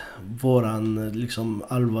vet, våran liksom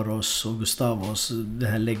Alvaros och Gustavos, det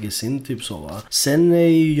här legacy typ så, va. Sen är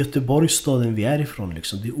ju Göteborg staden vi är ifrån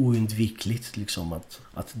liksom. Det är oundvikligt liksom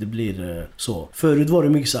att det blir så. Förut var det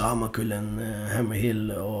mycket så Hammarkullen,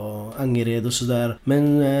 Hammerhill och Angered och sådär.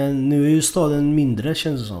 Men nu är ju staden mindre,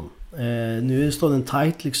 känns det som. Nu är staden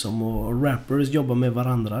tight liksom, och rappers jobbar med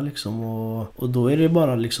varandra liksom, och då är det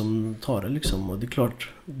bara liksom ta det liksom. Och det är klart,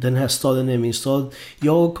 den här staden är min stad.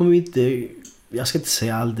 Jag ska inte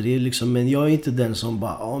säga aldrig liksom, men jag är inte den som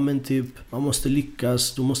bara, men typ, man måste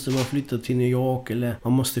lyckas, då måste man flytta till New York eller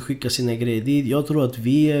man måste skicka sina grejer dit. Jag tror att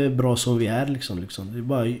vi är bra som vi är liksom. Det är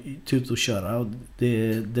bara ut och köra, och det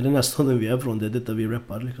är den här staden vi är från, det är detta vi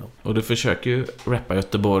rappar liksom. Och du försöker ju rappa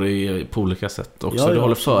Göteborg på olika sätt också. Ja, du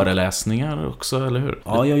håller föreläsningar också, eller hur?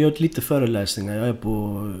 Ja, jag har gjort lite föreläsningar. Jag är på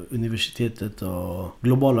universitetet och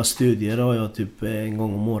globala studier har jag typ en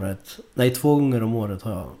gång om året. Nej, 2 gånger om året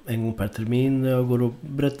har jag. En gång per termin. Jag går och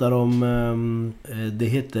berättar om, det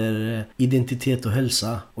heter identitet och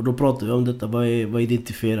hälsa. Och då pratar vi om detta, vad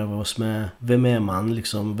identifierar vi oss med? Vem är man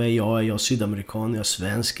liksom? Vad är jag? Är jag sydamerikan? Är jag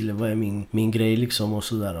svensk? Eller vad är min grej liksom? Och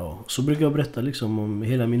sådär. Och så brukar jag berätta liksom om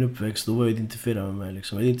hela min uppväxt och vad jag identifierar mig med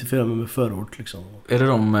liksom. Jag identifierar mig med förort liksom. Är det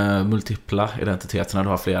de multipla identiteterna du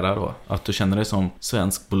har flera då? Att du känner dig som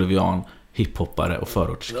svensk, bolivian, hiphoppare och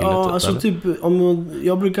förortskille? Ja, alltså typ,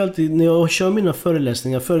 jag brukar alltid, när jag kör mina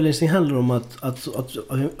föreläsningar handlar om att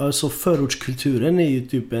alltså förortskulturen är ju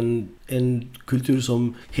typ en kultur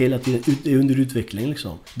som hela tiden är under utveckling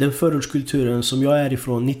liksom. Den förortskulturen som jag är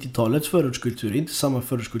ifrån, 90-talets förortskultur, är inte samma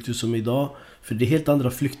förortskultur som idag, för det är helt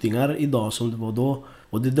andra flyktingar idag som det var då.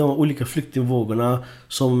 Och det är de olika flyktingvågorna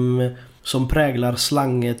som präglar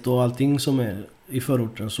slanget och allting som är i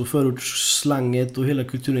förorten. Så förortsslanget och hela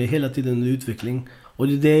kulturen är hela tiden under utveckling. Och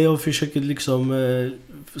det är det jag försöker liksom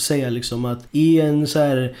säga liksom, att i en så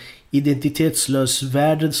här identitetslös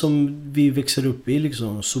värld som vi växer upp i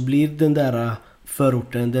liksom, så blir den där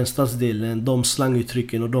förorten, den stadsdelen, de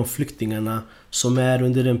slanguttrycken och de flyktingarna som är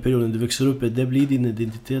under den perioden du växer upp i, det blir din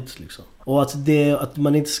identitet liksom. Och att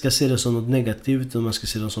man inte ska se det som något negativt, utan man ska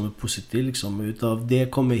se det som något positivt liksom. Utav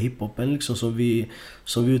det kommer hiphopen liksom, som vi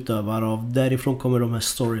utövar av. Därifrån kommer de här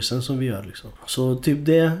storiesen som vi gör liksom. Så typ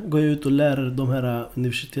det går jag ut och lär de här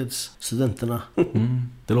universitetsstudenterna.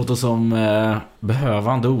 Det låter som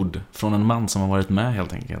behövande ord från en man som har varit med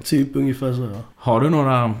helt enkelt. Typ ungefär så, ja. Har du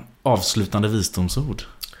några avslutande visdomsord?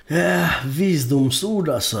 Visdomsord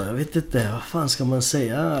alltså, jag vet inte, vad fan ska man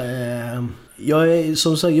säga? Jag är,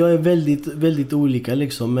 som sagt, jag är väldigt, väldigt olika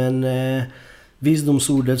liksom, men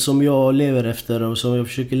visdomsordet som jag lever efter och som jag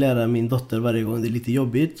försöker lära min dotter varje gång det är lite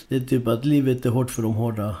jobbigt, det är typ att livet är hårt för de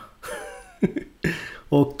hårda.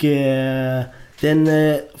 Och den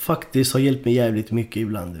faktiskt har hjälpt mig jävligt mycket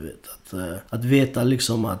ibland, du vet. Att veta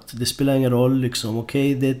liksom att det spelar ingen roll liksom,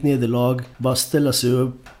 okej, det är ett nederlag, bara ställa sig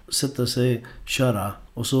upp, sätta sig, köra.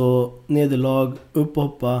 Och så nederlag, upp och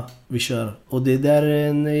hoppa, vi kör. Och det där är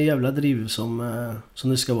en jävla driv som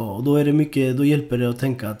det ska vara. Och då är det mycket, då hjälper det att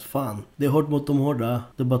tänka att fan, det är hårt mot de hårda,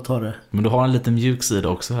 det bara tar det. Men du har en liten mjuk sida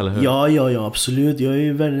också, eller hur? Ja, absolut. Jag är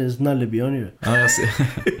ju världens nallebjörn ju. Ja, jag ser.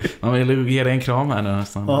 Man vill ge dig en kram här nu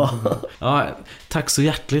nästan. Ja, tack så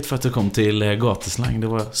hjärtligt för att du kom till Gatuslang. Det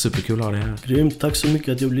var superkul att ha dig här. Grymt, tack så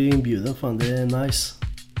mycket att jag blev inbjuden. Fan, det är nice.